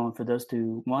megaphone for those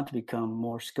who want to become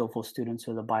more skillful students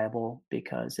of the Bible,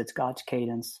 because it's God's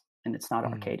cadence and it's not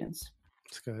our cadence.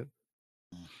 It's good.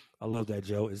 I love that,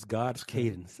 Joe. It's God's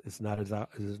cadence. It's not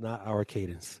our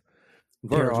cadence.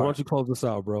 Verge, why don't you close this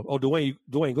out, bro? Oh, Dwayne,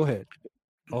 go ahead.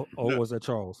 Oh, no. Was that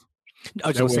Charles? I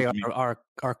was going to say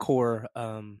our core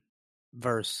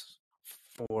verse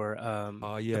for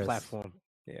the platform.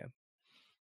 Yeah.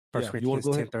 First Corinthians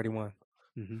 10:31.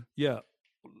 Mm-hmm. Yeah.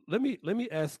 Let me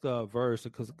ask Verge,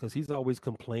 because he's always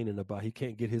complaining about he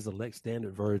can't get his elect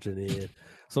standard version in.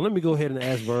 So let me go ahead and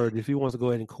ask Verge if he wants to go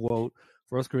ahead and quote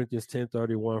 1 Corinthians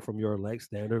 10:31 from your elect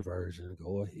standard version.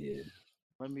 Go ahead.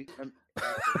 Let me pull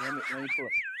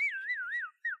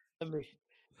it.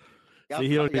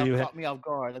 Y'all caught me off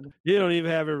guard. You don't even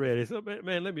have it ready. So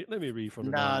man, let me read from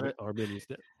the Arminian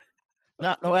standard.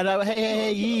 No,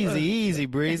 hey, easy,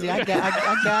 Breezy. I got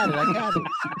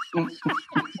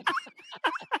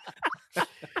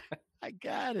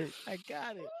it. I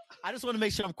got it. I just want to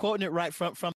make sure I'm quoting it right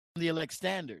from the elect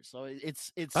standard. So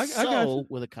it's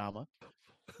with a comma.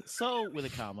 So with a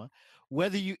comma,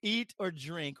 whether you eat or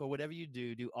drink or whatever you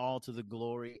do all to the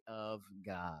glory of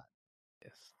God.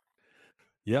 Yes.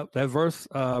 Yep, that verse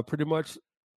pretty much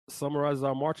summarizes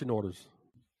our marching orders,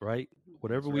 right?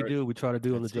 Whatever we do, we try to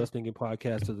do on the Just Thinking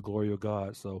podcast to the glory of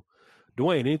God. So,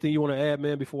 Dwayne, anything you want to add,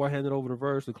 man, before I hand it over to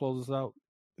Verge to close us out?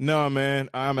 No, man,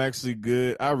 I'm actually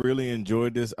good. I really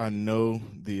enjoyed this. I know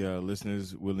the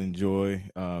listeners will enjoy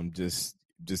just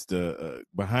the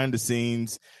behind the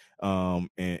scenes,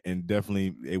 and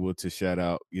definitely able to shout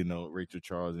out, Rachel,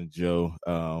 Charles, and Joe,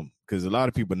 because a lot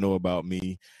of people know about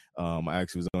me. I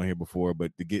actually was on here before,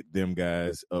 but to get them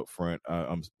guys up front,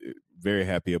 I'm very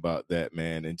happy about that,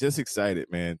 man, and just excited,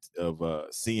 man, of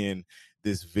seeing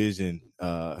this vision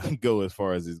go as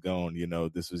far as it's gone.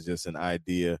 This was just an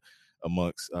idea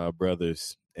amongst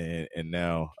brothers, and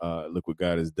now look what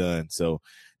God has done. So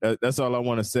that's all I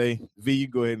want to say. V, you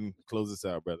go ahead and close this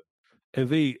out, brother. And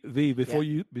V, before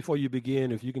you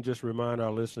begin, if you can just remind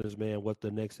our listeners, man, what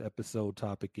the next episode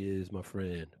topic is, my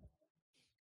friend.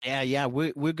 Yeah.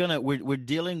 We're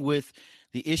dealing with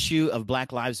the issue of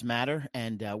Black Lives Matter,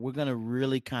 and we're gonna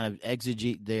really kind of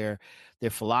exegete their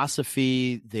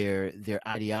philosophy, their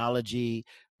ideology,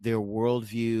 their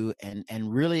worldview,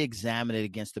 and really examine it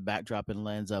against the backdrop and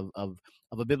lens of a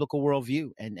biblical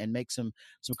worldview, and make some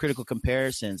critical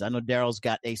comparisons. I know Daryl's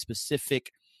got a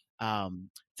specific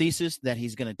thesis that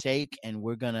he's going to take, and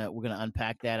we're gonna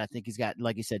unpack that. I think he's got,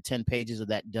 like he said, 10 pages of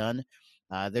that done.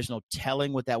 There's no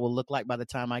telling what that will look like by the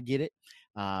time I get it.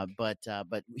 But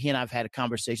he and I've had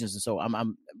conversations, and so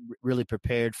I'm really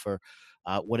prepared for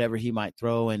whatever he might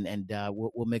throw, and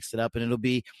we'll mix it up, and it'll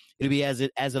be as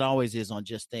it always is on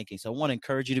Just Thinking. So I want to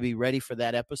encourage you to be ready for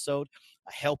that episode.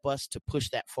 Help us to push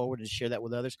that forward and share that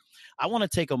with others. I want to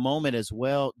take a moment as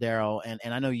well, Daryl,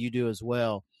 and I know you do as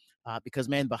well, because,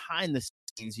 man, behind the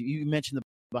scenes, you mentioned the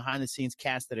behind the scenes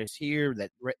cast that is here, that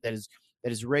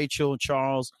is Rachel,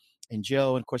 Charles, and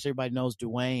Joe, and of course everybody knows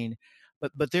Dwayne,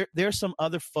 but there are some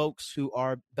other folks who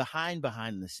are behind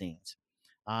the scenes,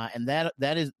 and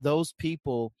that is those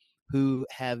people who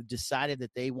have decided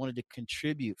that they wanted to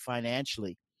contribute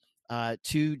financially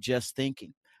to Just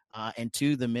Thinking, and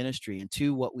to the ministry, and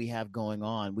to what we have going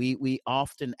on. We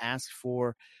often ask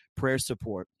for prayer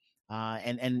support,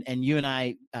 and you and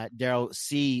I, Daryl,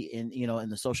 see in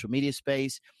the social media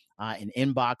space, in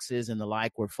inboxes and the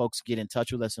like, where folks get in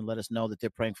touch with us and let us know that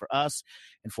they're praying for us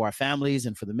and for our families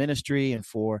and for the ministry and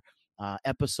for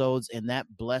episodes, and that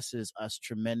blesses us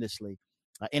tremendously.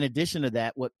 In addition to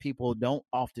that, what people don't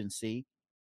often see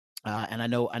and I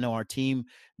know our team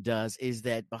does, is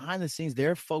that behind the scenes,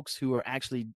 there are folks who are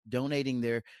actually donating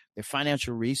their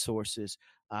financial resources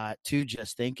to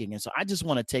Just Thinking. And so I just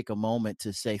want to take a moment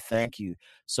to say thank you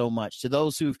so much to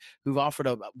those who've offered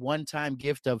a one-time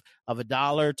gift of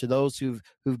 $1, to those who've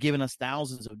given us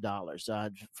thousands of dollars,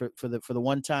 for the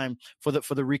one time, for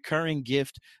the recurring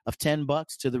gift of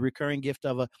 $10, to the recurring gift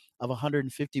of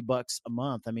 $150 a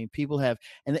month. I mean, people have,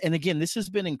 and again, this has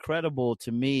been incredible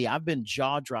to me. I've been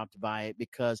jaw dropped by it,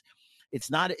 because it's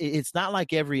not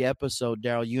like every episode,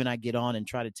 Daryl, you and I get on and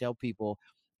try to tell people,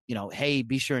 you know, hey,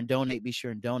 be sure and donate.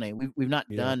 We've not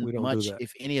done much,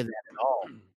 if any of that at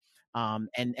all.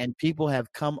 And people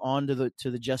have come on to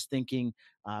the Just Thinking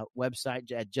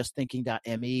website at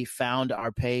justthinking.me, found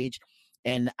our page,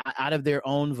 and out of their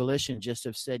own volition just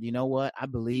have said, you know what, I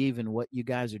believe in what you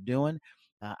guys are doing.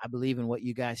 I believe in what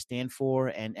you guys stand for,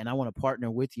 and I want to partner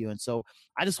with you. And so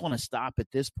I just want to stop at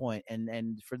this point,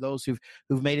 and for those who've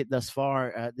made it this far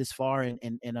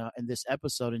in this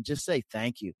episode, and just say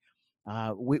thank you.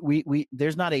 We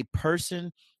there's not a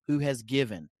person who has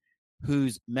given,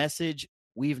 whose message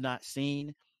we've not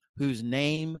seen, whose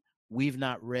name we've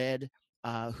not read,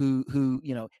 who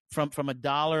you know, from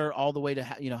 $1 all the way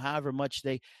to, you know, however much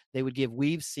they would give.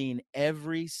 We've seen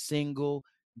every single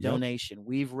donation.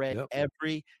 We've read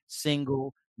every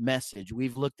single message.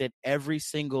 We've looked at every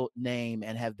single name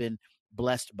and have been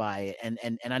blessed by it.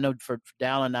 And I know for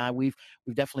Dal and I, we've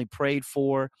definitely prayed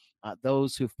for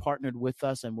those who've partnered with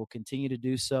us and will continue to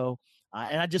do so.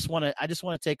 And I just want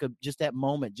to take just that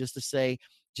moment just to say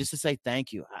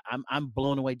thank you. I'm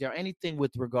blown away. Daryl, anything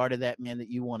with regard to that, man, that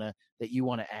you want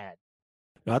to add?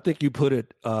 I think you put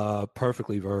it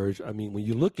perfectly, Verge. I mean, when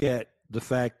you look at the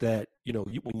fact that, you know,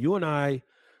 when you and I,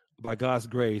 by God's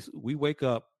grace, we wake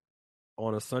up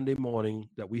on a Sunday morning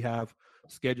that we have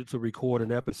scheduled to record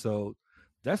an episode,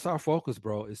 that's our focus,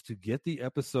 bro, is to get the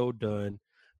episode done,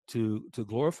 to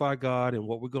glorify God and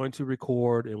what we're going to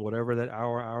record and whatever that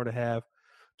hour and a half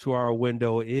 2 hour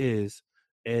window is.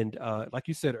 And like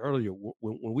you said earlier,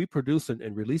 when we produce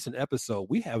and release an episode,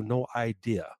 we have no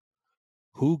idea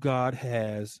who God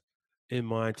has in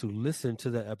mind to listen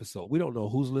to that episode. We don't know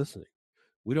who's listening.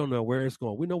 We don't know where it's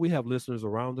going. We know we have listeners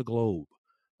around the globe.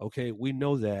 Okay, we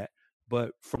know that.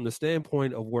 But from the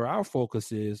standpoint of where our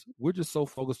focus is, we're just so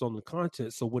focused on the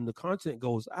content. So when the content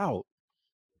goes out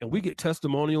and we get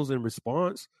testimonials in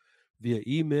response via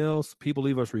emails, people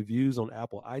leave us reviews on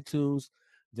Apple iTunes,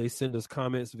 they send us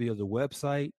comments via the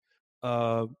website.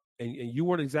 And you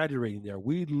weren't exaggerating there.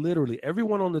 We literally,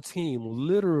 everyone on the team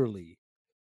literally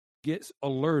gets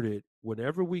alerted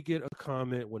whenever we get a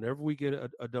comment, whenever we get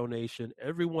a donation.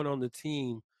 Everyone on the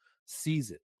team sees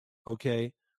it.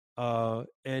 Okay.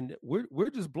 And we're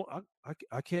just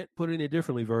I can't put it any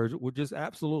differently, Virgil. We're just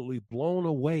absolutely blown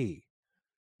away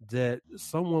that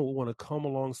someone would want to come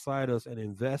alongside us and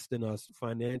invest in us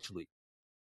financially.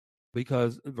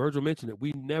 Because Virgil mentioned it,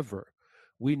 we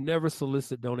never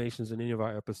solicit donations in any of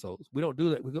our episodes. We don't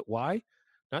do that. Why?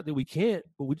 Not that we can't,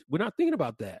 but we're not thinking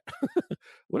about that.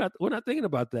 we're not thinking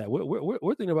about that.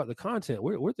 We're thinking about the content.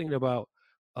 We're thinking about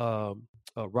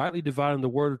rightly dividing the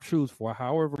word of truth for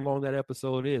however long that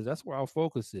episode is. That's where our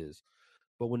focus is.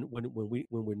 But when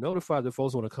we're notified that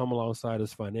folks want to come alongside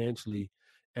us financially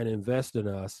and invest in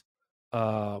us,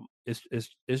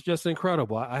 it's just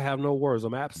incredible. I have no words.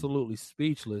 I'm absolutely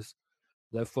speechless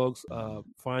that folks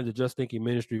find the Just Thinking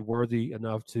ministry worthy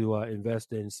enough to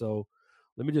invest in. So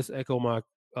let me just echo my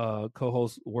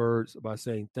co-host words by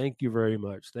saying thank you very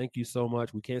much. Thank you so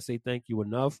much. We can't say thank you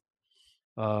enough.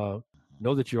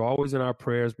 Know that you're always in our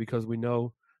prayers, because we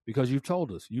know, because you've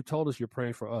told us you're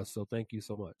praying for us. So thank you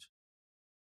so much.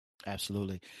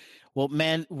 Absolutely. Well,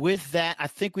 man, with that, I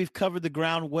think we've covered the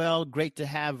ground well. Great to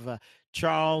have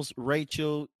Charles,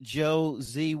 Rachel, Joe,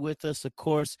 Z with us. Of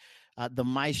course, the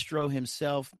maestro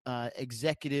himself,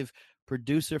 executive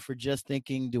producer for Just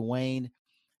Thinking, Dwayne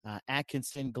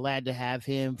Atkinson. Glad to have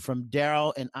him. From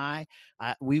Daryl and I,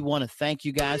 we want to thank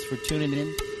you guys for tuning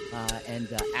in and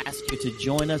ask you to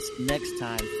join us next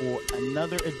time for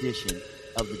another edition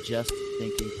of the Just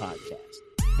Thinking Podcast.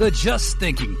 The Just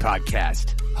Thinking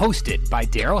Podcast, hosted by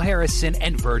Daryl Harrison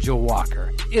and Virgil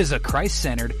Walker, is a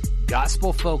Christ-centered,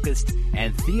 gospel-focused,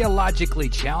 and theologically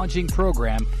challenging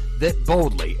program that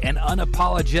boldly and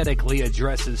unapologetically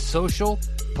addresses social,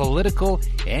 political,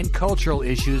 and cultural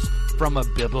issues from a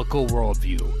biblical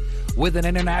worldview. With an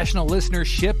international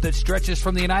listenership that stretches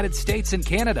from the United States and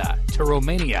Canada to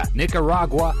Romania,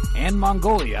 Nicaragua, and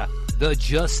Mongolia, The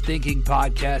Just Thinking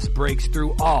podcast breaks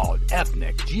through all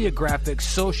ethnic, geographic,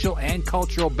 social, and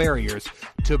cultural barriers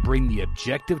to bring the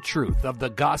objective truth of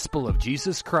the gospel of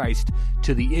Jesus Christ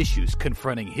to the issues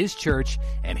confronting his church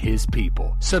and his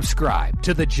people. Subscribe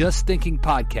to the Just Thinking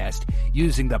podcast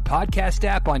using the podcast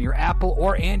app on your Apple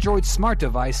or Android smart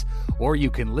device, or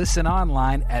you can listen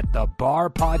online at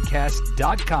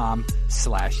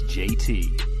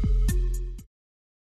thebarpodcast.com/JT.